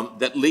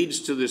that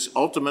leads to this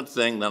ultimate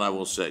thing that I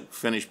will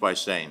finish by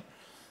saying,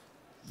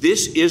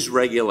 this is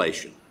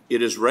regulation.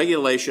 It is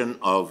regulation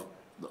of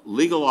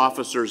legal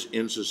officers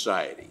in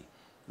society.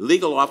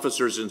 Legal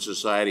officers in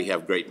society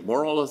have great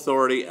moral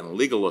authority and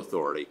legal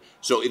authority.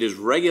 So it is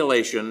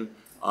regulation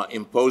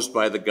imposed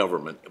by the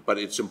government. But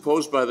it's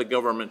imposed by the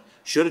government.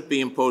 Should it be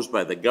imposed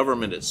by the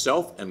government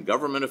itself and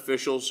government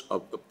officials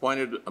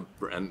appointed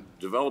and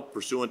developed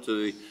pursuant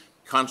to the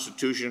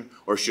Constitution,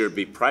 or should it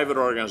be private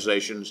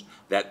organizations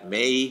that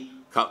may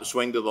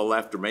swing to the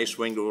left or may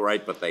swing to the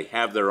right, but they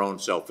have their own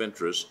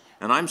self-interest?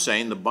 And I'm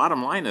saying the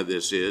bottom line of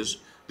this is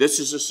a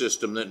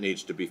system that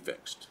needs to be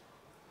fixed.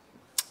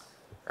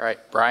 All right,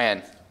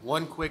 Brian.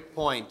 One quick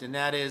point, and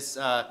that is,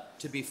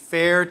 to be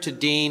fair to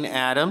Dean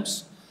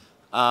Adams,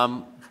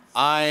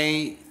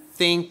 I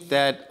think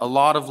that a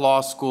lot of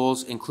law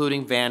schools,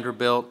 including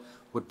Vanderbilt,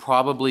 would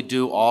probably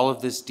do all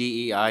of this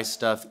DEI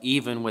stuff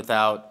even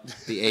without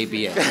the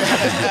ABA.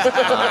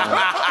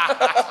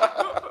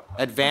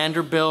 At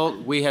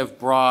Vanderbilt, we have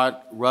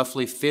brought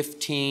roughly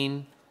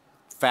 15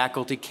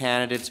 faculty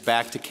candidates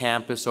back to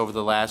campus over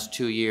the last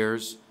 2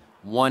 years.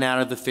 1 out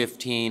of the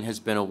 15 has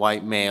been a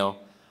white male.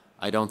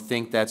 I don't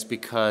think that's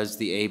because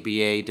the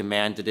ABA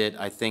demanded it.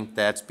 I think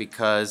that's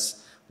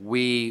because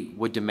we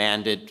would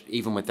demand it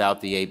even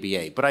without the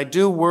ABA. But I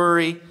do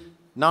worry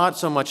not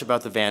so much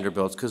about the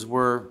Vanderbilts, because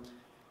we're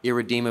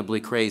irredeemably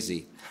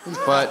crazy.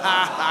 But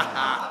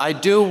I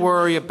do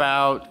worry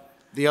about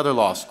the other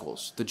law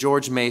schools, the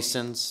George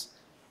Masons,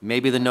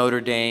 maybe the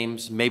Notre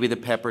Dames, maybe the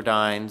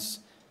Pepperdines,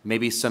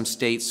 maybe some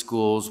state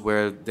schools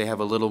where they have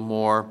a little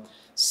more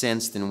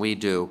sense than we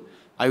do.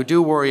 I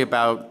do worry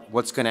about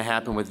what's going to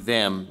happen with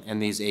them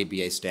and these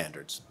ABA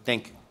standards.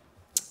 Thank you.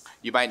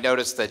 You might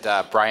notice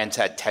that Brian's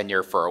had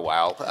tenure for a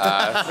while.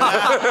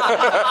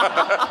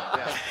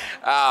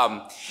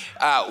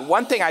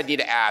 One thing I need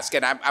to ask,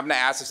 and I'm going to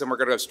ask this and we're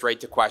going to go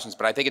straight to questions,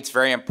 but I think it's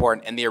very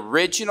important. In the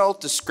original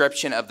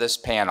description of this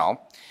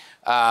panel,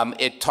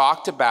 it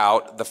talked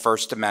about the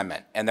First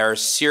Amendment, and there are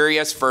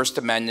serious First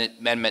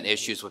Amendment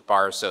issues with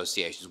bar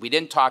associations. We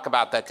didn't talk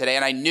about that today,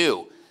 and I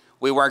knew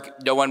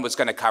no one was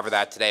going to cover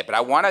that today, but I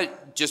want to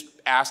just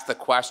ask the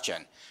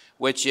question,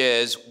 which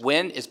is,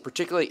 when is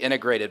particularly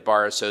integrated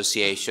bar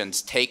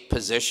associations take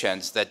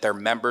positions that their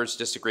members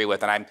disagree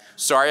with? And I'm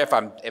sorry if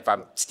I'm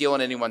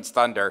stealing anyone's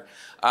thunder.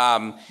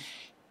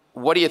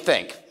 What do you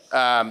think?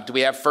 Do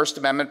we have First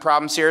Amendment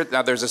problems here?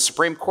 Now, there's a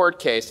Supreme Court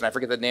case, and I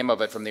forget the name of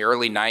it, from the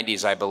early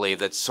 90s, I believe,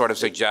 that sort of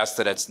suggests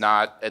that it's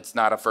not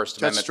a First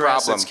Amendment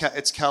problem.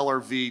 It's Keller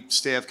v.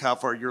 State of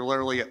California. You're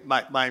literally,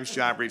 my name's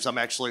John Reeves. I'm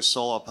actually a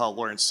solo appellate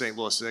lawyer in St.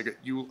 Louis.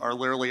 You are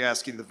literally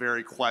asking the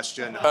very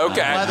question.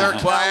 Okay.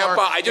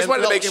 I just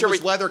wanted to make sure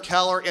whether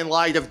Keller, in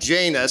light of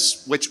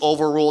Janus, which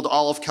overruled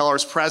all of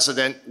Keller's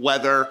precedent,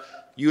 whether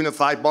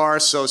unified bar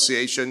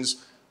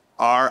associations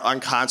are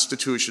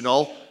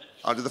unconstitutional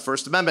under the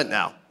First Amendment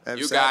now.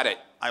 You got it.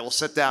 I will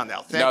sit down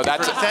now. No,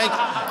 that's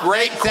a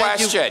great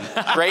question.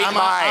 Great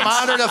minds.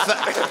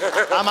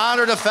 I'm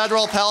honored a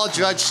federal appellate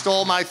judge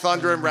stole my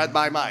thunder and read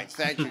my mind.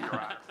 Thank you, Your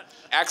Honor.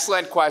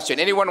 Excellent question.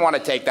 Anyone want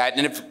to take that?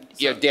 And if,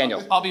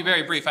 Daniel. I'll be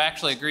very brief. I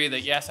actually agree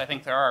that, yes, I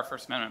think there are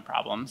First Amendment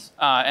problems.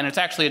 And it's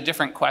actually a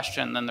different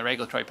question than the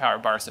regulatory power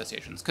of bar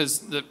associations,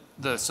 because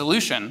the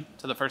solution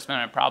to the First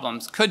Amendment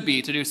problems could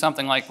be to do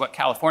something like what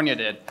California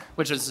did,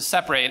 which is to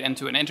separate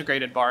into an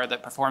integrated bar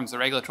that performs the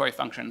regulatory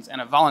functions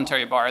and a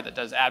voluntary bar that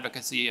does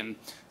advocacy and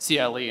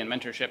CLE and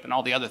mentorship and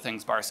all the other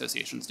things bar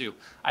associations do.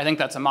 I think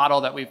that's a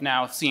model that we've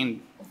now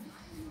seen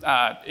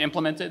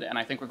implemented, and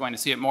I think we're going to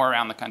see it more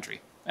around the country.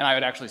 And I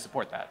would actually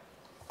support that.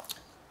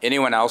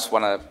 Anyone else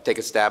want to take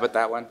a stab at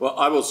that one? Well,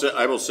 I will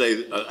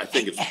say I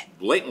think it's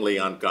blatantly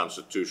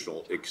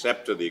unconstitutional,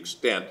 except to the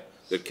extent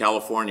that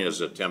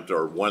California's attempt,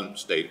 or one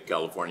state,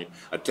 California,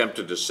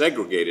 attempted to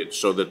segregate it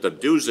so that the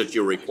dues that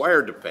you're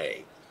required to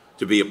pay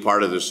to be a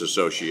part of this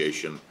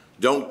association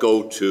don't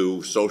go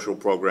to social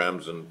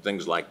programs and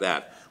things like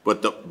that.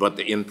 But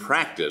in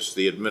practice,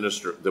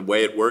 the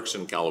way it works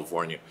in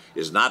California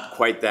is not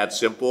quite that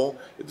simple.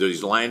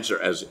 These lines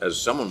are,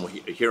 as someone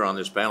here on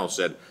this panel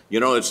said, you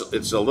know,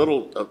 it's a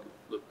little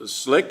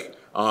slick,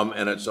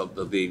 and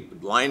the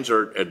lines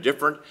are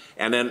different.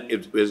 And then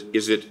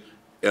is it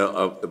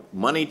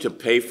money to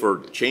pay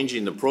for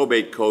changing the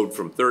probate code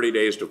from 30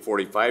 days to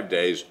 45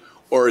 days,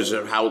 or is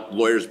it how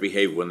lawyers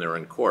behave when they're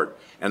in court?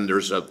 And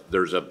there's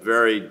a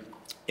very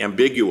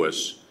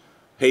ambiguous,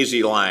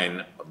 hazy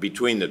line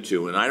between the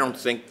two, and I don't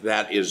think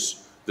that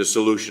is the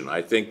solution.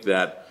 I think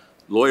that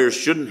lawyers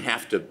shouldn't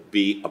have to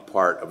be a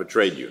part of a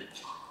trade union.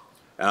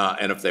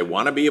 And if they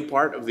want to be a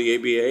part of the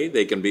ABA,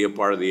 they can be a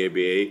part of the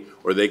ABA,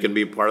 or they can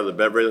be a part of the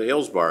Beverly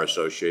Hills Bar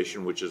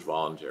Association, which is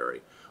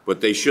voluntary. But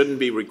they shouldn't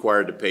be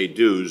required to pay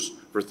dues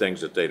for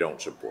things that they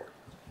don't support.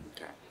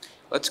 Okay.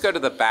 Let's go to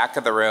the back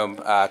of the room,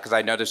 because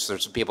I noticed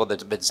there's some people that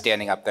have been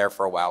standing up there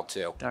for a while,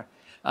 too.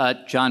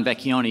 John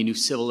Vecchione, New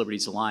Civil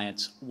Liberties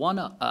Alliance.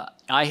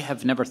 I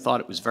have never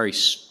thought it was a very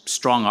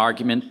strong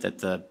argument that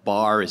the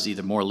bar is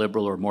either more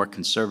liberal or more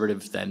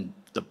conservative than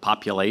the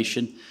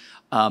population.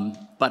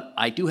 But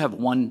I do have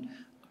one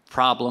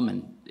problem,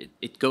 and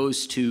it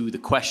goes to the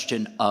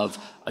question of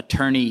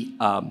attorney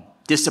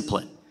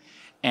discipline.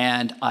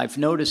 And I've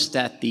noticed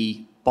that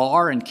the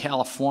bar in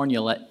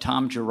California let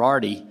Tom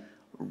Girardi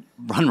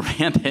run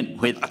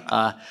rampant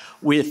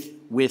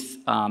with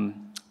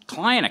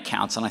client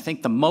accounts, and I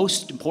think the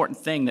most important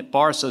thing that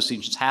bar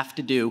associations have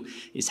to do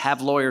is have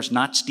lawyers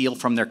not steal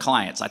from their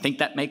clients. I think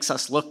that makes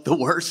us look the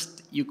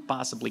worst you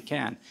possibly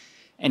can.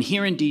 And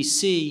here in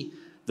D.C.,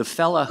 the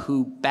fella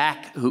who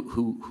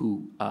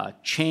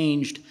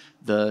changed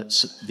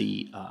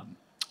the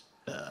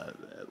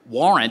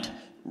warrant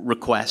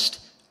request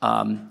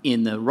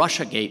in the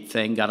Russiagate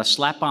thing got a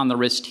slap on the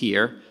wrist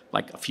here,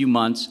 like a few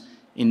months.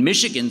 In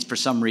Michigan, for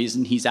some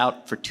reason, he's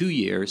out for 2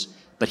 years,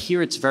 but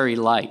here it's very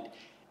light.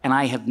 And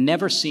I have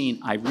never seen,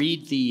 I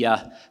read the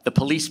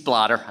police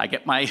blotter, I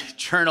get my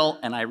journal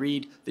and I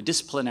read the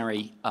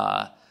disciplinary,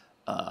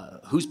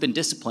 who's been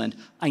disciplined.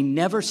 I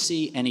never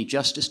see any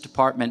Justice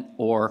Department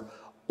or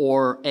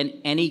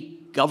any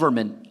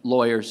government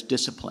lawyers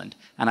disciplined.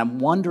 And I'm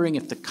wondering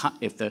if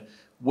the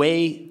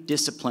way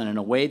discipline and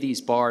the way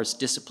these bars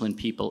discipline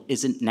people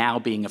isn't now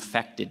being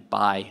affected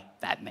by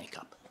that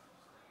makeup.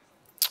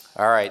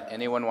 All right,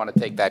 anyone want to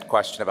take that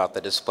question about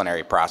the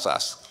disciplinary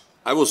process?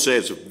 I will say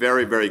it's a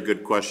very, very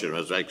good question.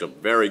 It's like a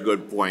very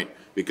good point,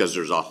 because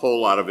there's a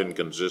whole lot of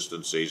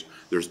inconsistencies.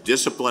 There's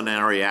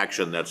disciplinary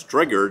action that's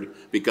triggered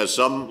because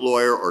some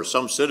lawyer or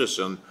some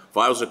citizen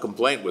files a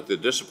complaint with the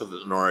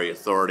disciplinary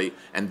authority,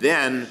 and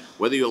then,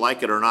 whether you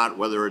like it or not,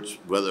 whether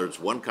it's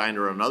one kind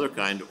or another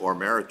kind, or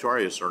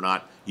meritorious or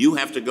not, you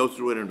have to go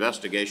through an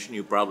investigation.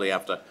 You probably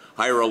have to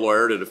hire a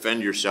lawyer to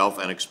defend yourself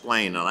and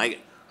explain. And I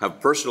have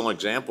personal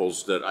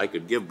examples that I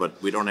could give, but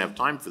we don't have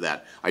time for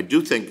that. I do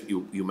think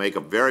you make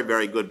a very,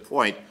 very good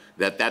point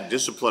that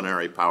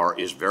disciplinary power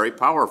is very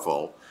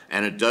powerful,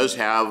 and it does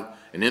have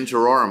an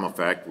interim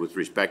effect with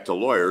respect to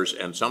lawyers,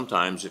 and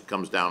sometimes it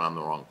comes down on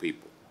the wrong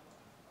people.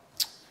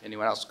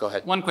 Anyone else? Go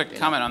ahead. One quick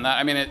comment on that.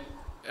 I mean,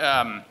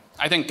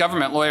 I think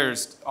government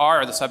lawyers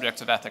are the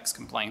subject of ethics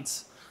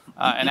complaints.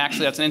 And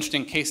actually, that's an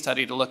interesting case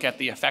study to look at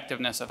the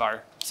effectiveness of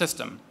our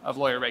system of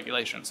lawyer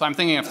regulation. So I'm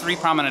thinking of 3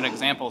 prominent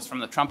examples from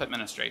the Trump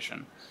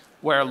administration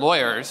where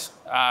lawyers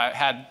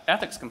had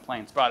ethics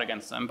complaints brought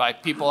against them by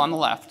people on the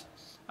left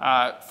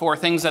for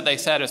things that they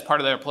said as part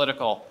of their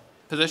political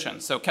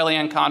positions. So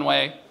Kellyanne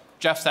Conway,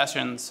 Jeff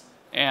Sessions,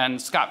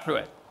 and Scott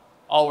Pruitt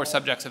all were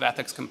subjects of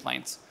ethics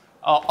complaints.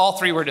 All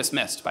 3 were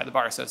dismissed by the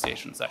bar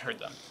associations that heard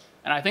them.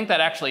 And I think that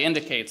actually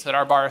indicates that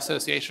our bar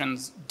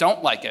associations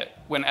don't like it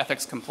when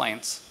ethics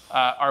complaints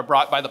are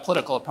brought by the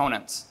political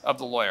opponents of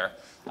the lawyer.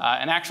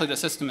 And actually, the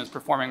system is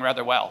performing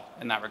rather well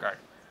in that regard.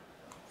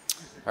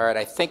 All right,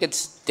 I think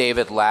it's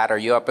David Latt. Are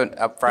you up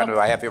front? Yep.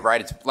 I have you right.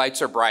 It's,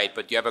 lights are bright,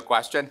 but do you have a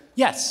question?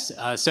 Yes.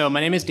 So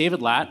my name is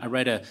David Latt. I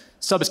write a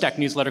Substack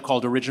newsletter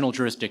called Original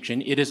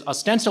Jurisdiction. It is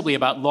ostensibly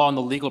about law and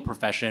the legal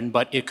profession,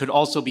 but it could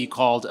also be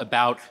called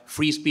about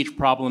free speech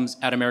problems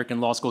at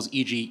American law schools,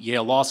 e.g.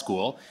 Yale Law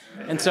School.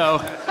 And so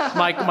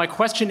my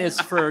question is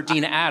for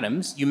Dean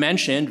Adams. You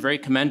mentioned very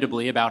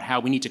commendably about how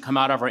we need to come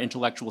out of our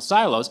intellectual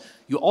silos.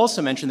 You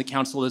also mentioned the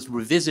council is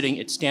revisiting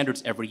its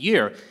standards every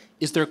year.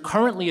 Is there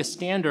currently a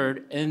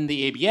standard in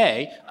the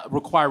ABA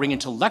requiring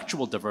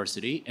intellectual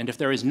diversity? And if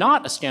there is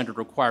not a standard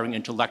requiring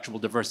intellectual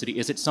diversity,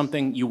 is it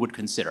something you would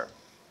consider?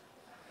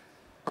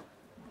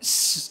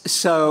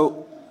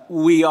 So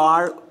we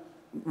are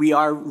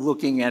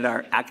looking at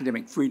our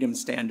academic freedom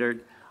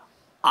standard.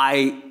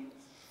 I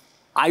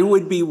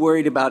would be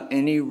worried about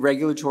any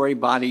regulatory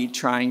body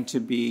trying to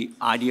be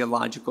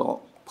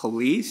ideological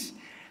police,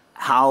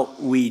 how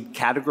we'd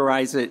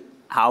categorize it,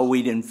 how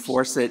we'd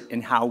enforce it,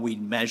 and how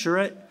we'd measure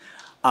it.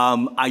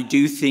 I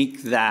do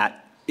think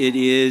that it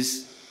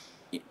is,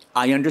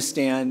 I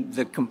understand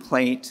the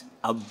complaint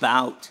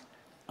about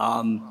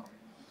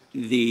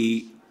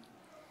the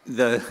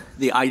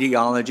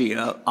ideology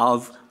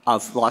of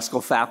law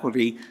school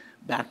faculty.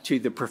 Back to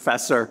the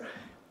professor,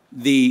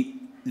 the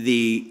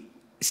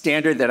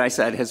standard that I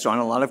said has drawn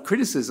a lot of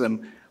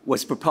criticism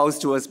was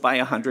proposed to us by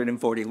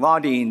 140 law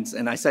deans,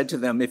 and I said to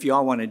them, if you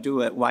all want to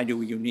do it, why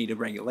do you need a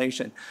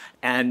regulation?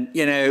 And,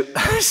 you know,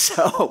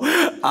 so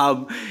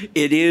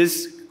it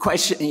is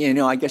question, you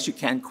know, I guess you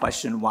can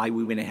question why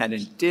we went ahead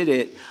and did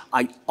it.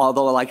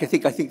 Although, like, I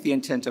think the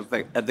intent of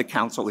the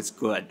council is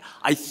good.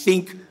 I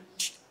think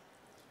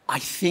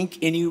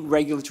any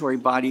regulatory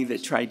body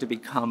that tried to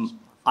become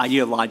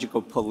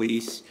ideological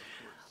police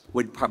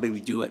would probably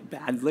do it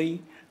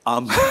badly.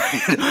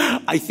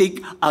 I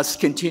think us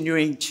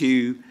continuing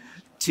to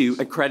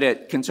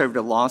accredit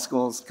conservative law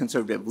schools,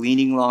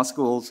 conservative-leaning law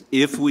schools,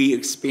 if we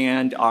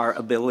expand our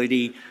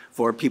ability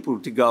for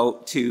people to go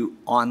to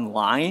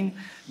online,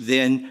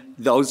 then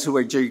those who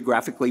are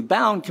geographically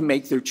bound can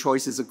make their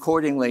choices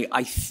accordingly.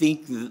 I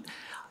think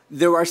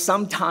there are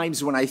some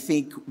times when I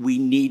think we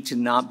need to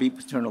not be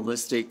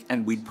paternalistic,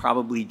 and we'd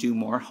probably do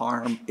more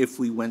harm if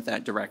we went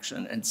that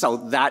direction. And so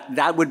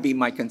that would be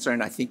my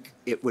concern. I think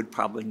it would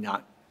probably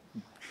not,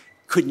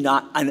 could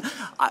not, and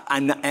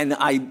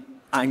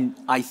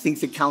I think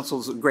the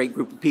council's a great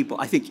group of people.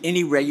 I think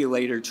any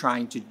regulator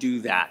trying to do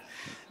that,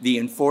 the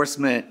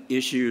enforcement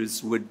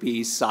issues would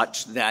be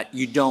such that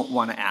you don't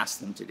want to ask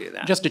them to do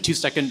that. Just a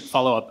 2-second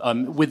follow-up.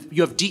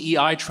 You have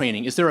DEI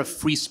training. Is there a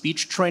free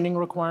speech training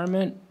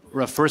requirement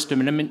or a First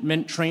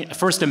Amendment training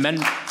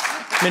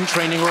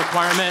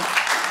requirement?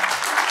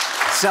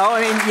 So,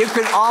 I mean, you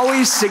could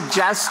always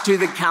suggest to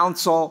the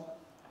council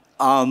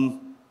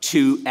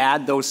to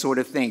add those sort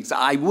of things.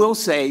 I will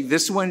say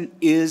this one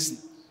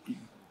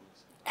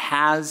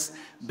has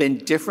been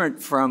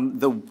different from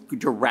the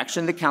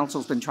direction the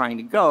council's been trying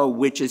to go,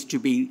 which is to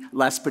be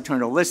less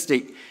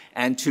paternalistic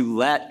and to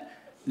let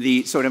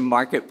the sort of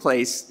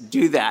marketplace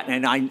do that.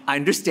 And I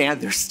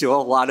understand there's still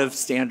a lot of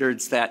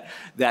standards that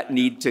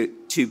need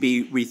to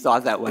be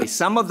rethought that way.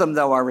 Some of them,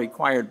 though, are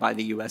required by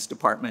the U.S.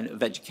 Department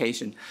of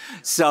Education.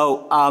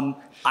 So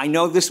I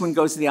know this one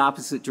goes the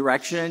opposite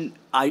direction.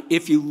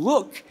 If you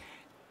look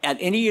at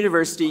any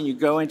university and you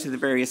go into the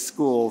various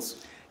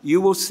schools, you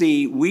will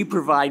see we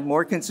provide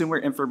more consumer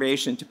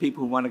information to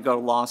people who want to go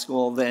to law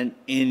school than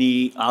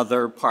any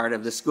other part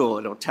of the school.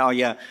 It'll tell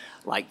you,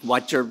 like,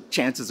 what your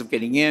chances of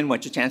getting in,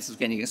 what your chances of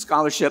getting a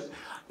scholarship.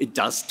 It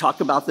does talk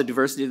about the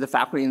diversity of the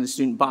faculty and the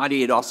student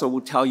body. It also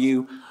will tell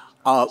you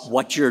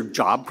what your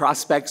job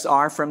prospects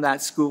are from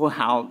that school,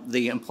 how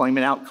the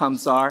employment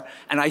outcomes are.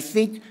 And I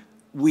think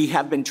we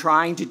have been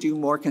trying to do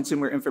more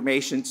consumer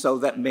information so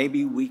that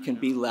maybe we can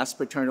be less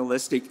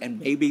paternalistic, and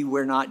maybe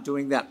we're not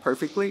doing that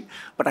perfectly.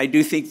 But I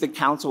do think the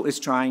council is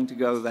trying to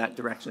go that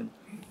direction.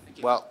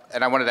 Well,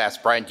 and I wanted to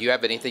ask, Brian, do you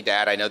have anything to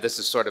add? I know this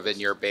is sort of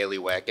in your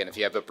bailiwick, and if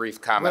you have a brief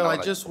comment on it.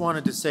 Well, I just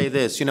wanted to say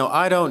this. You know,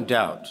 I don't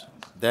doubt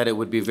that it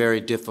would be very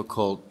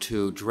difficult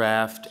to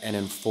draft and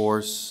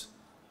enforce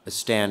a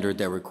standard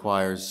that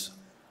requires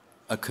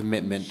a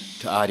commitment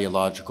to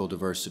ideological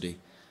diversity.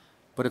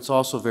 But it's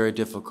also very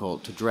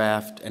difficult to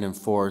draft and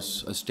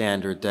enforce a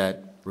standard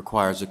that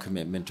requires a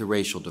commitment to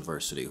racial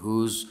diversity.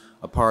 Who's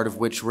a part of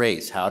which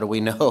race? How do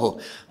we know?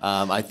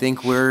 I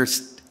think we're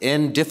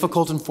in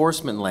difficult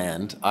enforcement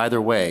land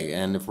either way.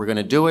 And if we're going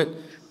to do it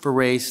for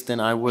race, then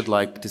I would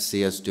like to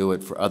see us do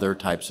it for other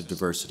types of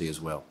diversity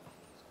as well.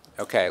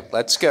 Okay,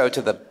 let's go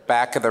to the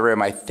back of the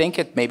room. I think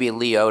it may be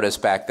Leota's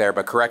back there,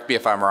 but correct me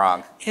if I'm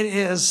wrong. It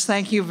is.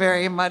 Thank you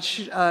very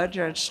much,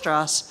 Judge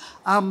Strauss.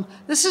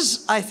 This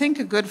is, I think,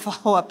 a good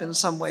follow-up in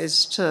some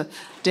ways to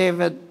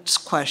David's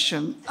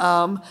question.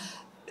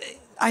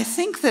 I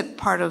think that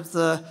part of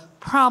the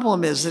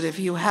problem is that if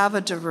you have a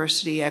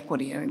diversity,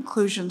 equity, and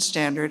inclusion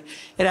standard,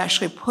 it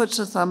actually puts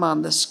a thumb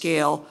on the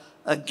scale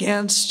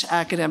against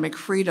academic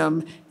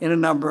freedom in a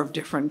number of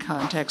different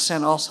contexts,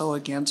 and also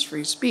against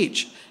free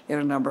speech in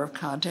a number of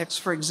contexts.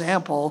 For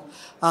example,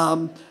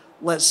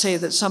 let's say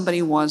that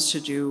somebody wants to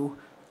do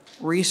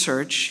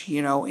research,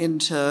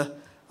 into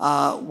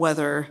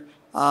whether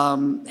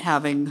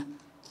having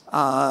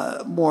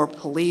more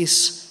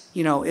police,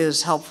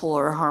 is helpful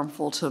or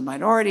harmful to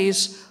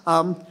minorities,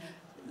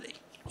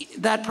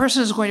 that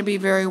person is going to be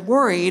very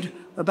worried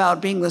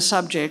about being the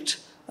subject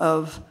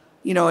of,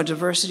 a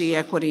diversity,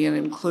 equity, and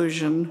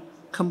inclusion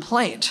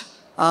complaint.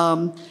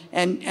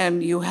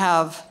 And you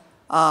have,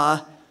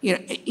 and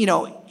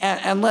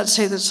let's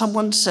say that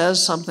someone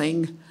says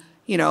something,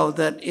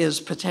 that is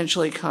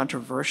potentially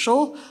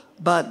controversial,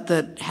 but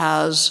that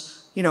has,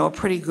 a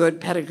pretty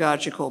good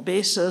pedagogical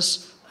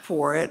basis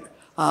for it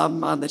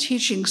on the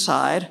teaching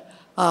side.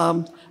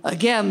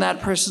 Again,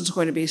 that person's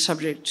going to be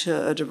subject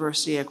to a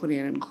diversity, equity,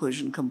 and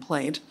inclusion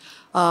complaint.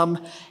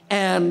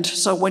 And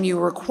so when you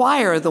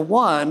require the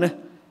one,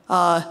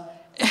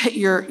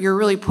 you're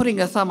really putting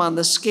a thumb on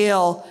the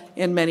scale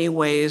in many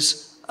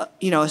ways,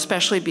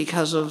 especially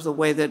because of the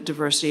way that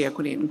diversity,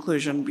 equity, and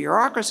inclusion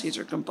bureaucracies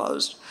are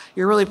composed.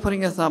 You're really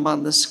putting a thumb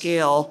on the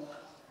scale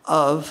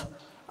of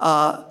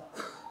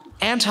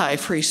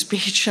anti-free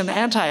speech and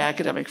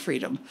anti-academic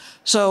freedom.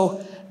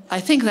 So I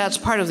think that's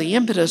part of the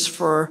impetus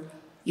for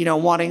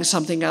wanting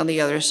something on the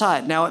other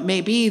side. Now, it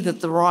may be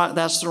that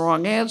that's the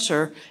wrong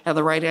answer, and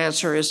the right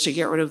answer is to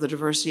get rid of the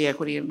diversity,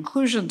 equity, and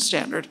inclusion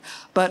standard.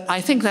 But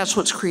I think that's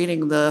what's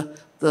creating the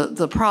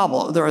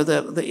problem, or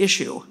the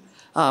issue.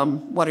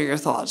 What are your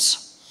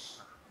thoughts?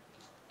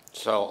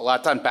 So a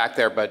lot to unpack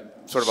there,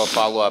 but sort of a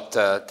follow-up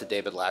to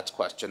David Latt's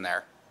question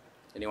there.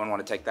 Anyone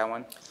want to take that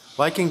one?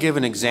 Well, I can give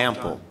an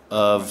example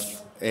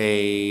of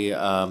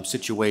a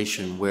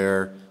situation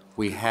where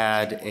we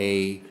had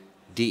a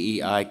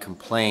DEI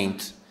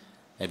complaint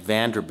at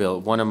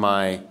Vanderbilt. One of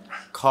my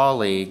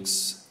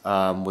colleagues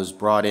was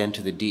brought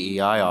into the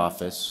DEI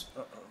office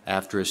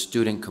after a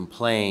student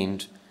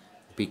complained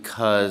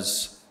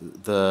because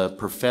the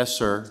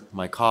professor,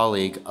 my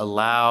colleague,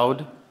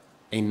 allowed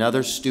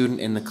another student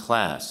in the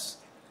class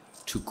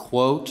to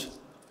quote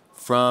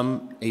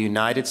from a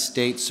United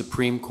States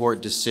Supreme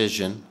Court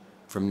decision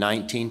from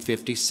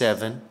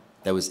 1957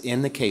 that was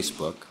in the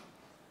casebook.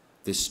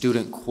 The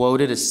student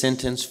quoted a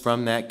sentence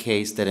from that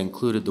case that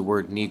included the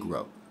word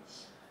Negro.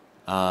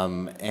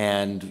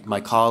 And my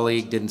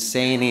colleague didn't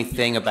say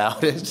anything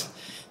about it.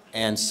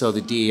 And so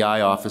the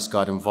DEI office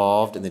got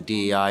involved, and the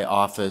DEI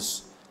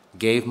office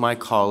gave my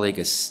colleague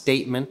a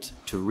statement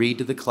to read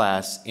to the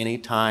class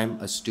anytime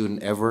a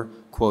student ever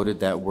quoted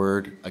that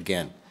word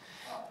again.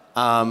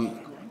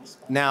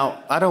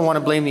 Now, I don't want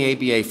to blame the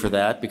ABA for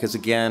that, because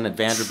again, at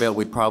Vanderbilt,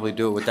 we'd probably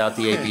do it without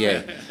the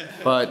ABA.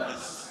 But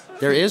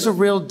there is a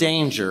real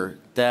danger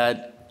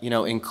that,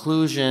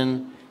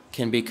 inclusion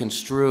can be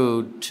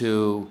construed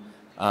to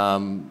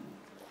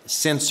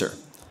censor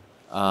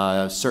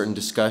certain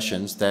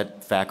discussions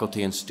that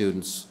faculty and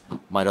students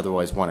might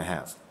otherwise want to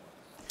have.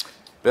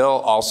 Bill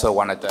also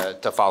wanted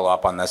to follow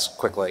up on this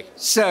quickly.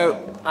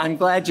 So I'm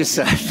glad you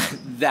said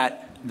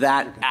that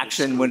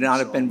action would not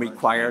have been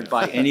required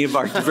by any of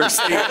our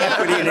diversity,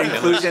 equity, and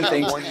inclusion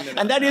things.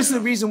 And that is the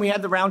reason we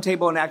had the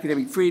roundtable on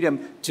academic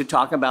freedom, to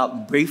talk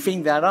about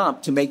briefing that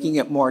up, to making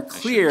it more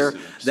clear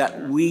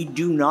that we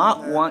do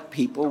not want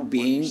people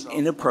being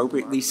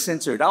inappropriately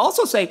censored. I'll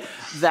also say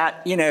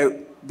that,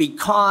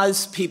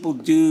 because people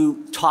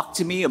do talk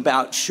to me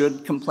about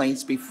should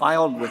complaints be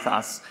filed with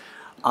us,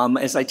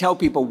 as I tell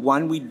people,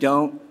 one, we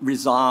don't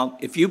resolve,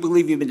 if you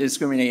believe you've been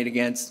discriminated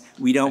against,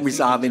 we don't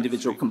resolve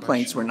individual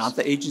complaints. We're not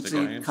the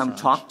agency to come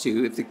talk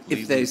to.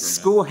 If the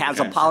school has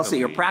a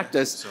policy or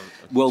practice,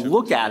 we'll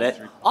look at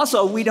it.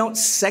 Also, we don't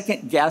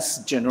second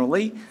guess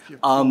generally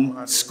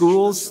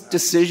schools'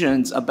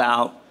 decisions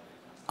about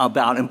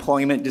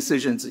employment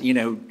decisions,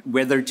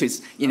 whether to,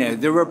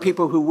 there are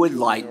people who would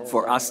like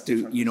for us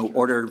to,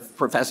 order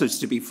professors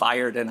to be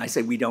fired, and I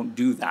say we don't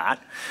do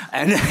that.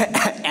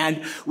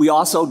 And we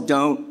also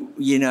don't,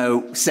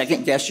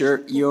 second guess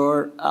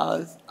your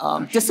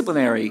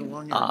disciplinary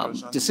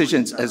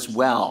decisions as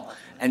well.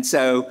 And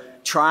so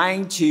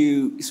trying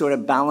to sort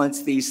of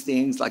balance these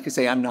things, like I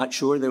say, I'm not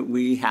sure that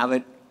we have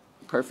it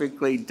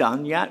perfectly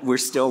done yet. We're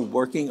still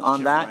working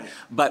on that,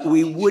 but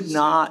we would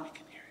not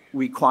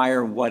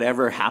require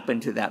whatever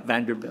happened to that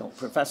Vanderbilt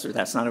professor.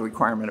 That's not a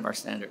requirement of our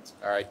standards.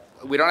 All right.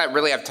 We don't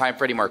really have time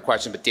for any more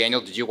questions, but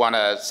Daniel, did you want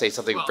to say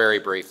something very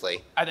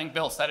briefly? I think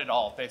Bill said it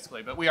all,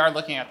 basically, but we are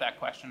looking at that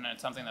question, and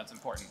it's something that's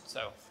important.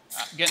 So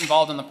get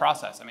involved in the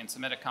process.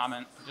 Submit a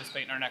comment,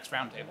 participate in our next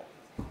roundtable.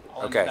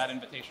 I'll end with that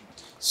invitation.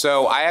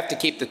 So I have to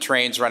keep the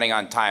trains running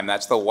on time.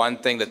 That's the one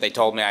thing that they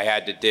told me I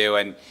had to do,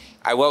 and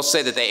I will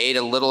say that they ate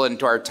a little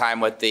into our time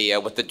with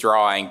the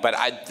drawing, but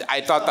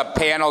I thought the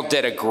panel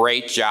did a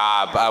great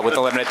job with the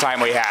limited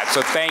time we had.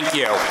 So thank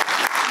you.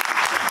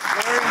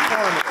 Very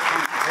informative.